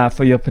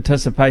for your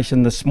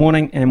participation this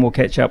morning, and we'll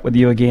catch up with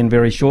you again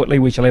very shortly.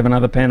 We shall have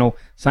another panel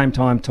same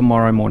time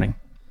tomorrow morning.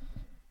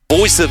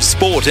 Voice of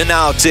Sport in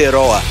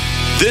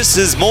Aotearoa. This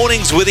is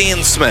Mornings with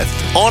Ian Smith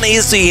on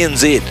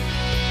SENZ.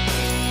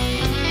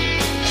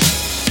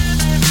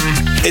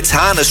 It's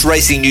Harness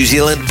Racing New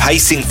Zealand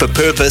Pacing for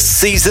Purpose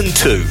Season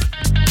 2.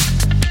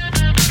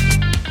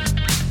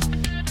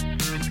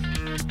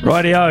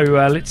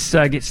 Rightio, let's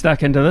get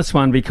stuck into this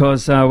one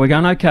because we're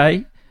going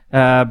okay,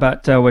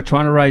 but we're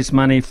trying to raise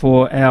money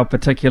for our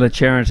particular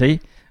charity,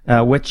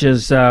 which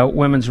is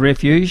Women's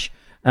Refuge,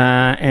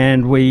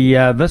 and we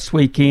this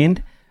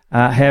weekend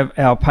have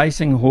our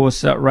pacing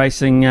horse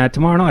racing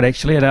tomorrow night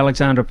actually at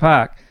Alexandra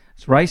Park.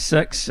 It's race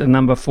 6,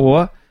 number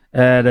 4.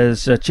 It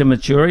is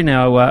Chimichurri.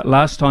 Now,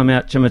 last time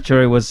out,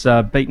 Chimichurri was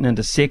beaten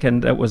into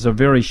second. It was a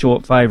very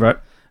short favourite.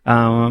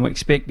 I'm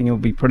expecting it will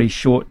be pretty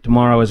short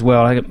tomorrow as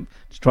well. I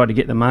tried to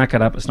get the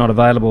market up. It's not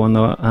available on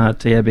the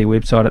TAB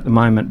website at the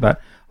moment,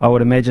 but I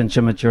would imagine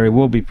Chimichurri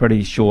will be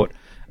pretty short.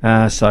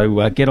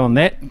 So get on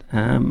that.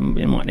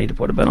 You might need to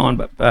put a bit on,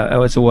 but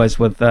as always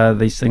with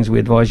these things, we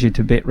advise you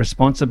to bet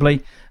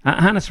responsibly.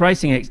 Harness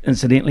Racing,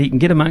 incidentally, you can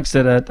get amongst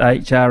it at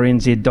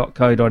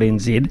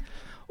hrnz.co.nz,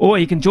 or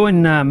you can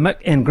join Mick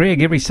and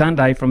Greg every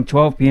Sunday from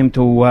 12 p.m.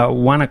 till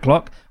 1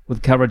 o'clock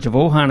with coverage of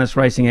all harness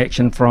racing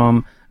action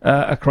from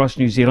across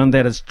New Zealand.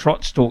 That is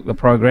Trot Stalk, the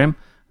program,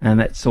 and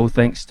that's all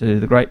thanks to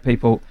the great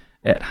people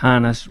at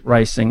Harness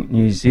Racing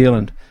New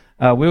Zealand.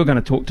 We were going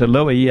to talk to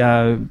Louis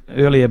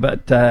earlier,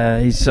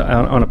 but he's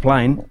on a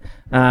plane.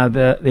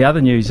 The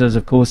other news is,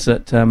 of course,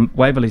 that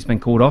Waverley's been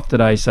called off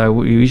today, so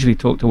we usually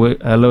talk to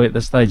Louis at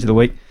this stage of the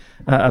week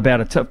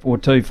about a tip or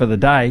two for the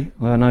day.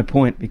 Well, no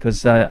point,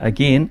 because,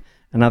 again,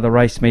 another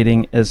race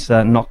meeting is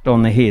knocked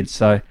on the head.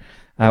 So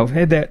we've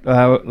had that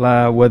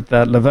with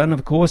Levin,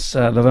 of course.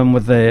 Levin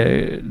with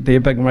their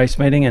big race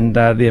meeting, and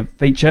their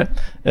feature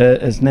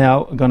is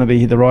now going to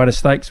be the Rider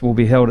Stakes, will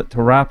be held at Te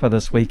Rapa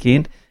this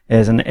weekend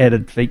as an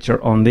added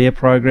feature on their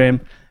program,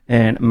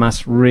 and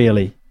must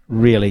really,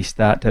 really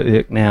start to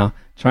irk now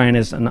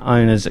trainers and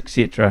owners,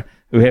 etc.,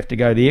 who have to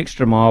go the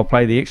extra mile,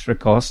 pay the extra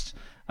costs,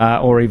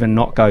 or even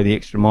not go the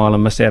extra mile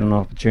and miss out on an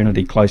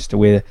opportunity close to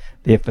where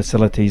their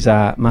facilities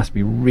are. Must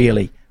be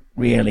really,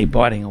 really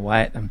biting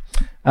away at them.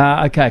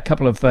 Okay, a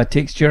couple of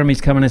texts. Jeremy's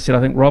come in and said,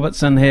 I think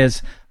Robertson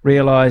has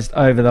realised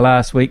over the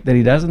last week that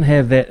he doesn't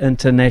have that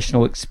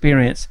international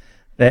experience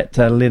that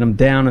let him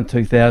down in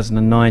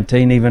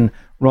 2019. Even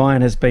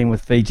Ryan has been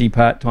with Fiji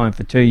part-time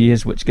for 2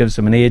 years, which gives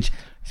him an edge.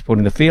 He's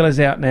putting the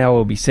feelers out now.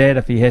 It'll be sad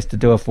if he has to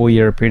do a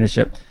 4-year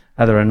apprenticeship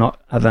other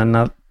than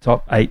a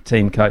top 8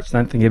 team coach.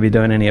 Don't think he'll be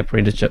doing any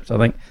apprenticeships. I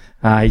think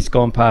he's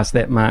gone past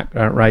that mark,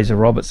 Razor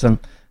Robertson.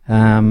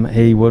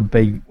 He would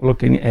be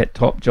looking at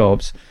top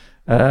jobs.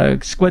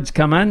 Squid's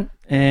come in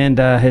and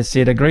has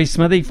said, agree,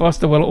 Smithy.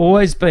 Foster will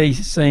always be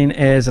seen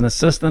as an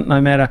assistant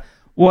no matter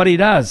what he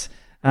does.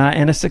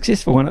 And a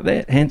successful one at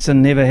that.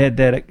 Hansen never had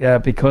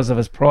that because of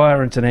his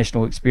prior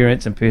international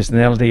experience and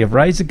personality. If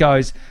Razor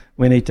goes,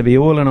 we need to be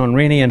all in on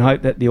Rennie and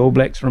hope that the All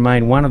Blacks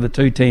remain one of the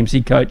 2 teams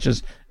he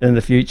coaches in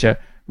the future.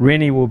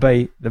 Rennie will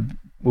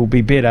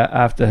be better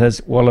after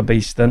his Wallaby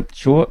stint.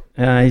 Sure,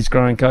 he's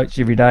growing coach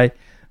every day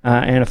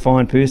and a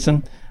fine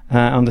person.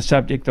 On the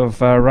subject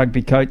of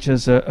rugby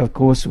coaches, of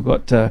course, we've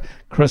got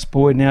Chris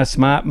Boyd now.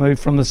 Smart move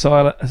from the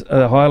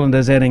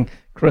Highlanders, adding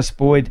Chris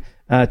Boyd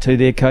to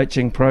their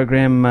coaching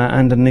program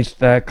underneath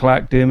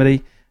Clark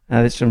Dermody.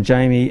 That's from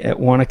Jamie at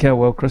Wanaka.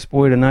 Well, Chris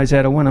Boyd knows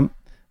how to win them.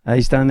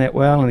 He's done that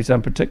well, and he's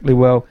done particularly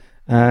well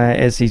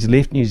as he's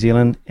left New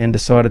Zealand and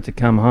decided to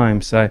come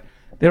home. So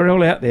they're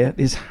all out there.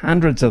 There's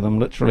hundreds of them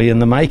literally in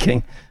the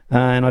making,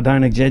 and I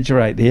don't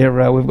exaggerate there.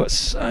 We've got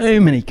so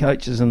many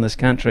coaches in this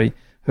country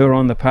who are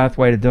on the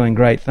pathway to doing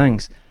great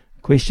things.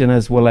 The question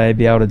is, will they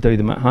be able to do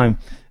them at home?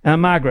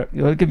 Margaret,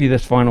 I'll give you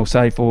this final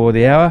say for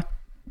the hour.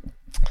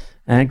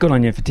 And good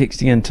on you for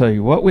texting in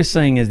too. What we're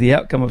seeing is the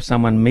outcome of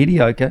someone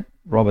mediocre,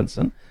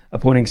 Robinson,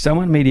 appointing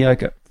someone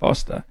mediocre,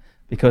 Foster,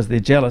 because they're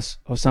jealous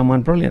of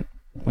someone brilliant.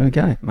 There we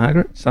go.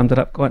 Margaret summed it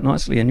up quite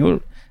nicely in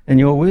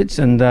your words,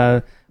 and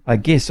I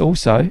guess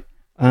also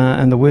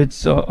in the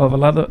words of a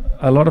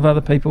lot of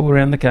other people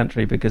around the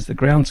country, because the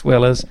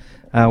groundswell is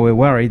we're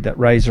worried that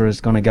Razor is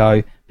going to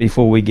go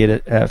before we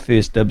get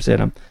first dibs at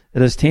him.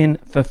 It is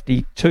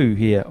 10:52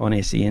 here on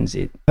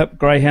SENZ.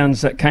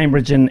 Greyhounds at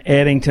Cambridge and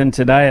Addington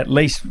today, at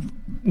least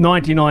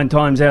 99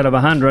 times out of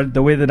 100.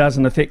 The weather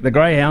doesn't affect the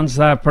greyhounds.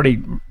 They're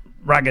pretty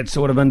rugged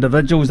sort of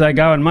individuals. They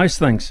go in most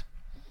things.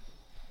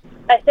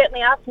 They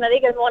certainly are,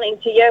 Smithy. Good morning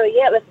to you.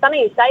 Yeah, it was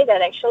funny you say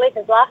that, actually,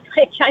 because last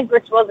week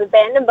Cambridge was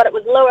abandoned, but it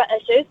was Lure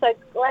issue, so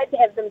glad to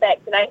have them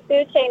back today.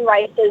 13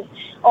 races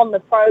on the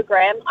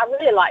program. I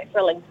really like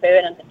Thrilling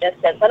Fern in the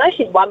distance. I know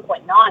she's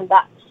 1.9,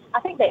 but I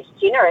think that's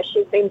generous.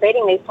 She's been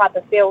beating these type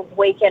of fields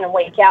week in and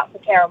week out for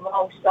Karen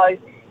Walsh. So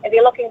if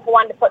you're looking for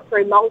one to put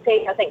through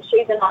multi, I think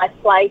she's a nice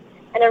play.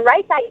 And in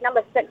race 8,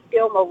 number 6,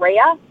 Girl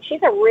Maria,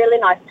 she's a really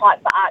nice type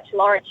for Arch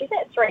Lawrence. She's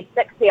at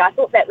 360. I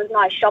thought that was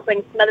nice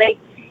shopping, Smithy.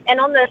 And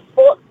on the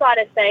sports side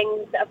of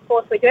things, of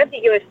course, we do have the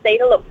UFC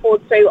to look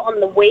forward to on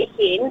the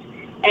weekend.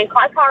 And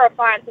Kai Kara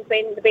France has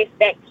been the best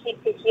backed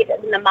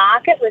head-to-head in the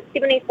market, with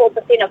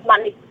 74% of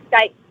money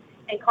staked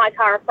in Kai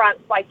Kara France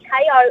by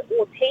KO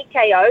or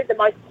TKO, the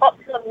most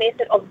popular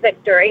method of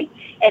victory,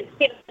 at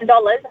 $7.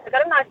 I've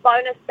got a nice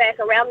bonus back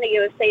around the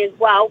UFC as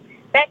well.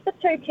 Back the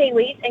two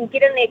Kiwis and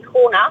get in their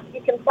corner.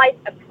 You can place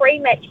a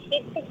pre-match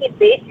head-to-head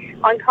bet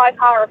on Kai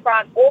Kara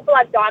France or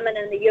Blood Diamond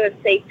in the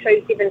UFC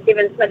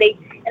 277, Smithy.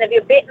 And if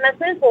your bet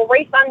misses, we'll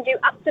refund you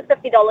up to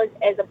 $50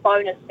 as a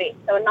bonus bet.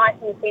 So a nice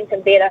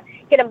incentive there to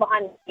get them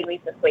behind the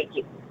Kiwis this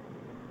weekend.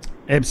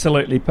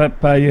 Absolutely,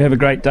 Pip. You have a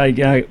great day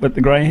with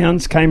the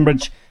Greyhounds.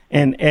 Cambridge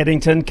and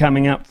Addington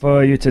coming up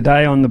for you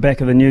today on the back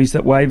of the news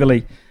that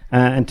Waverley,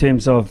 in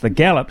terms of the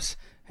gallops,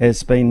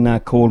 has been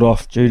called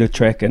off due to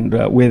track and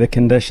weather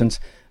conditions.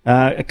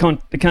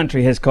 The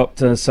country has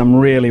copped some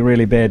really,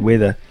 really bad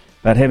weather.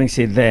 But having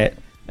said that,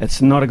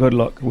 it's not a good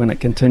look when it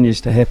continues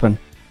to happen.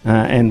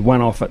 And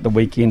one off at the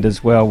weekend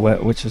as well,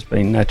 which has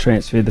been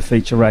transferred, the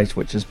feature race,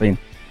 which has been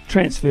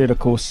transferred, of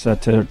course,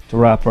 to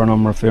Rapa, and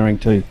I'm referring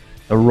to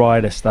the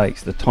Ryder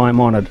Stakes, the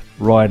time-honoured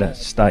Ryder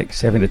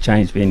Stakes, having to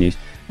change venues.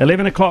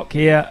 11 o'clock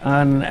here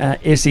on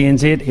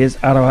SENZ. Here's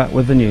Aroha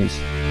with the news.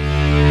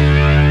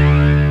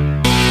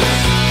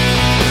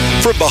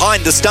 From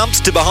behind the stumps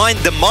to behind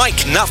the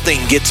mic, nothing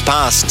gets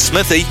past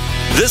Smithy.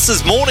 This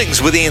is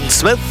Mornings with Ian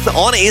Smith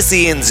on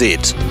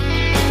SENZ.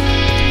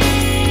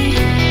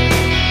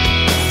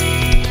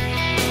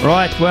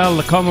 Right, well,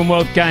 the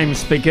Commonwealth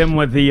Games begin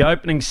with the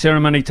opening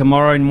ceremony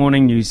tomorrow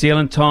morning, New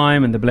Zealand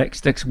time, and the Black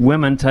Sticks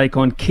women take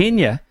on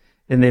Kenya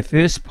in their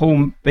first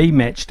Pool B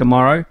match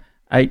tomorrow,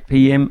 8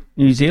 p.m.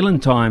 New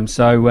Zealand time.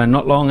 So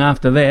not long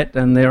after that,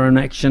 and they're in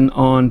action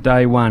on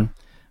day one.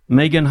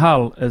 Megan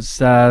Hull is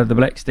the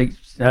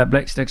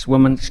Black Sticks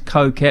women's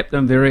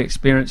co-captain, very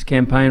experienced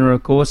campaigner,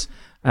 of course.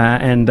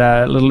 And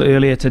a little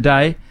earlier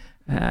today,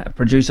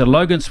 producer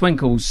Logan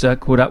Swinkles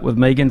caught up with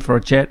Megan for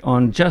a chat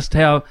on just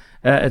how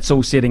it's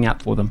all setting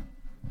up for them.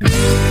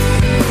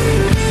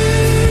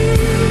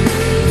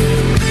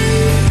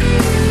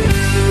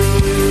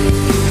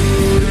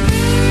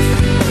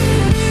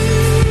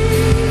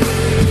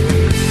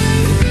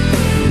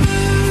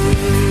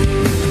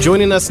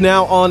 Joining us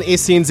now on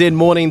SENZ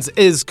Mornings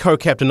is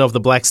co-captain of the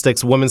Black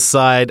Sticks women's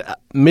side,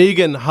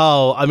 Megan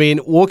Hull. I mean,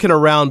 walking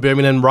around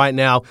Birmingham right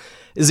now,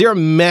 is there a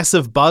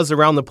massive buzz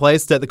around the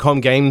place that the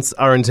Com Games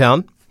are in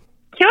town?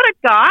 Kia ora,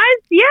 guys.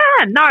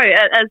 Yeah, no,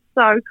 it is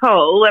so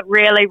cool.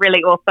 Really,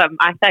 really awesome.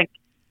 I think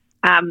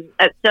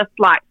it's just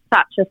like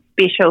such a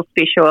special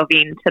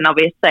event, and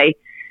obviously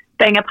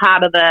being a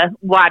part of the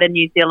wider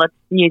New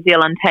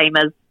Zealand team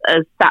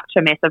is such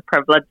a massive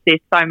privilege.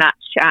 There's so much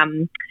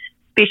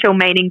special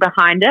meaning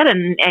behind it,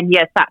 and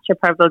yeah, such a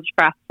privilege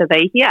for us to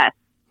be here.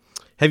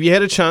 Have you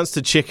had a chance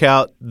to check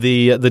out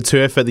the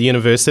turf at the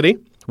university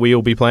where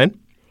you'll be playing?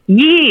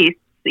 Yes,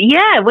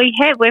 yeah, we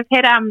have. We've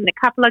had a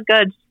couple of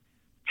good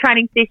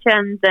training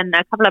sessions and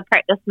a couple of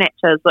practice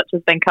matches, which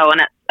has been cool,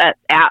 and it's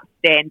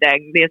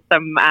outstanding. There's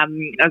some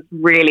it's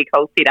really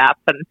cool setup,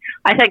 and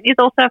I think there's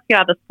also a few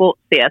other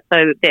sports there,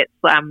 so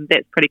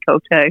that's pretty cool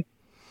too.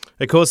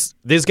 Of course,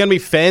 there's going to be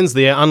fans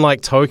there,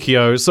 unlike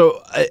Tokyo.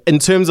 So, in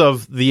terms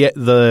of the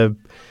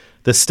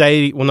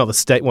stadium,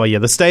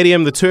 the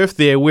stadium, the turf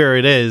there, where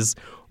it is,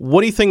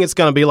 what do you think it's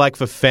going to be like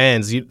for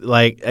fans?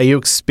 Are you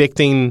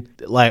expecting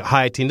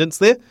high attendance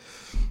there?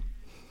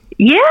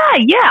 Yeah,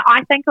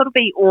 I think it'll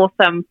be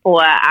awesome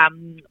for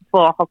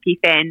hockey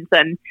fans,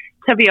 and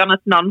to be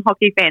honest,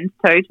 non-hockey fans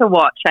too, to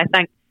watch. I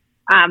think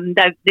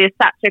there's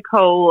such a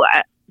cool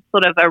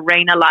sort of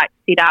arena-like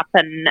setup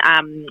and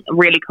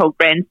really cool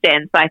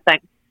grandstands. I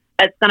think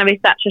it's going to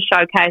be such a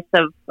showcase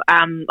of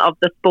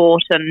the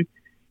sport, and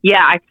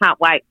yeah, I can't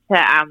wait to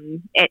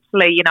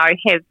actually,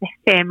 have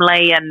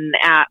family and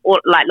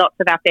lots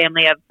of our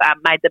family have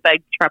made the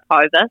big trip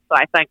over. So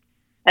I think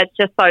it's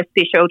just so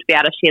special to be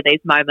able to share these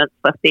moments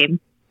with them.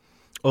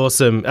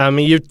 Awesome.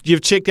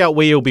 You've checked out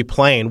where you'll be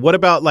playing. What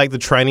about the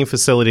training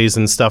facilities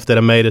and stuff that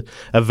are made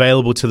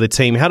available to the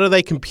team? How do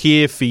they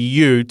compare for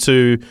you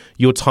to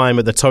your time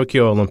at the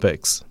Tokyo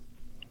Olympics?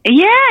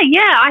 Yeah.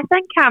 I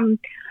think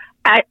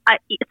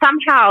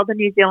somehow the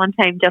New Zealand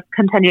team just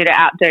continue to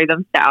outdo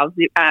themselves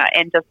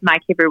and just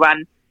make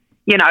everyone,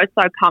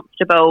 so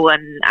comfortable,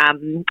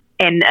 and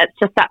it's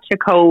just such a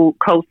cool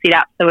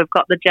setup. So we've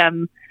got the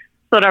gym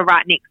sort of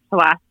right next to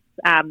us,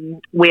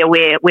 where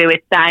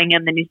we're staying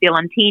in the New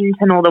Zealand tent,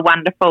 and all the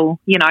wonderful,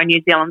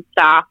 New Zealand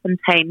staff and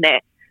team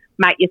that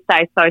make your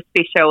stay so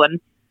special, and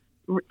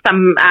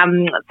some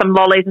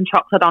lollies and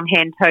chocolate on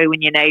hand too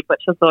when you need,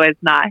 which is always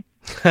nice.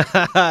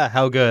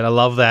 How good! I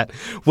love that.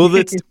 Will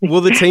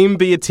the team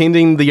be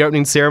attending the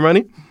opening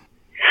ceremony?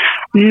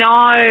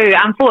 No,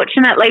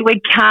 unfortunately we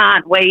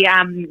can't. We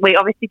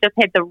obviously just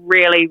had the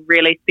really,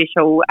 really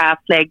special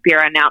flag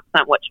bearer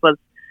announcement, which was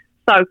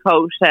so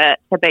cool to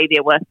be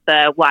there with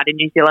the wider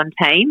New Zealand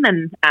team,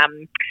 and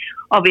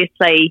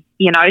obviously,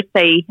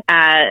 see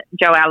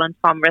Joelle and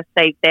Tom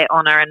receive that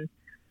honour, and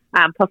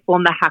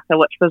perform the haka,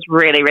 which was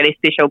really, really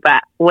special.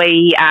 But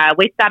we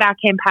start our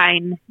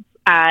campaign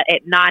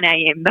at 9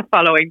 a.m. the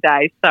following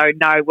day. So,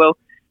 no, we'll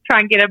try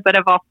and get a bit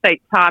of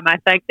off-peak time, I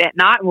think, that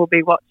night. We'll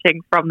be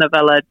watching from the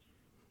village.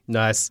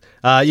 Nice.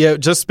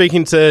 Just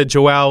speaking to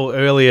Joelle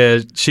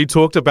earlier, she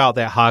talked about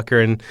that haka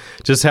and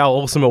just how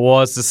awesome it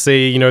was to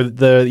see,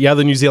 the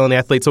other New Zealand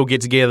athletes all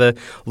get together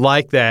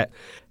like that.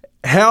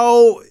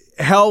 How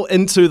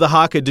into the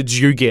haka did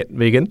you get,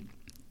 Megan?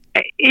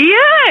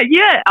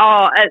 Yeah.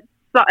 Oh,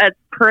 it's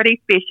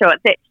pretty special.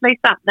 It's actually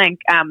something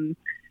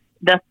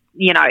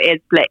as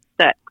Black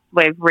Sticks,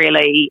 we've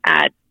really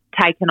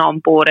taken on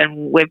board,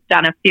 and we've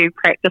done a few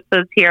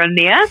practices here and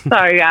there. So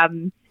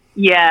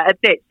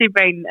it's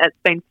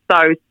been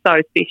so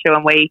special,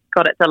 and we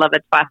got it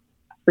delivered to us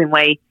when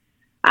we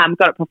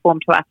got it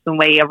performed to us when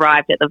we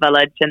arrived at the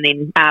village, and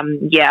then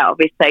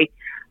obviously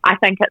I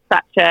think it's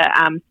such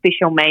a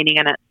special meaning,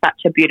 and it's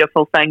such a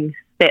beautiful thing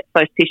that's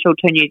so special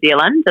to New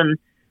Zealand. And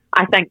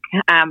I think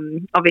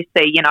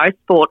obviously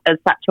sport is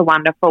such a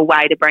wonderful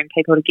way to bring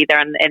people together,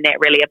 and that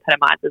really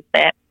epitomises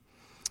that.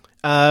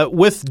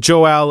 With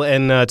Joelle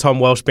and Tom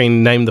Welsh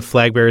being named the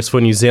flag bearers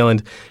for New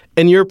Zealand,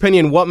 in your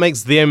opinion, what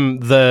makes them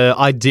the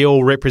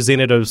ideal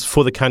representatives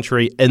for the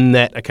country in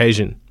that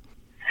occasion?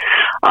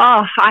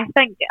 Oh, I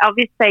think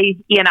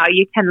obviously,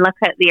 you can look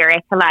at their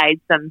accolades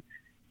and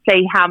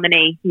see how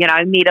many,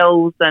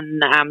 medals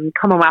and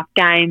Commonwealth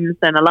Games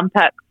and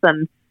Olympics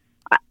and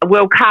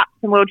World Cups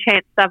and World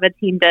Champs they've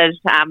attended,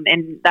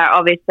 and they're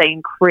obviously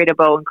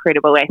incredible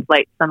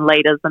athletes and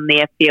leaders in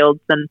their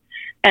fields and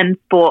in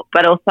sport,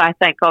 but also I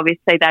think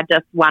obviously they're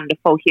just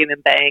wonderful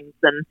human beings,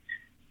 and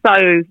so,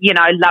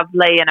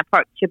 lovely and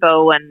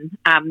approachable, and,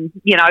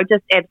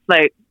 just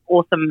absolute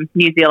awesome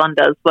New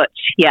Zealanders, which,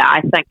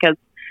 I think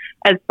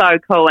is so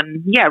cool,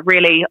 and,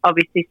 really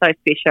obviously so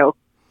special.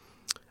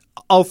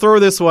 I'll throw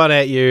this one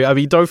at you. I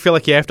mean, don't feel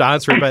like you have to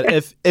answer it,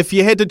 but if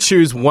you had to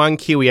choose one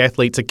Kiwi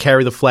athlete to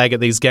carry the flag at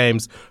these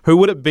games, who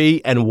would it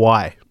be and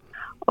why?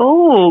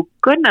 Oh,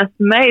 goodness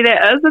me,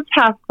 that is a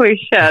tough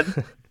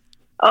question.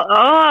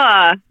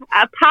 Apart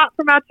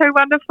from our two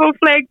wonderful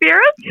flag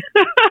bearers.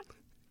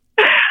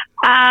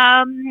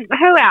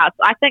 Who else?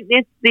 I think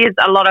there's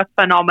a lot of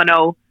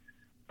phenomenal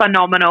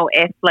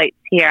athletes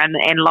here,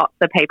 and lots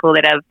of people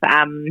that have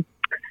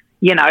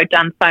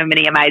done so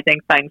many amazing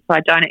things. So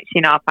I don't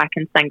actually know if I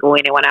can single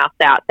anyone else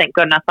out. Thank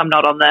goodness I'm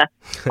not on the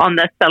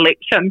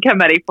selection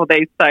committee for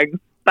these things.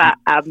 But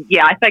I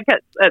think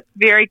it's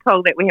very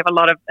cool that we have a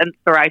lot of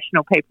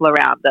inspirational people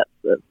around.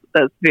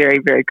 That's very,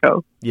 very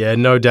cool. Yeah,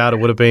 no doubt it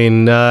would have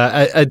been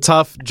a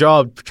tough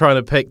job trying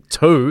to pick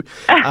two.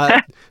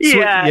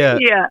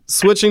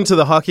 Switching to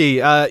the hockey,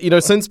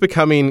 since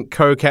becoming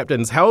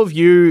co-captains, how have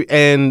you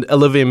and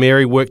Olivia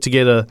Mary worked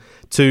together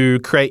to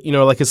create,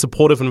 like a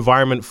supportive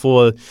environment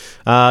for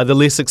the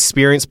less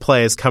experienced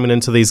players coming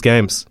into these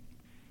games?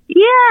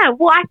 Yeah,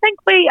 well, I think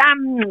we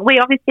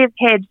obviously have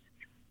had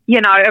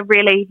a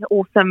really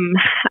awesome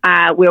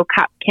World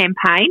Cup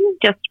campaign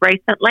just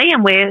recently,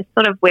 and we're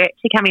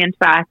actually coming into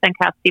our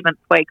 7th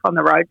week on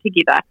the road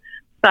together.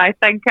 So I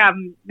think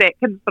that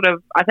can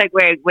I think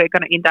we're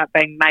going to end up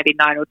being maybe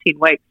 9 or 10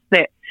 weeks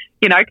that,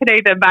 could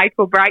either make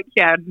or break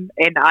you.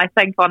 And I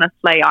think,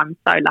 honestly, I'm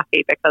so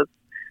lucky because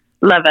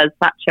Liv is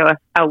such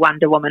a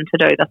Wonder Woman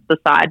to do this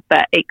beside,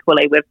 but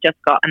equally we've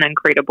just got an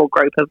incredible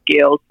group of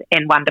girls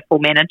and wonderful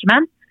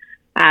management.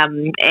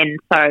 And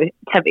so,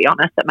 to be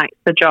honest, it makes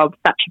the job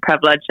such a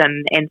privilege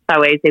and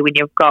so easy when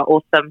you've got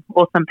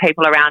awesome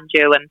people around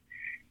you, and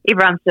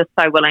everyone's just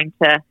so willing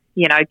to,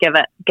 give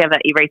it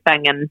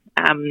everything. And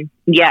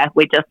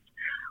we just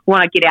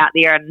want to get out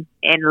there and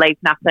leave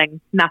nothing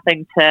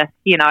to,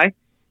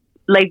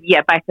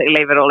 basically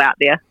leave it all out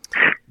there.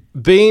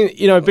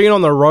 Being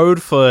on the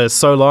road for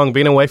so long,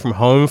 being away from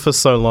home for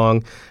so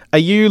long, are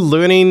you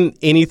learning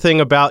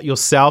anything about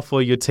yourself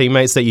or your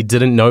teammates that you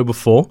didn't know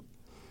before?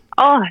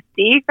 Oh,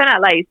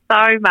 definitely,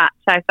 so much.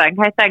 I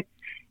think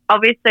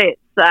obviously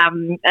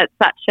it's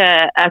such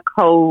a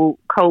cool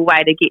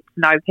way to get to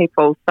know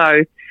people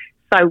so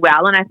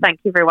well, and I think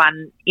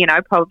everyone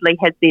probably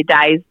has their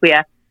days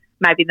where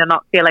maybe they're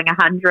not feeling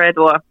 100,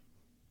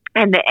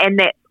 and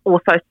that's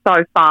also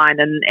so fine,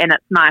 and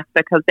it's nice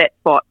because that's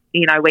what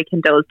we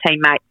can do as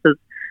teammates is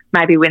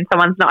maybe when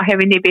someone's not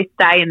having their best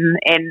day,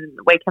 and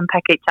we can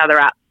pick each other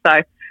up.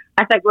 So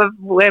I think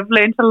we've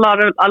learned a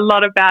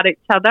lot about each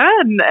other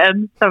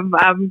and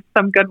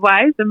some good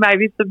ways and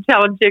maybe some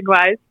challenging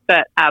ways.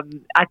 But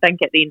I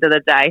think at the end of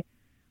the day,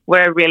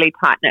 we're a really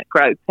tight knit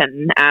group,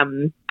 and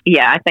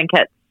I think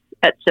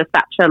it's just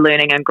such a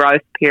learning and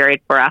growth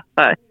period for us.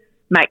 So it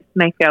makes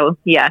me feel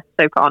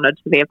super honoured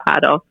to be a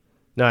part of.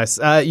 Nice.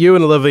 You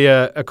and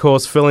Olivia, of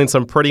course, filling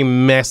some pretty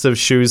massive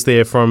shoes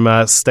there from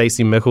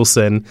Stacey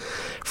Mickelson.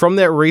 From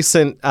that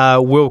recent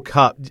World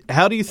Cup,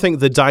 how do you think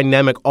the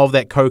dynamic of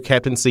that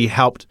co-captaincy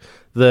helped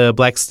the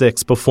Black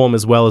Sticks perform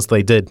as well as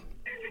they did?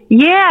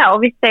 Yeah,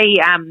 obviously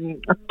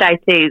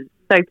Stacey's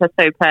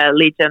super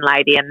legend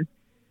lady, and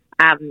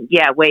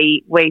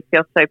we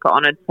feel super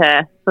honoured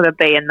to sort of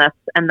be in this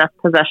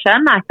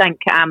position. I think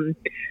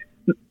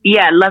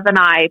Liv and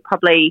I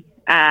probably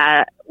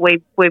we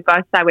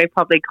both say we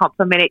probably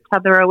complement each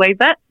other a wee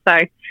bit. So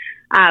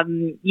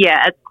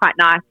it's quite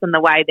nice in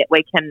the way that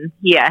we can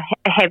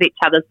have each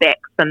other's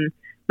backs, and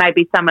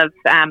maybe some of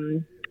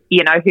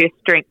her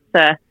strengths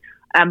are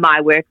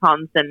my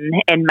work-ons,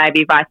 and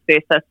maybe vice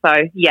versa. So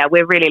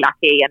we're really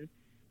lucky, and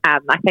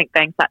I think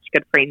being such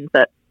good friends,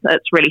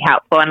 it's really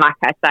helpful. And like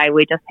I say,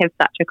 we just have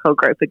such a cool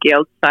group of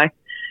girls. So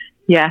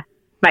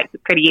makes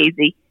it pretty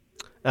easy.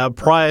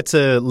 Prior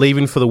to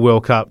leaving for the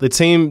World Cup, the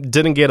team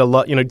didn't get a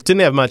lot, didn't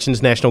have much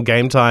international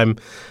game time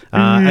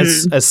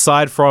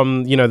aside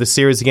from, the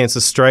series against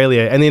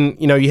Australia. And then,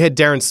 you had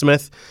Darren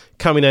Smith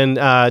coming in,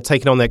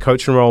 taking on that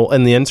coaching role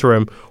in the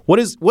interim. What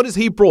has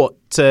he brought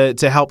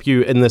to help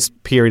you in this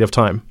period of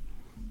time?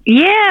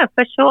 Yeah,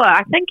 for sure.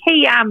 I think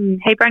he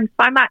brings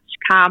so much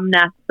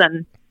calmness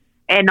and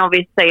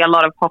obviously a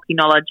lot of hockey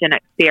knowledge and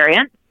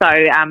experience. So,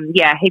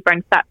 he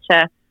brings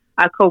such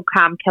a cool,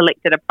 calm,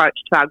 collected approach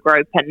to our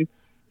group, and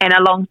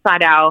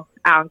alongside our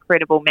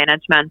incredible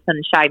management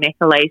and Shay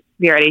McAleese,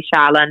 Verity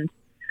Sharland,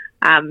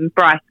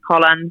 Bryce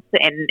Collins,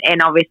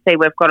 and obviously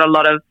we've got a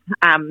lot of,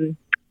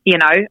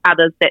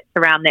 others that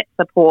surround that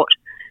support.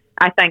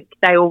 I think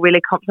they all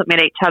really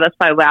complement each other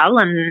so well,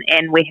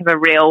 and we have a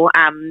real,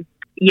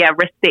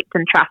 respect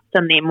and trust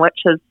in them, which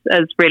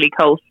is really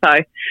cool. So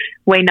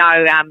we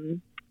know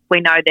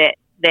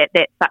that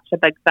that's such a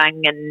big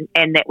thing,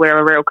 and that we're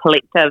a real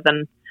collective,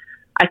 and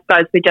I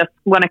suppose we just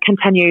want to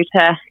continue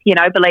to,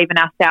 believe in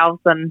ourselves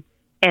and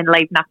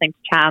leave nothing to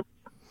chance.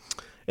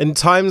 In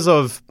times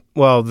of,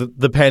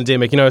 the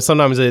pandemic,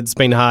 sometimes it's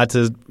been hard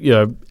to,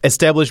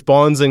 establish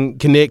bonds and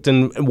connect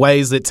in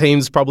ways that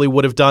teams probably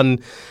would have done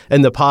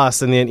in the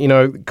past. And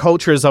then,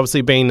 culture has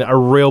obviously been a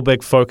real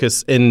big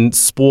focus in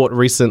sport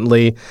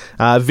recently.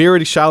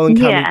 Verity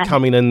Sharland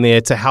coming in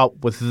there to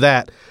help with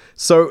that.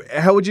 So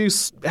how would you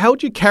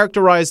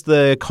characterize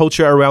the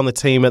culture around the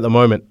team at the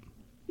moment?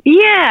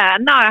 Yeah,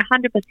 no,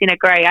 100%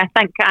 agree. I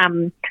think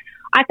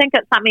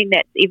it's something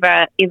that's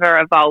ever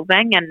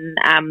evolving,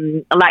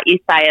 and like you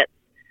say, it's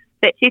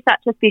actually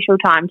such a special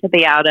time to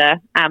be able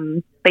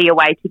to be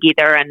away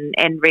together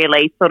and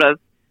really sort of,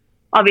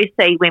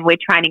 obviously when we're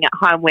training at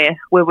home,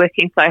 we're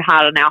working so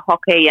hard on our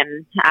hockey,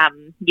 and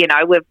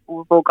we've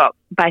all got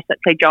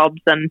basically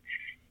jobs and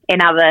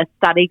other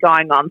study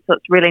going on, so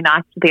it's really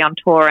nice to be on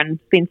tour and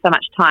spend so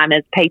much time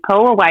as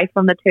people away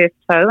from the turf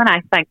too. And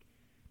I think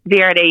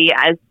Verity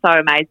is so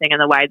amazing in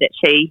the way that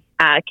she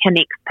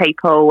connects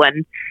people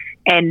and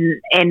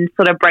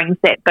sort of brings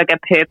that bigger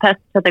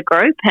purpose to the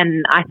group,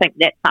 and I think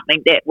that's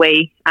something that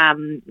we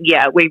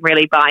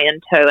really buy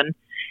into,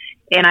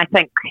 and I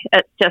think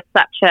it's just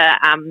such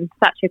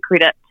a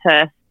credit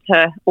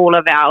to all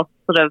of our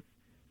sort of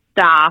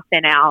staff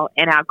and our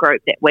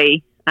group that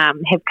we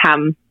have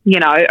come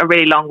a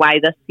really long way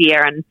this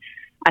year. And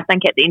I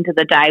think at the end of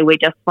the day, we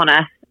just want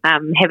to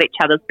have each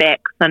other's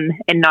backs and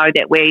know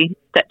that we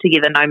stick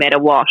together no matter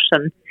what.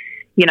 And,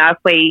 if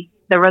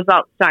the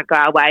results don't go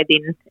our way,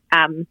 then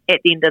at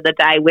the end of the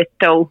day, we're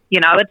still, a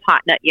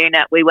tight-knit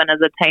unit. We win as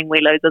a team, we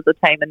lose as a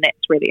team, and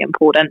that's really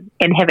important.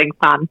 And having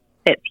fun,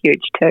 that's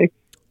huge too.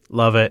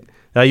 Love it.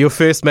 Your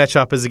first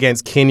matchup is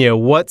against Kenya.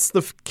 What's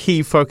the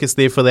key focus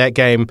there for that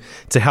game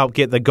to help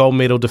get the gold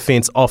medal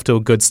defence off to a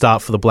good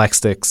start for the Black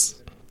Sticks?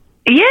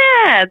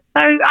 Yeah, so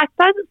I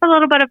suppose it's a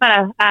little bit of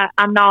an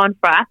unknown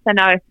for us. I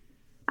know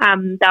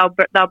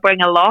they'll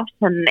bring a lot,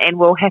 and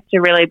we'll have to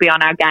really be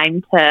on our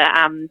game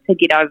to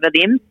get over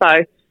them.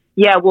 So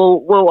yeah,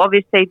 we'll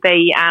obviously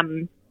be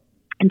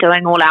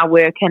doing all our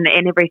work and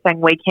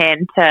everything we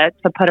can to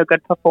put a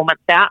good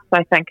performance out.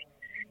 So I think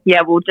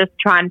we'll just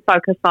try and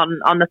focus on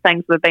the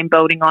things we've been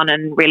building on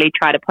and really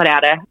try to put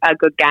out a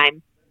good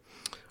game.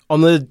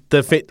 On the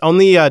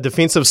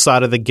defensive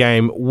side of the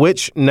game,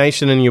 which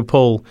nation in your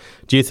pool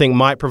do you think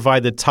might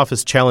provide the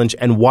toughest challenge,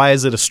 and why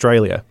is it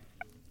Australia?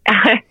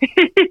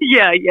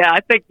 Yeah, I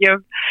think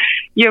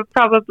you've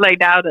probably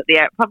nailed it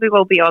there. It probably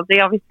will be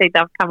Aussie. Obviously,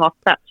 they've come off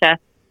such a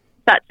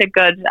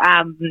good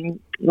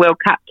World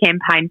Cup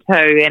campaign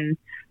too, and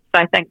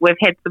so I think we've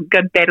had some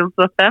good battles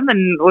with them,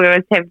 and we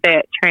always have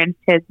that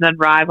Trans-Tasman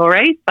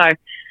rivalry. So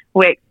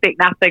we expect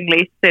nothing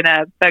less than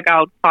a big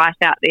old fight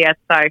out there.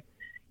 So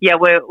yeah,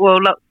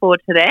 we'll look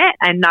forward to that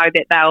and know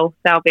that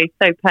they'll be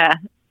super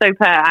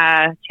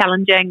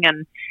challenging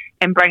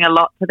and bring a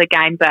lot to the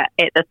game. But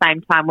at the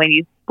same time,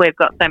 we've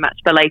got so much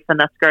belief in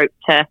this group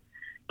to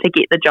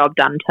get the job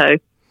done too.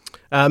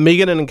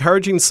 Megan, an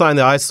encouraging sign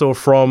that I saw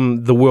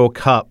from the World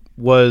Cup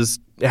was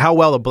how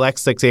well the Black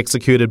Sticks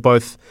executed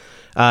both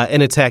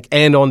in attack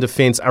and on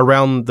defence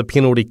around the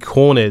penalty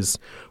corners.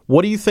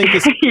 What do you think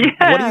is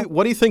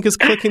what do you think is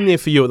clicking there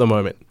for you at the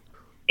moment?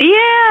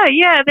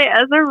 Yeah,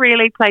 that is a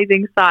really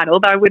pleasing sign.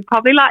 Although we'd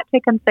probably like to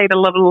concede a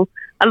little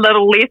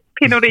less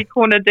penalty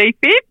corner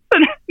defence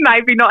and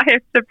maybe not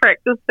have to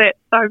practice that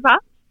so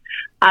much.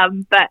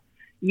 But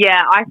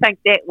yeah, I think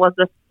that was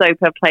a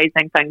super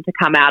pleasing thing to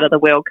come out of the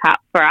World Cup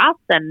for us,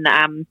 and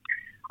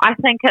I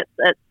think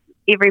it's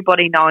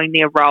everybody knowing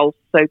their roles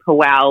super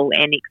well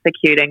and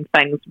executing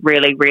things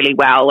really, really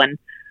well. And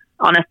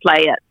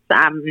honestly,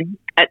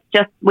 it's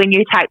just when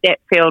you take that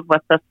field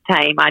with this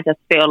team, I just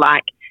feel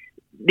like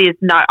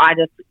I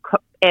just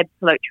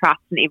absolute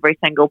trust in every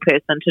single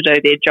person to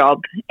do their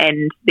job,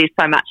 and there's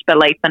so much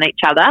belief in each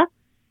other.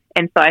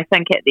 And so I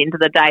think at the end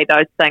of the day,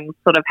 those things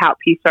sort of help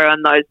you through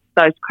in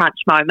those crunch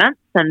moments.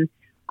 And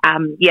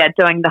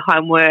doing the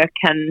homework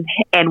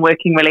and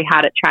working really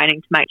hard at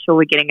training to make sure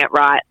we're getting it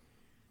right.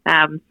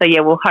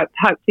 We'll hope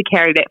to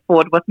carry that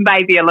forward with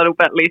maybe a little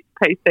bit less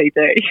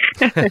PCD.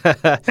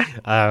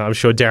 I'm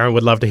sure Darren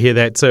would love to hear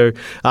that too.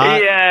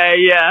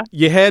 Yeah.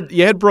 You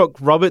had Brooke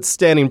Roberts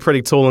standing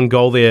pretty tall in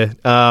goal there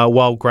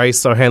while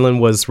Grace O'Hanlon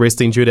was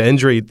resting due to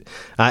injury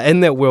in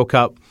that World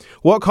Cup.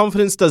 What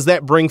confidence does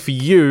that bring for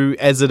you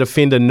as a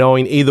defender,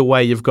 knowing either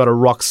way you've got a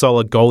rock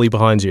solid goalie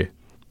behind you?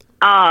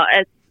 Oh,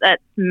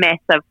 it's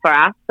massive for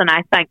us, and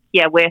I think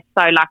we're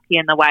so lucky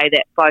in the way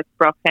that both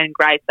Brooke and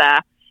Grace are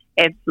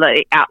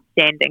absolutely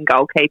outstanding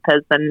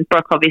goalkeepers, and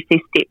Brooke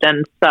obviously stepped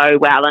in so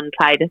well and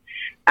played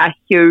a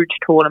huge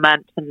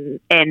tournament,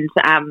 and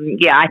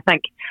I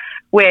think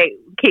we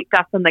kept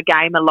us in the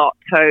game a lot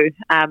too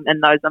in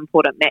those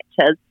important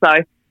matches. So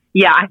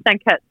I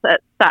think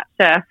it's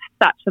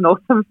such an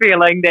awesome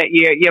feeling that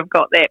you've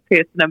got that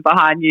person in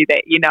behind you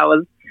that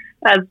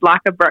is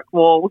like a brick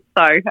wall.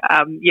 So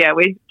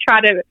we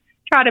try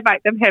to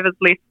make them have as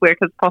less work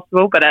as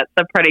possible, but it's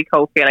a pretty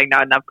cool feeling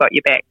knowing they've got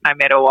your back no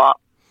matter what.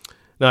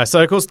 No,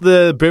 so of course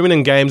the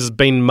Birmingham Games has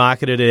been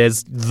marketed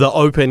as the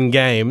open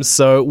games.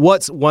 So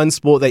what's one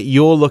sport that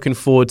you're looking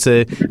forward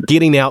to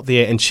getting out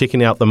there and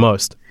checking out the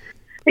most?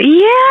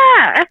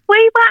 Yeah, if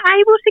we were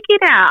able to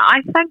get out,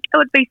 I think it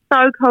would be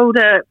so cool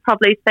to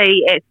probably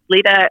see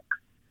athletics,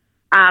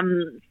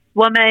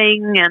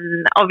 swimming,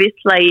 and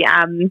obviously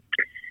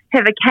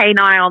have a keen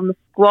eye on the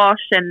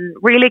squash, and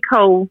really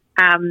cool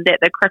that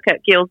the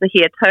cricket girls are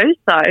here too.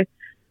 So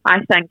I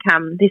think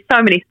there's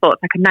so many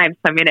sports. I could name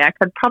so many. I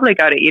could probably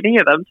go to any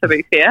of them, to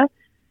be fair.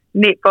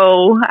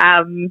 Netball.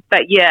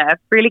 But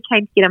really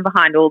keen to get in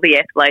behind all the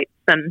athletes,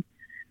 and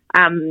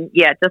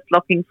just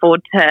looking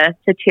forward to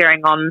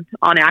cheering on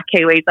our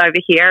Kiwis over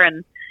here,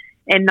 and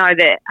know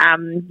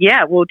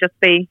that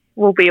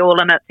we'll be all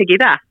in it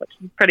together, which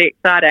is pretty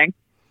exciting.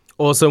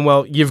 Awesome.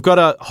 Well, you've got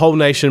a whole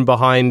nation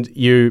behind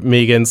you,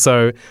 Megan,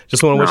 so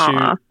just want to wish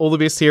you all the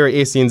best here at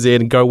SENZ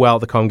and go well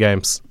at the Com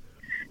Games.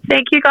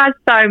 Thank you guys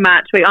so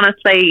much. We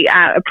honestly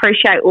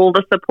appreciate all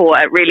the support.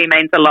 It really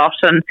means a lot,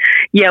 and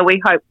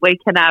we hope we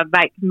can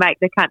make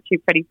the country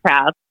pretty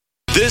proud.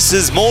 This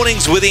is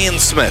Mornings with Ian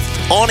Smith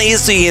on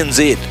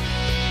SENZ.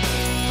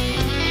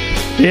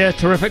 Yeah,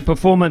 terrific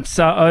performance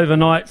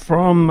overnight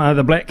from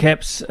the Black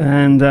Caps,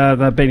 and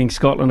they're beating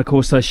Scotland. Of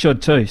course, they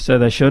should too, so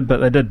they should, but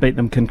they did beat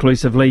them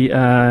conclusively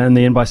in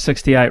the end by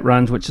 68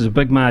 runs, which is a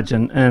big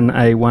margin in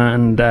a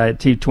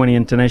T20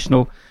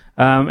 international.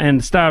 And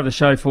the star of the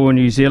show for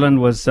New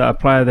Zealand was a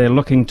player they're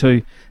looking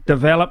to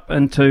develop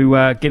into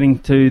getting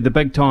to the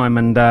big time,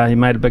 and he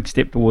made a big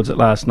step towards it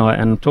last night.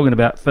 And I'm talking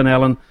about Finn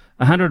Allen,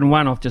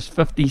 101 off just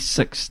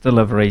 56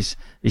 deliveries.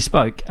 He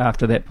spoke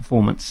after that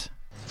performance.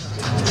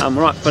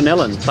 Right, Finn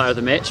Allen, player of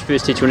the match,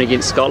 first T20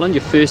 against Scotland,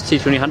 your first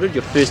T20 100,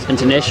 your first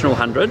international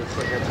 100.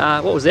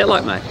 What was that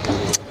like, mate?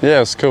 Yeah, it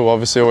was cool.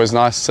 Obviously always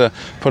nice to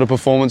put a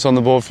performance on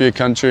the board for your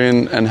country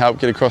and help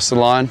get across the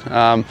line.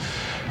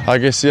 I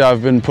guess,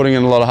 I've been putting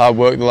in a lot of hard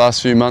work the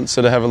last few months,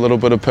 so to have a little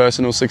bit of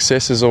personal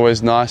success is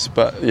always nice,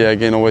 but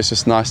again, always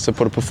just nice to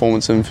put a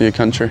performance in for your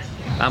country.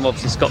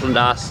 Obviously Scotland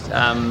asked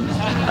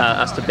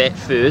us to bat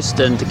first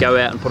and to go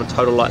out and put a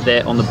total like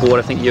that on the board.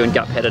 I think you and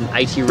Gup had an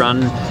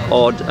 80-run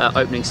odd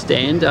opening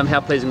stand.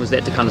 How pleasing was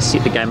that to kind of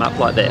set the game up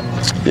like that?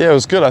 Yeah, it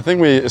was good. I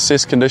think we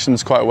assessed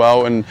conditions quite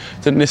well and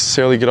didn't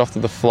necessarily get off to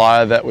the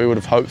flyer that we would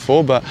have hoped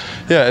for, but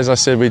as I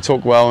said, we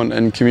talked well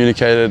and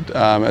communicated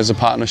as a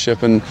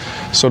partnership and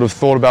sort of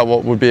thought about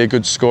what would be a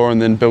good score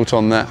and then built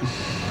on that.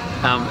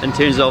 In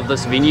terms of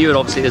this venue, it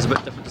obviously is a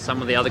bit different to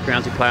some of the other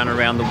grounds we play on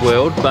around the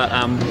world, but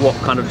what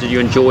kind of did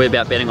you enjoy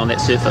about batting on that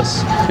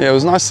surface? Yeah, it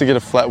was nice to get a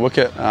flat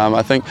wicket.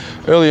 I think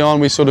early on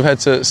we sort of had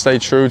to stay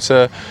true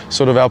to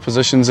sort of our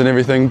positions and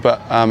everything,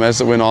 but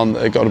as it went on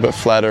it got a bit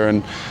flatter,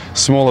 and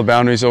smaller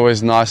boundaries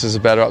always nice as a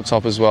batter up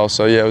top as well.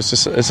 So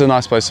it's a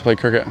nice place to play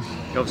cricket.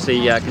 You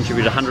obviously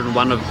contributed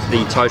 101 of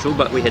the total,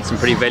 but we had some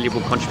pretty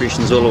valuable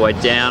contributions all the way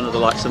down, the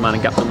likes of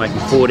Martin Guptill making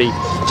 40,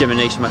 Jim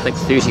Neesham I think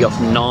 30 off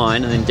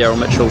 9, and then Daryl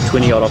Mitchell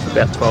 20 odd off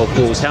about 12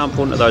 balls. How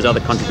important are those other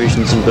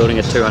contributions in building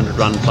a 200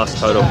 run plus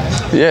total?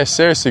 Yeah,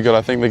 seriously good.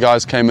 I think the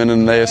guys came in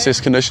and they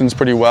assessed conditions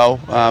pretty well.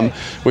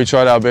 We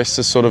tried our best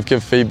to sort of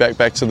give feedback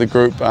back to the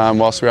group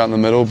whilst we were out in the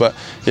middle, but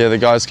the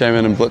guys came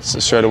in and blitzed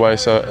it straight away,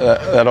 so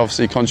that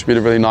obviously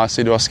contributed really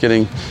nicely to us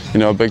getting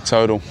a big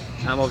total.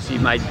 Obviously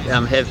you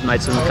have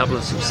made a couple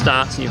of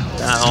starts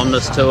on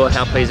this tour.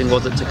 How pleasing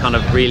was it to kind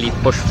of really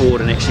push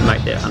forward and actually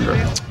make that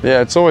 100?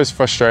 Yeah, it's always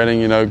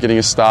frustrating, getting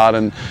a start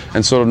and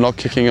sort of not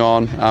kicking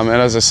on. And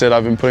as I said,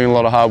 I've been putting a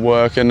lot of hard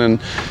work in,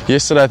 and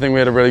yesterday I think we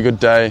had a really good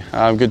day.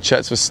 Good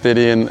chats with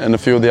Steady and a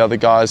few of the other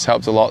guys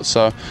helped a lot.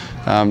 So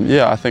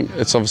I think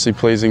it's obviously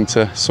pleasing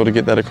to sort of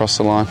get that across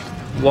the line.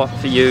 what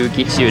for you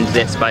gets you into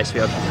that space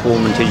where you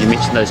perform until you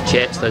mentioned those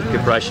chats, those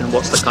preparation?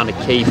 What's the kind of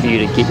key for you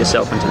to get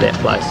yourself into that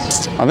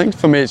place? I think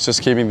for me it's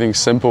just keeping things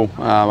simple.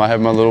 I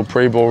have my little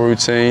pre-ball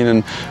routine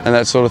and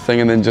that sort of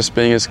thing, and then just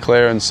being as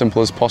clear and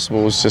simple as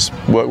possible has just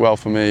worked well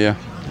for me, yeah.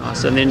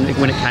 Nice. And then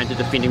when it came to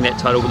defending that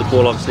title with the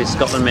ball, obviously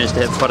Scotland managed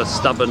to have quite a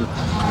stubborn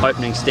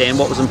opening stand.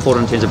 What was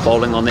important in terms of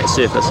bowling on that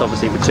surface,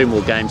 obviously with 2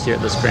 more games here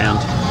at this ground?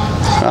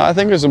 I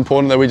think it was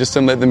important that we just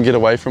didn't let them get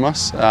away from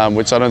us,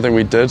 which I don't think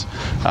we did.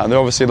 They're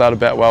obviously allowed to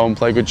bat well and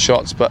play good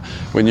shots, but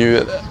we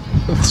knew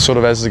sort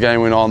of as the game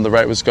went on, the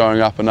rate was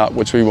going up and up,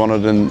 which we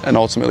wanted, and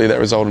ultimately that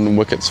resulted in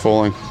wickets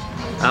falling.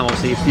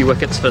 Obviously a few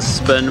wickets for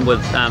spin with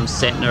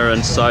Santner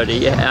and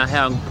Sodhi.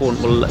 How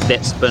important will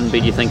that spin be,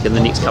 do you think, in the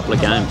next couple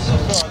of games?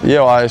 Yeah,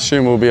 well, I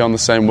assume we'll be on the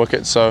same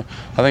wicket, so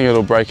I think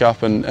it'll break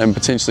up and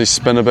potentially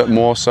spin a bit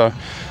more. So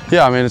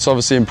yeah, I mean, it's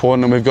obviously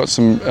important, and we've got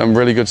some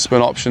really good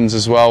spin options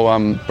as well.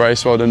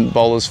 Bracewell didn't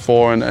bowl as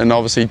 4, and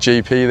obviously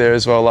GP there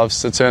as well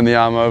loves to turn the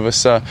arm over.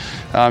 So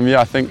yeah,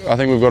 I think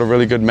we've got a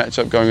really good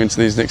matchup going into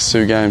these next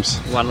 2 games.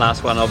 One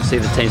last one. Obviously,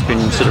 the team's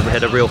been sort of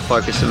had a real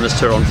focus in this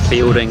tour on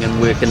fielding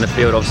and work in the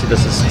field. Obviously,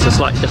 this is a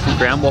slightly different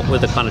ground. What were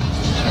the kind of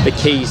the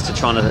keys to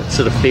trying to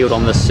sort of field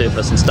on this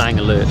surface and staying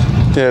alert?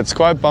 Yeah, it's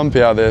quite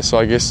bumpy out there, so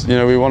I guess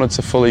we wanted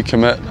to fully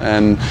commit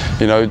and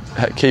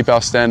keep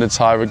our standards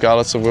high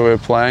regardless of where we're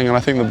playing, and I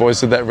think the boys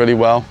did that really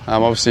well.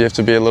 Obviously you have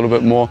to be a little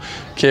bit more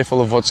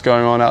careful of what's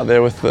going on out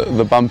there with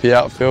the bumpy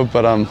outfield,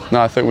 but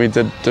no, I think we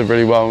did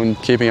really well in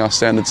keeping our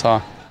standards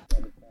high.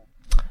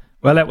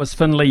 Well, that was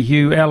Finlay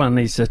Hugh Allen.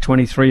 He's a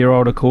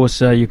 23-year-old, of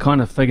course. You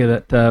kind of figure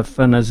that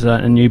Finn is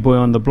a new boy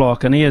on the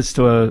block, and he is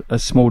to a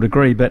small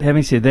degree, but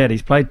having said that,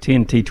 he's played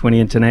 10 T20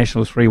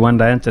 internationals, 3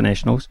 one-day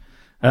internationals.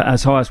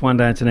 His highest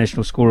one-day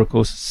international score, of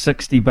course,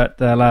 60, but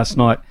last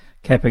night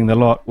capping the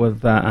lot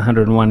with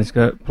 101. He's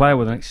a player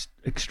with an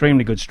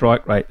extremely good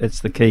strike rate. That's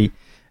the key.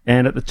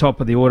 And at the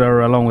top of the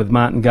order, along with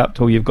Martin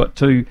Guptill, you've got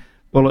 2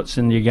 bullets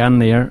in your gun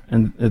there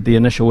and the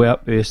initial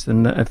outburst.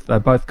 And if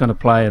they're both going to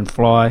play and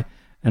fly,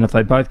 and if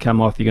they both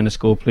come off, you're going to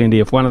score plenty.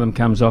 If one of them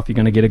comes off, you're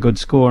going to get a good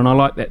score. And I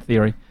like that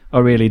theory. I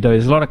really do.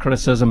 There's a lot of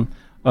criticism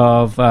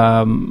of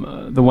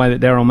the way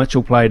that Daryl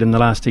Mitchell played in the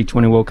last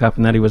T20 World Cup,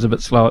 and that he was a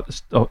bit slow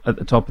at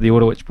the top of the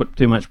order, which put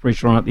too much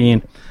pressure on at the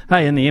end.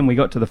 Hey, in the end we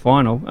got to the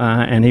final,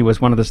 and he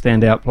was one of the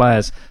standout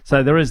players.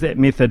 So there is that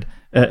method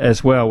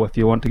as well if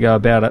you want to go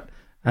about it.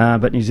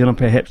 But New Zealand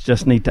perhaps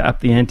just need to up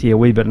the ante a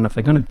wee bit, and if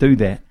they're going to do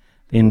that,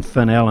 then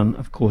Finn Allen,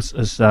 of course,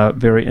 is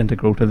very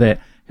integral to that.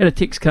 Had a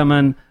text come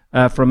in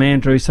from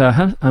Andrew.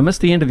 So I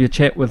missed the end of your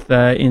chat with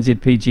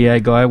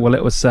NZPGA guy. Well,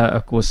 it was,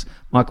 of course,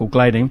 Michael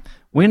Glading.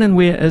 When and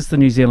where is the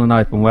New Zealand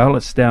Open? Well,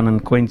 it's down in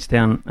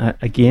Queenstown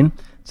again.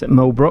 It's at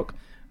Millbrook.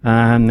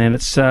 And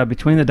it's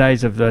between the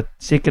days of the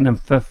 2nd and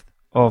 5th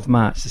of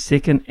March. The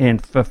 2nd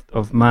and 5th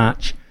of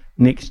March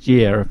next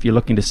year. If you're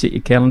looking to set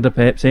your calendar,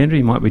 perhaps, Andrew,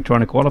 you might be trying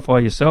to qualify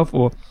yourself,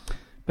 or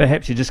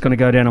perhaps you're just going to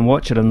go down and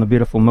watch it in the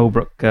beautiful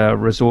Millbrook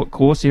resort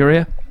course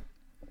area.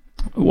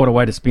 What a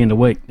way to spend a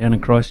week down in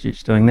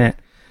Christchurch doing that.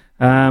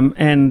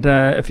 And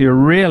if you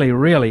really,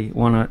 really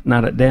want to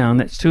nut it down,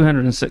 that's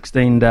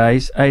 216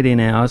 days, 18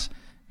 hours,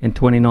 and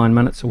 29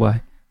 minutes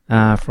away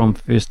from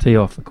first tee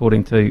off,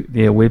 according to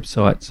their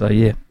website. So,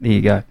 yeah, there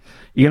you go.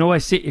 You can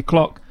always set your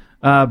clock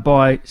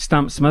by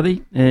Stump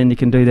Smithy, and you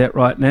can do that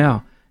right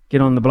now.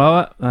 Get on the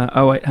blower,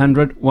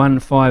 0800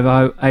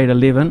 150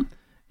 811,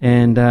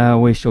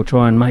 and we shall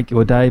try and make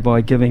your day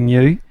by giving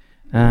you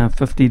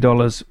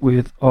 $50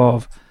 worth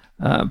of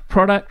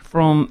product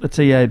from the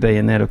TAB,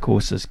 and that, of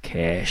course, is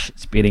cash.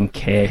 It's betting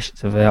cash.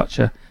 It's a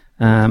voucher,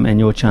 and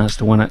your chance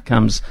to win it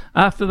comes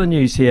after the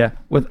news here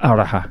with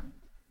Araha.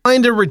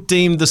 Kind of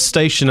redeemed the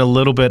station a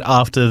little bit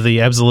after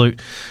the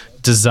absolute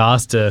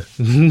disaster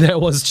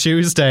that was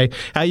Tuesday.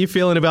 How are you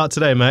feeling about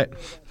today, mate?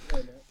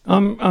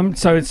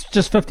 So it's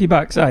just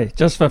 $50, eh?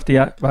 Just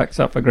 $50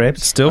 up for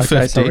grabs. Still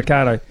okay, 50.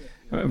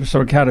 So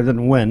Ricardo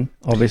didn't win,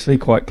 obviously,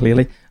 quite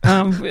clearly.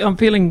 I'm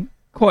feeling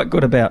quite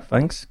good about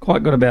things.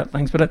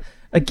 But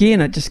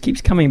again, it just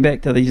keeps coming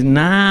back to these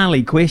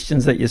gnarly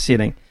questions that you're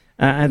setting,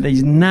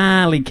 these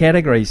gnarly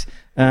categories,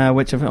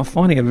 which I'm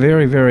finding it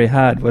very, very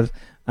hard with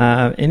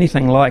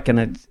anything like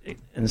an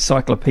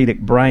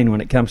encyclopedic brain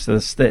when it comes to the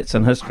stats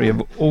and history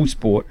of all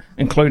sport,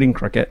 including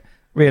cricket.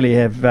 Really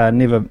have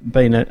never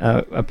been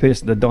a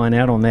person to dine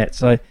out on that.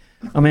 So,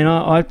 I mean,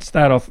 I'd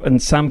start off in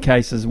some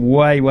cases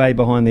way, way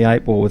behind the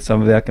 8 ball with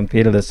some of our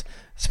competitors.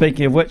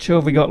 Speaking of which, who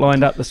have we got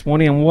lined up this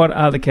morning, and what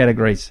are the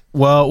categories?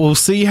 Well, we'll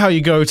see how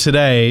you go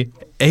today.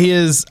 He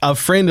is a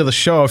friend of the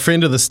show, a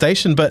friend of the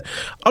station, but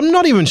I'm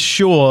not even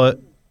sure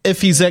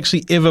if he's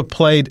actually ever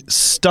played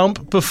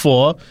Stump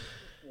before.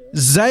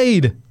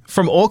 Zaid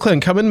from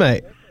Auckland, come in,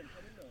 mate.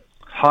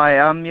 Hi,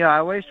 yeah, I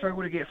always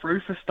struggle to get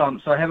through for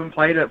Stump, so I haven't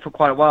played it for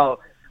quite a while.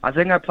 I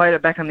think I played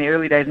it back in the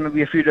early days,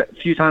 maybe a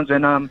few times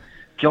when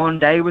John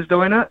Day was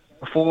doing it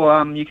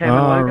before you came in,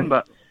 Logan,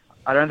 but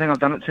I don't think I've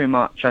done it too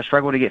much. I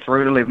struggle to get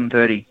through at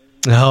 11:30.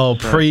 Oh,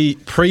 so. pre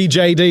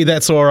JD,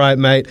 that's all right,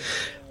 mate.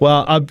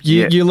 Well,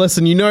 you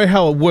listen, you know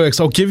how it works.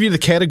 I'll give you the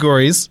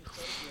categories,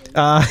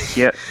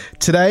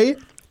 Today,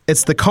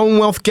 it's the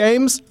Commonwealth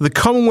Games,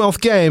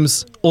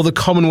 or the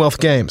Commonwealth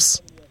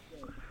Games.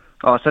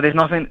 Oh, so there's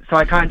nothing. So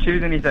I can't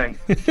choose anything.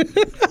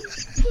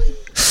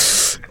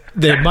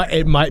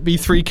 It might be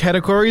 3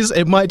 categories.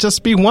 It might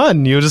just be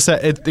one.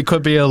 It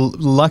could be a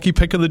lucky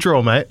pick of the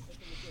draw, mate.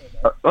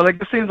 Well, it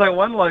just seems like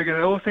one, Logan.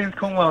 It all seems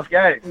Commonwealth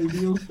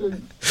Games.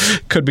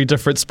 Could be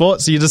different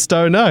sports. You just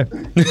don't know.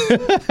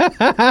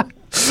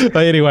 But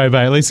anyway,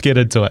 mate, let's get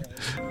into it.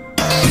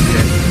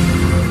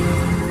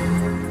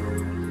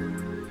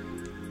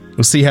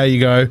 We'll see how you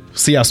go.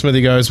 See how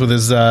Smithy goes with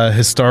his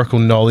historical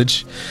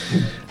knowledge.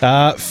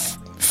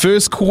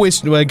 First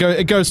question. Well,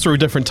 it goes through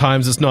different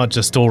times. It's not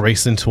just all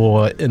recent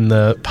or in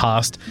the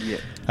past.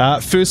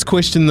 First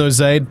question, though,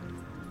 Zaid.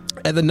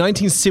 At the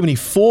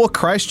 1974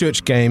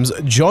 Christchurch Games,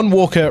 John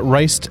Walker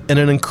raced in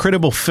an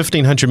incredible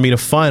 1,500-metre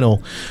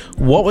final.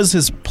 What was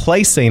his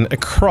placing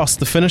across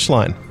the finish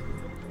line?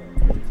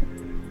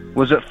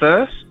 Was it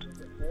first?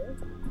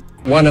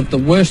 One of the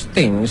worst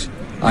things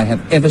I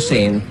have ever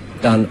seen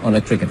done on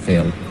a cricket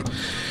field.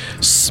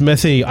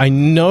 Smithy, I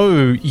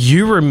know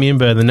you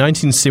remember the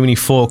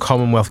 1974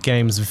 Commonwealth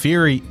Games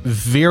very,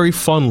 very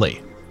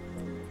fondly.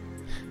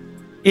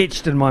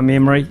 Etched in my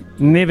memory.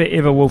 Never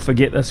ever will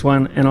forget this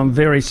one, and I'm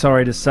very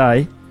sorry to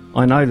say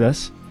I know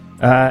this.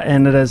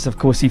 And it is, of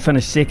course, he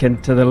finished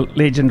second to the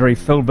legendary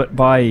Philbert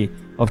Bayi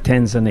of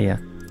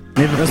Tanzania.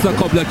 Just a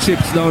couple of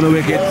chips down the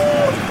wicket,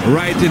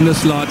 right in the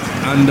slot,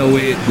 and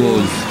away it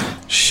goes.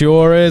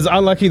 Sure is.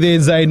 Unlucky there,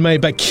 Zaid,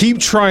 mate, but keep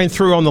trying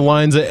through on the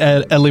lines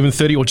at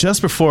 11:30 or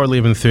just before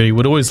 11:30.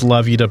 Would always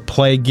love you to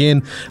play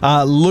again.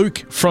 Luke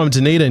from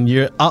Dunedin,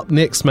 you're up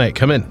next, mate.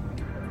 Come in.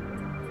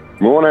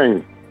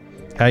 Morning.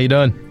 How you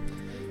doing?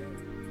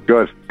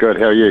 Good. How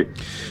are you?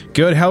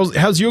 Good.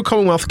 How's your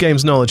Commonwealth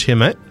Games knowledge here,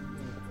 mate?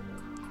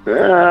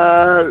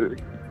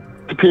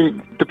 Depends.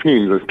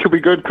 It could be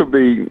good, could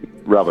be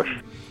rubbish.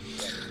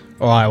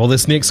 All right, well,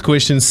 this next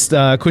question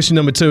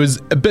number 2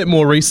 is a bit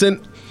more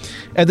recent.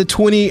 At the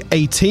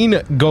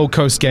 2018 Gold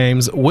Coast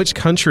Games, which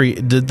country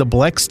did the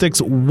Black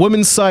Sticks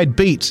women's side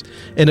beat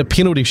in a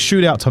penalty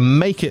shootout to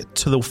make it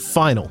to the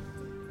final?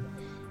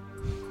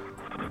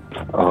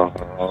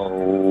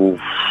 Oh,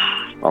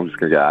 I'm just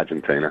going to go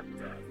Argentina.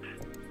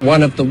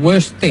 One of the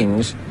worst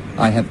things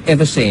I have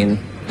ever seen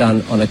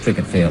done on a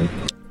cricket field.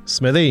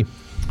 Smithy?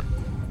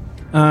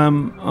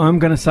 I'm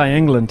going to say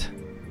England.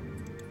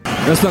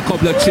 Just a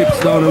couple of chips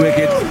down the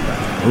wicket,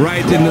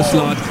 right in the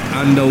slot,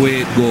 and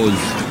away it goes.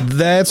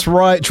 That's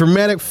right,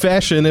 dramatic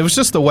fashion. It was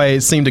just the way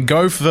it seemed to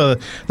go for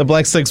the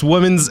Black Sticks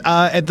women's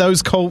at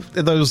those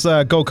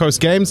Gold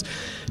Coast Games.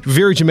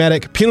 Very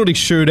dramatic, penalty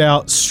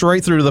shootout,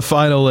 straight through to the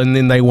final, and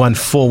then they won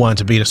 4-1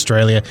 to beat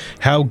Australia.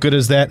 How good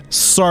is that?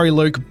 Sorry,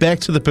 Luke, back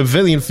to the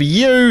pavilion for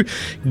you.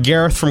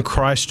 Gareth from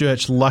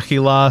Christchurch, lucky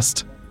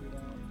last.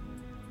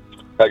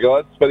 Hey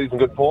guys, Smithy's in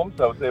good form,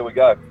 so there we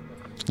go.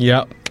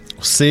 Yep.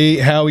 See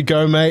how we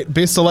go, mate.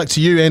 Best of luck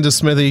to you and to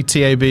Smithy.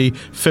 TAB,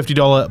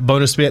 $50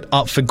 bonus bet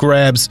up for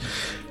grabs.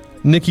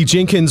 Nikki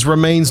Jenkins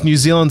remains New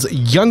Zealand's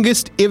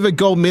youngest ever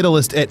gold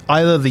medalist at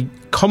either the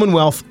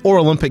Commonwealth or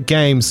Olympic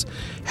Games.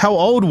 How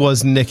old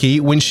was Nikki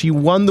when she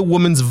won the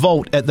women's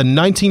vault at the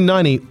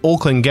 1990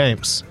 Auckland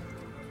Games?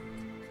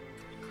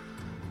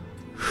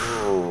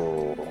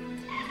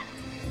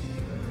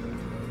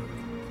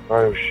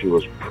 Oh, she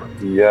was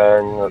pretty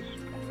young. It's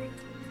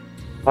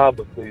hard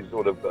with these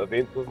sort of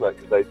events, isn't it?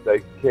 Because they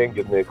can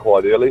get in there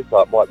quite early,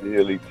 so it might be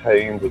early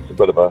teens. It's a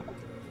bit of a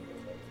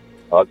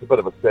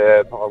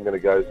stab. I'm going to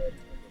go,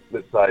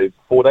 let's say,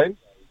 14.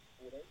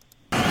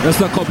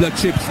 Just a couple of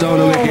chips down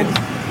the wicket,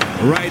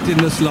 right in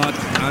the slot,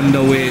 and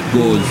away it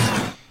goes.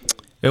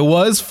 It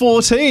was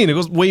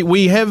 14.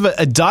 We have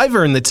a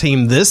diver in the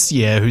team this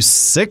year who's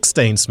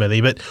 16,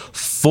 Smithy, but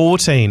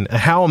 14.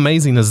 How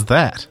amazing is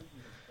that?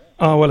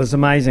 Oh, well, it's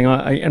amazing,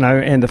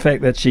 and the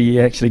fact that she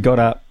actually got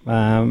up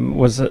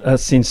was a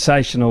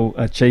sensational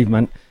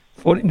achievement.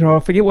 I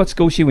forget what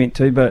school she went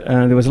to, but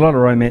there was a lot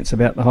of romance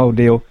about the whole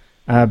deal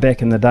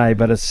back in the day,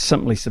 but it's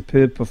simply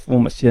superb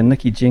performance here.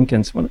 Nikki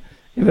Jenkins,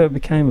 whatever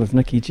became of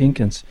Nikki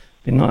Jenkins?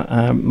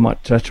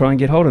 Might try and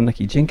get hold of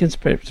Nikki Jenkins,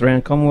 perhaps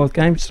around Commonwealth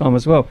Games time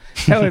as well.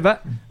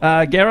 However,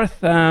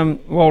 Gareth,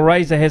 while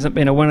Razor hasn't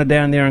been a winner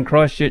down there in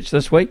Christchurch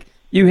this week,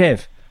 you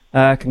have.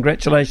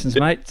 Congratulations,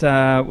 mate.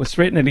 We're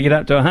threatening to get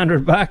up to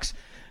 $100,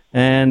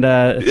 and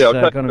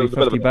it's going to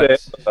be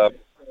 $50.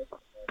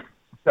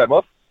 Came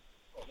off.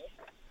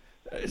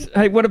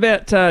 Hey, what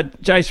about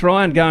Jace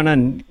Ryan going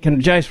in?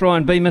 Can Jace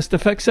Ryan be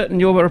Mr. Fix-It, in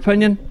your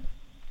opinion?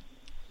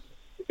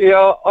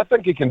 Yeah, I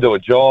think he can do a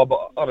job.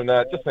 I don't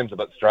know. It just seems a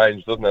bit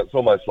strange, doesn't it? It's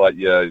almost like,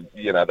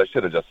 they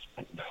should have just,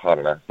 I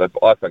don't know.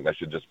 I think they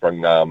should just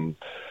bring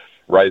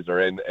Razor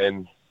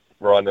and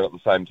Ryan in at the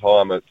same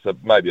time.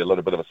 It's maybe a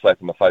little bit of a slap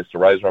in the face to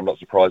Razor. I'm not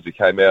surprised he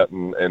came out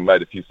and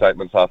made a few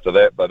statements after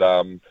that. But,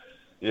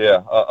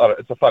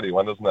 it's a funny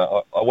one, isn't it?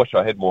 I wish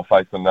I had more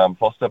faith in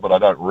Foster, but I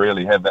don't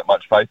really have that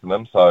much faith in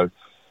him. So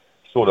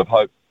sort of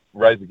hope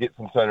Razor gets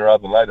him sooner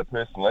rather than later,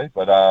 personally.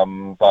 But I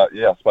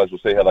suppose we'll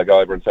see how they go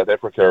over in South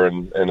Africa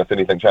and if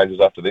anything changes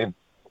after then.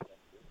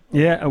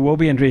 Yeah, it will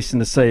be interesting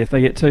to see. If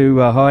they get two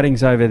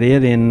hidings over there,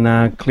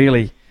 then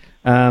clearly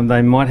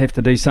they might have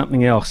to do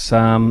something else.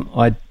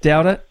 I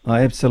doubt it.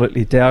 I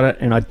absolutely doubt it,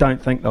 and I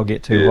don't think they'll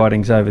get two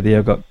hidings over there.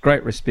 I've got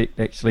great respect,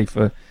 actually,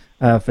 for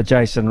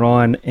Jason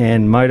Ryan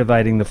and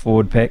motivating the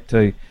forward pack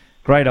to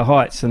greater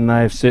heights, and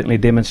they've certainly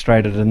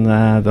demonstrated in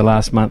the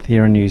last month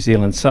here in New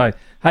Zealand. So,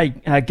 hey,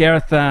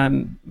 Gareth,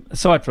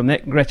 aside from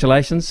that,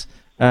 congratulations.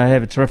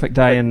 Have a terrific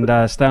day and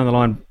stay on the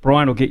line.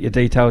 Brian will get your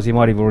details. He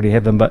might have already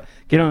have them, but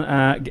get on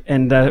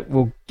and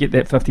we'll get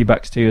that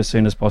 $50 to you as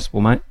soon as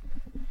possible, mate.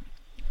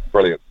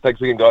 Brilliant. Thanks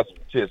again, guys.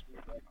 Cheers.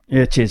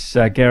 Yeah, cheers.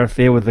 Gareth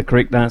there with the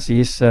correct answer.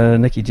 Yes,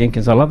 Nicky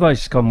Jenkins. I love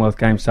those Commonwealth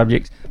Games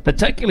subjects,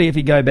 particularly if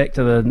you go back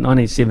to the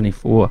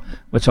 1974,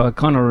 which I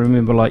kind of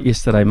remember like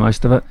yesterday,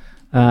 most of it.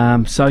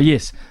 So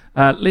yes,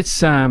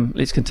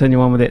 let's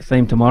continue on with that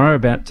theme tomorrow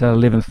about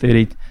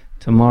 11:30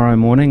 tomorrow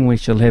morning. We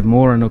shall have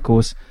more, and of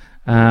course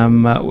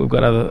we've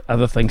got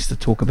other things to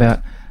talk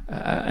about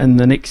in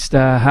the next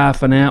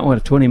half an hour or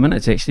 20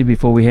 minutes actually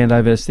before we hand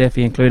over to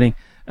Staffy, including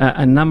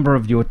a number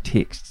of your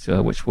texts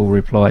which we'll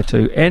reply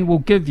to, and we'll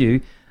give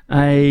you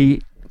a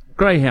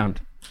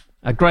greyhound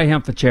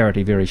for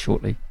charity very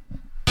shortly.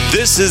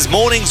 This is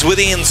Mornings with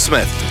Ian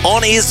Smith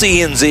on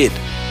SENZ.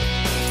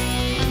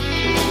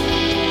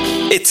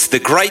 It's the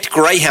Great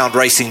Greyhound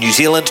Racing New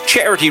Zealand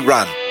charity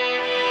run.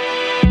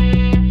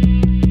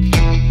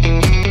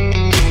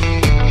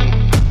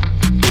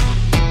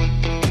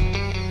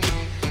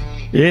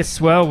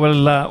 Yes, well,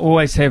 we'll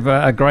always have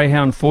a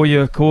greyhound for you,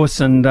 of course,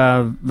 and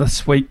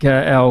this week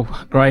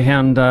our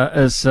greyhound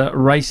is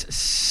race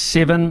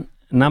 7,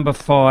 number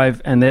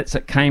 5, and that's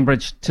at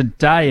Cambridge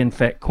today. In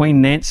fact,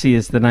 Queen Nancy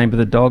is the name of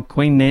the dog.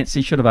 Queen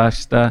Nancy, should have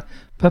asked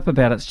Pip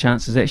about its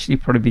chances, actually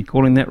probably be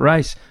calling that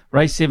race.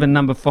 Race 7,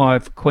 number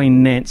 5,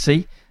 Queen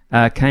Nancy,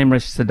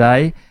 Cambridge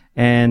today,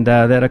 and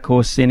that, of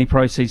course, any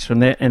proceeds from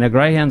that. And our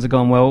greyhounds have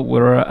gone well.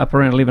 We're up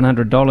around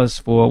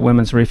 $1,100 for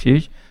Women's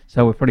Refuge,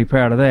 so we're pretty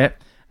proud of that.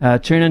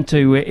 Tune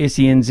into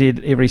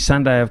SENZ every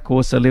Sunday, of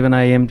course, 11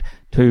 a.m.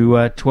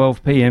 to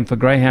 12 p.m. for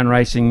Greyhound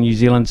Racing New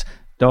Zealand's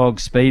Dog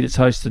Speed. It's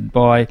hosted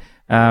by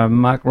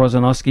Mark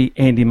Rosanowski,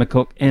 Andy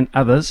McCook, and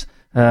others.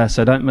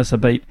 So don't miss a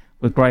beat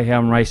with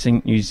Greyhound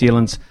Racing New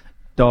Zealand's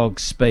Dog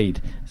Speed.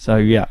 So,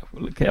 yeah,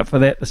 look out for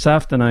that this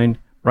afternoon.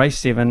 Race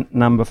 7,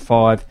 number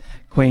 5,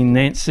 Queen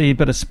Nancy. A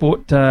bit of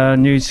sport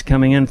news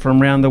coming in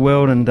from around the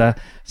world, and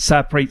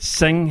Sarpreet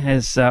Singh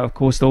has, of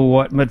course, the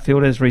all-white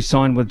midfielder, has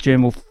re-signed with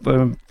German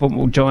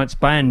football giants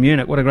Bayern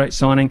Munich. What a great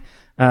signing,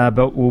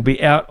 but will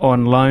be out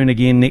on loan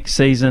again next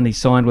season. He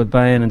signed with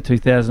Bayern in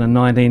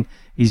 2019.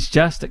 He's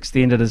just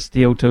extended his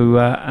deal to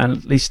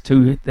at least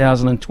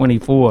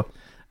 2024.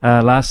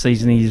 Last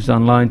season he was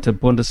on loan to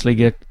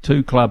Bundesliga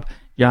 2 club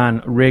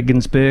Jan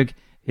Regensburg.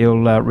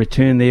 He'll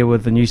return there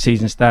with the new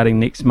season starting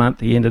next month.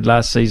 He ended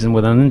last season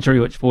with an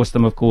injury which forced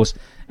him, of course,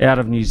 out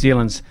of New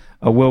Zealand's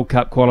World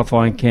Cup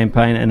qualifying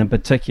campaign, and in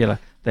particular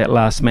that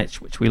last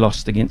match which we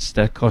lost against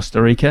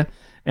Costa Rica.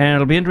 And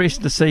it'll be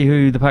interesting to see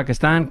who the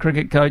Pakistan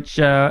cricket coach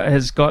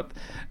has got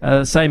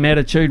the same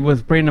attitude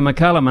with Brendan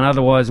McCullum, and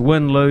otherwise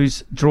win,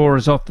 lose, draw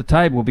is off the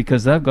table,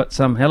 because they've got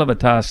some hell of a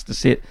task to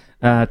set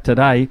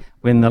today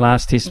when the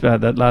last test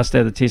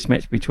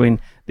match between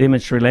them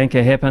and Sri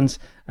Lanka happens.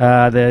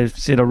 They've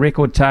set a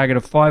record target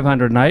of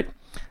 508,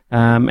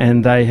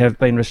 and they have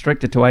been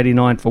restricted to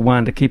 89 for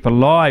 1 to keep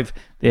alive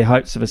their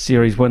hopes of a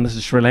series win. This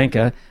is Sri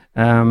Lanka,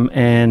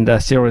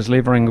 and Sarah's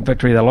levering a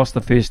victory. They lost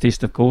the first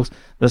test, of course.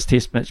 This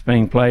test match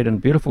being played in a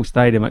beautiful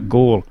stadium at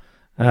Galle,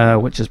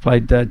 which is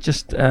played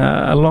just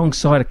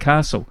alongside a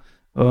castle,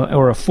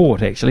 or a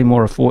fort, actually,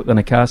 more a fort than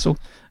a castle.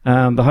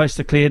 The host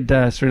declared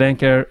Sri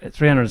Lanka at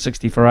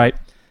 360 for 8,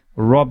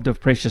 robbed of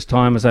precious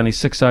time as only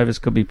 6 overs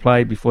could be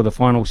played before the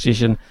final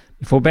session,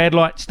 before bad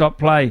light stopped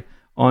play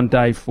on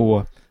day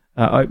 4.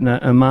 Opener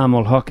Imam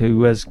ul Haq, who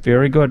was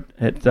very good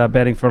at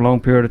batting for a long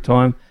period of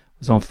time,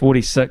 was on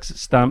 46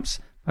 stumps.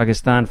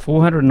 Pakistan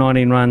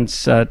 419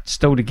 runs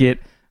still to get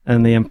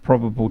in the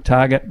improbable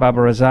target.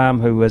 Babar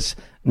Azam, who is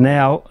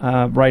now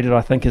rated,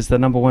 I think, as the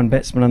number 1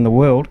 batsman in the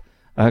world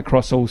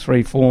across all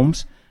 3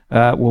 forms,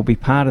 will be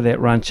part of that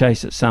run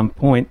chase at some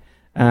point.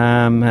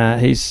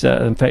 He's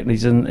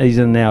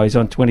in now. He's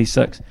on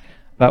 26.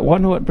 But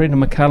wonder what Brendan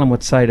McCullum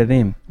would say to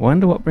them.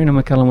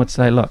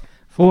 Look,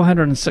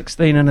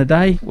 416 in a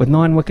day with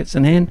 9 wickets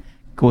in hand.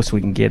 Of course we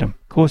can get him.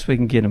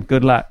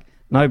 Good luck.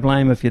 No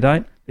blame if you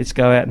don't. Let's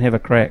go out and have a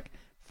crack.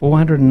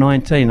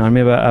 419. I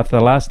remember after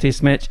the last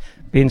test match,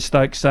 Ben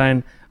Stokes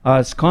saying, I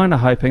was kind of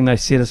hoping they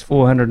set us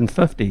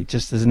 450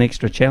 just as an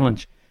extra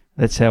challenge.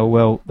 That's how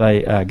well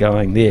they are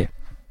going there.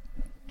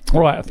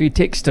 All right, a few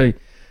texts to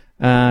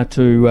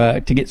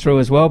get through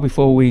as well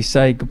before we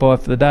say goodbye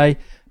for the day.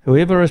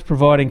 Whoever is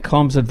providing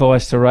comms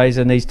advice to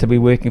Razor needs to be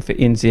working for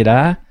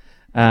NZR.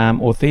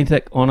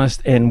 Authentic,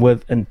 honest, and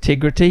with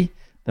integrity.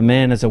 The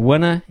man is a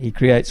winner. He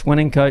creates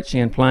winning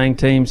coaching and playing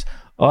teams.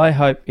 I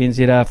hope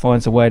NZR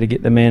finds a way to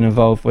get the man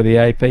involved with the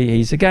AP.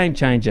 He's a game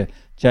changer.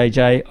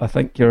 JJ, I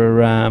think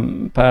you're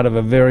part of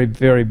a very,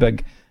 very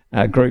big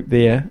group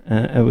there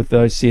with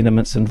those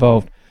sentiments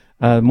involved.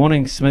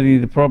 Morning, Smithy.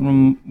 The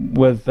problem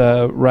with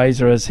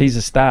Razor is he's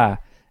a star,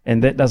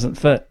 and that doesn't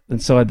fit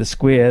inside the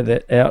square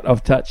that Out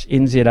of Touch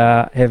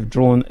NZR have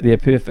drawn their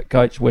perfect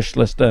coach wish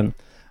list in.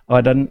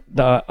 I don't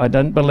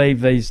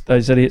believe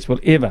those idiots will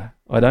ever.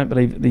 I don't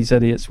believe these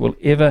idiots will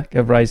ever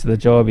give Razor the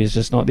job. He's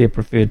just not their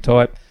preferred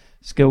type.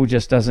 Skill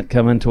just doesn't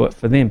come into it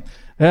for them.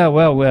 Here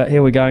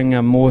we're going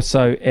more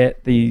so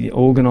at the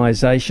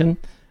organisation.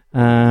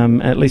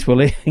 At least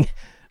we're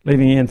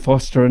leaving Ian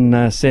Foster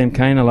and Sam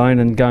Cane alone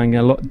and going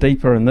a lot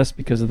deeper in this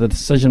because of the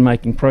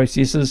decision-making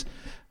processes.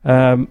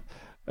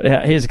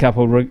 Here's a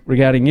couple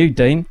regarding you,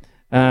 Dean.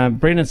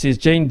 Brendan says,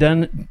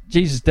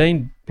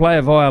 Dean, play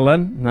a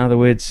violin. In other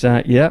words,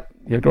 you're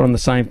on the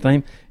same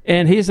theme.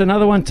 And here's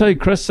another one too.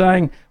 Chris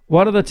saying,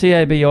 what are the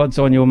TAB odds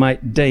on your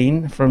mate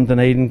Dean from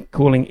Dunedin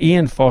calling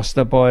Ian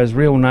Foster by his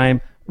real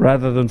name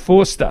rather than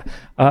Forster?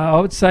 I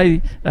would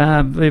say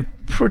they're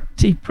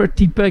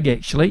pretty big,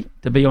 actually,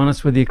 to be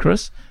honest with you,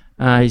 Chris.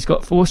 He's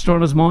got Forster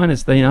on his mind,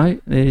 as they know.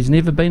 There's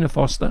never been a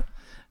Foster.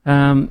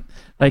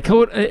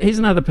 Here's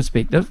another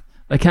perspective.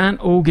 They can't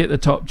all get the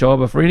top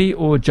job. If Rennie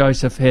or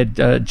Joseph had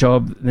a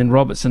job, then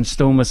Robertson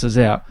still misses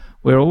out.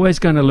 We're always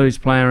going to lose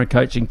player and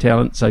coaching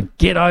talent, so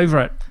get over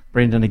it.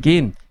 Brendan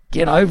again.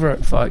 Get over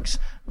it, folks.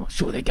 Not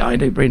sure they're going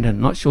to,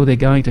 Brendan. Not sure they're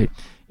going to.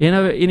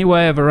 Any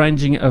way of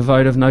arranging a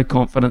vote of no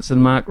confidence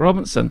in Mark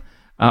Robinson?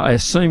 I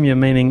assume you're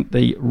meaning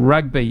the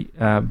rugby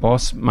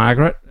boss,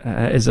 Margaret,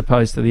 as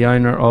opposed to the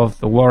owner of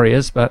the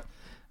Warriors. But,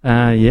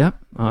 I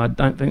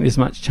don't think there's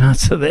much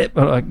chance of that,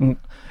 but I can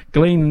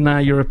glean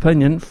your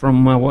opinion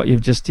from what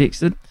you've just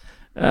texted.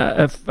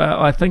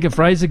 I think if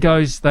Razor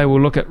goes, they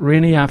will look at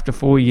Rennie after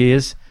 4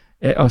 years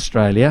at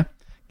Australia,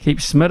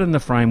 keep Smith in the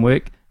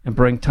framework, and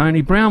bring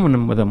Tony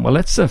Brown with him. Well,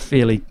 that's a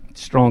fairly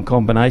strong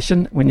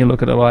combination when you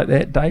look at it like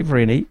that. Dave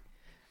Rennie,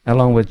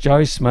 along with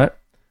Joe Smith,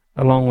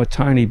 along with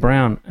Tony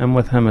Brown, and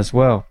with him as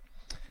well.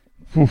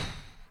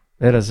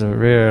 That is a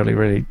really,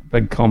 really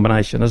big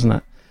combination, isn't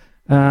it?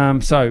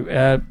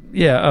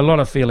 A lot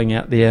of feeling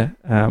out there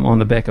on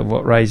the back of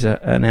what Razor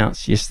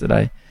announced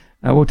yesterday.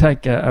 We'll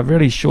take a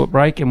really short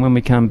break, and when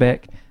we come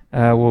back,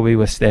 we'll be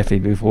with Staffy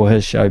before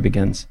his show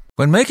begins.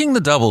 When making the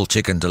double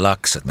chicken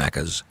deluxe at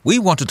Macca's, we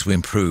wanted to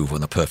improve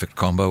on the perfect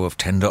combo of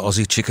tender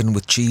Aussie chicken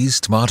with cheese,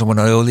 tomato and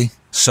aioli.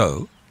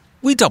 So,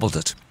 we doubled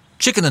it.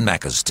 Chicken and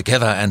Macca's,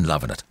 together and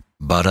loving it.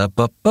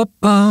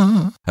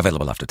 Ba-da-ba-ba-ba.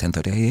 Available after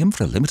 10:30 a.m.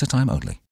 for a limited time only.